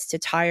 whether it's to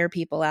tire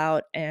people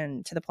out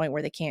and to the point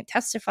where they can't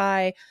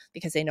testify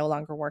because they no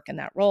longer work in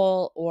that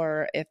role,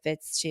 or if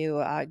it's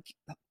to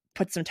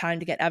put some time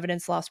to get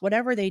evidence lost,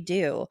 whatever they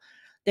do,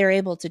 they're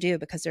able to do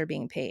because they're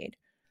being paid.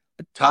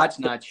 Todd's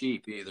not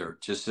cheap either,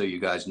 just so you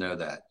guys know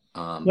that.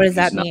 What does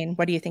that mean?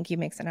 What do you think he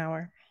makes an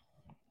hour?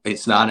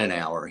 It's not an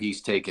hour.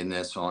 He's taking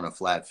this on a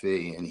flat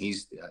fee, and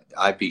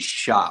I'd be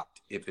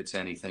shocked if it's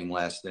anything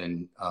less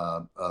than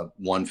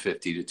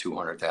 $150,000 to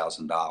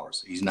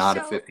 $200,000. He's not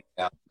a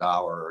 $50,000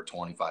 or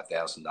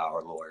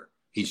 $25,000 lawyer.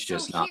 He's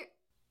just not.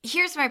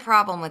 Here's my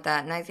problem with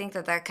that, and I think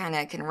that kind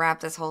of can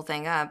wrap this whole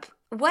thing up.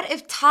 What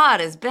if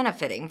Todd is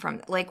benefiting from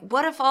it? Like,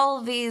 what if all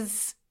of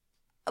these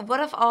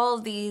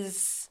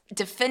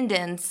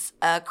defendants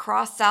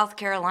across South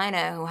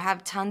Carolina who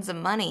have tons of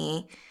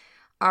money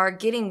are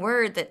getting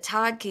word that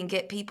Todd can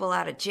get people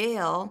out of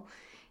jail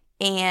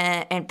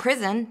and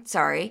prison,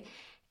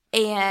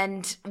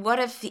 and what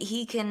if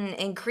he can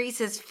increase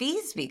his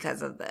fees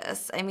because of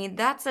this? I mean,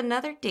 that's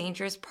another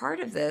dangerous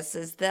part of this,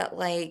 is that,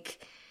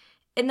 like,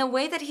 in the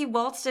way that he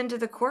waltzed into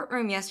the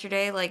courtroom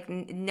yesterday, like,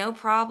 no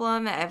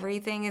problem,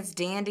 everything is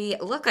dandy.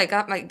 Look, I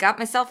got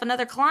myself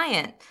another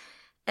client,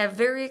 a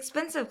very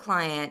expensive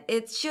client.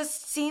 It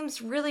just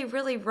seems really,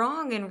 really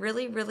wrong and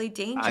really, really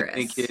dangerous. I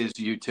think his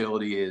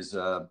utility is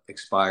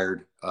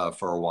expired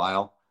for a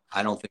while.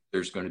 I don't think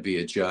there's going to be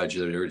a judge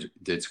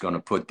that's going to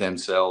put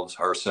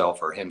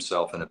herself, or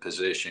himself in a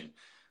position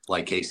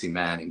like Casey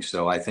Manning.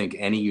 So I think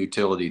any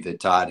utility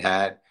that Todd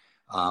had,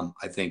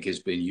 I think has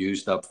been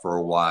used up for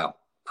a while.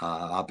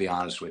 I'll be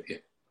honest with you.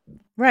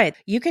 Right.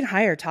 You can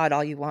hire Todd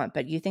all you want,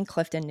 but you think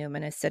Clifton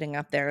Newman is sitting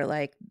up there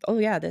like, oh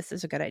yeah, this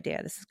is a good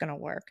idea. This is going to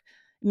work.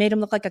 It made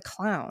him look like a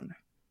clown.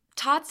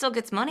 Todd still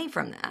gets money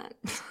from that.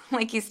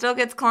 Like, he still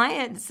gets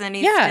clients, and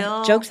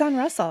jokes on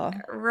Russell.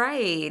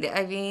 Right.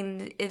 I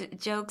mean,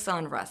 jokes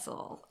on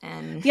Russell.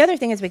 And the other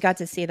thing is we got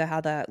to see how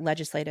the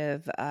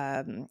legislative,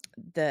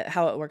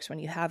 how it works when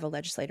you have a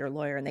legislator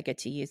lawyer and they get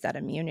to use that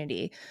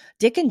immunity.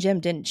 Dick and Jim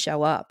didn't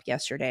show up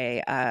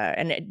yesterday.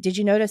 And did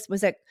you notice,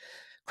 was it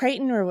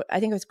Creighton, or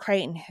I think it was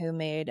Creighton who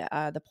made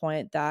the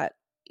point that,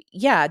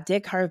 yeah,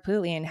 Dick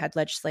Harpootlian had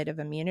legislative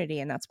immunity,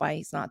 and that's why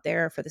he's not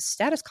there for the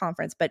status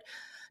conference. But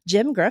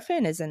Jim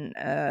Griffin isn't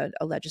a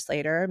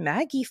legislator.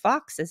 Maggie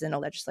Fox isn't a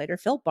legislator.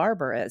 Phil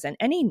Barber is. And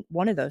any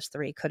one of those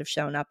three could have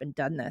shown up and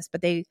done this,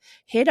 but they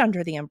hid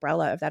under the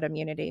umbrella of that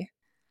immunity.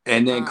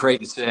 And then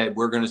Creighton said,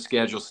 we're going to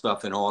schedule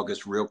stuff in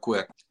August real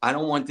quick. I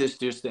don't want this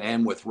just to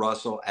end with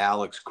Russell,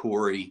 Alex,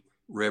 Corey,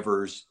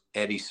 Rivers,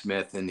 Eddie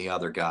Smith, and the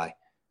other guy.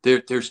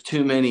 There's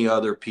too many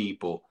other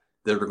people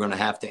that are going to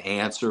have to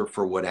answer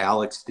for what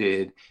Alex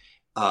did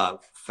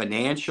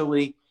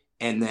financially,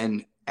 and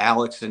then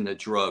Alex and the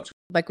drugs.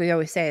 Like we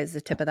always say, is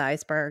the tip of the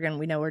iceberg, and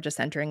we know we're just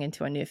entering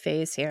into a new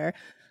phase here.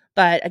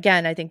 But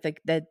again, I think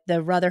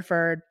the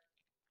Rutherford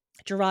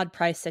Gerard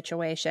Price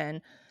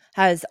situation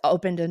has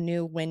opened a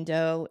new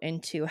window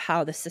into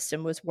how the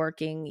system was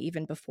working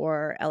even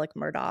before Alec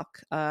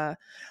Murdaugh,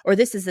 or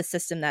this is the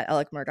system that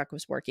Alec Murdaugh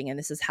was working, and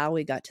this is how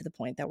we got to the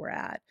point that we're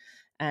at.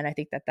 And I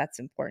think that's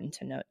important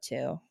to note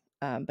too.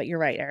 But you're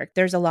right, Eric.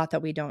 There's a lot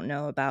that we don't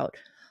know about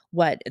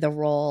what the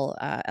role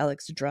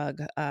Alec's drug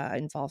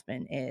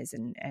involvement is,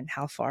 and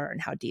how far and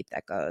how deep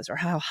that goes, or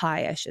how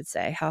high, I should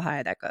say, how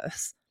high that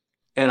goes.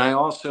 And I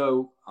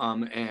also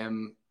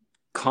am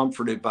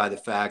comforted by the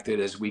fact that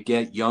as we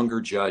get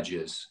younger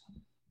judges,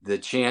 the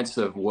chance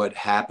of what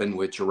happened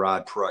with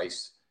Gerard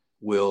Price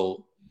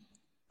will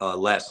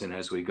lessen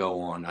as we go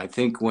on. I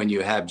think when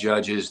you have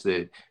judges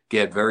that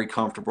get very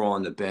comfortable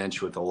on the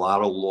bench with a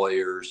lot of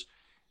lawyers,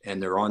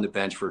 and they're on the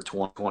bench for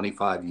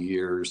 25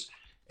 years,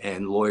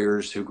 and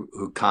lawyers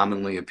who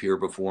commonly appear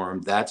before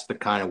them, that's the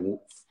kind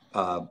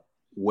of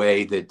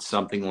way that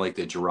something like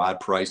the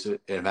Gerard Price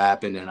have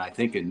happened. And I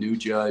think a new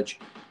judge,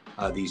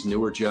 these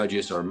newer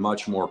judges are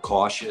much more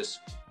cautious.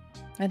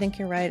 I think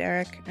you're right,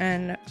 Eric.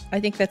 And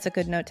I think that's a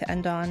good note to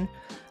end on.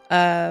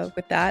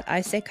 With that, I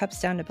say cups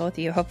down to both of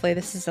you. Hopefully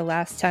this is the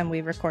last time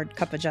we record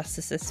Cup of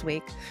Justice this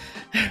week.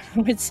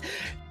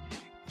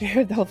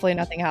 Hopefully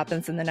nothing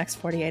happens in the next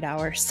 48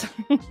 hours.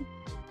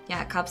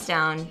 Yeah, cups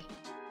down.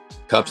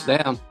 Cups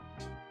down.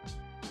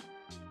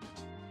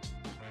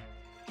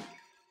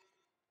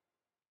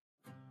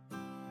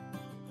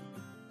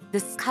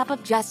 This Cup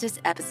of Justice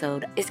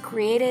episode is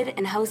created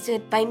and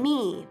hosted by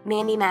me,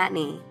 Mandy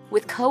Matney,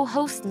 with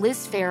co-host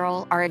Liz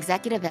Farrell, our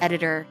executive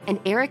editor, and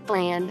Eric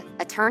Bland,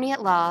 attorney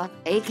at law,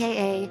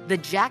 aka the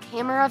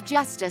Jackhammer of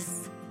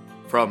Justice.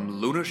 From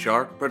Luna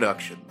Shark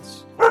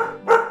Productions.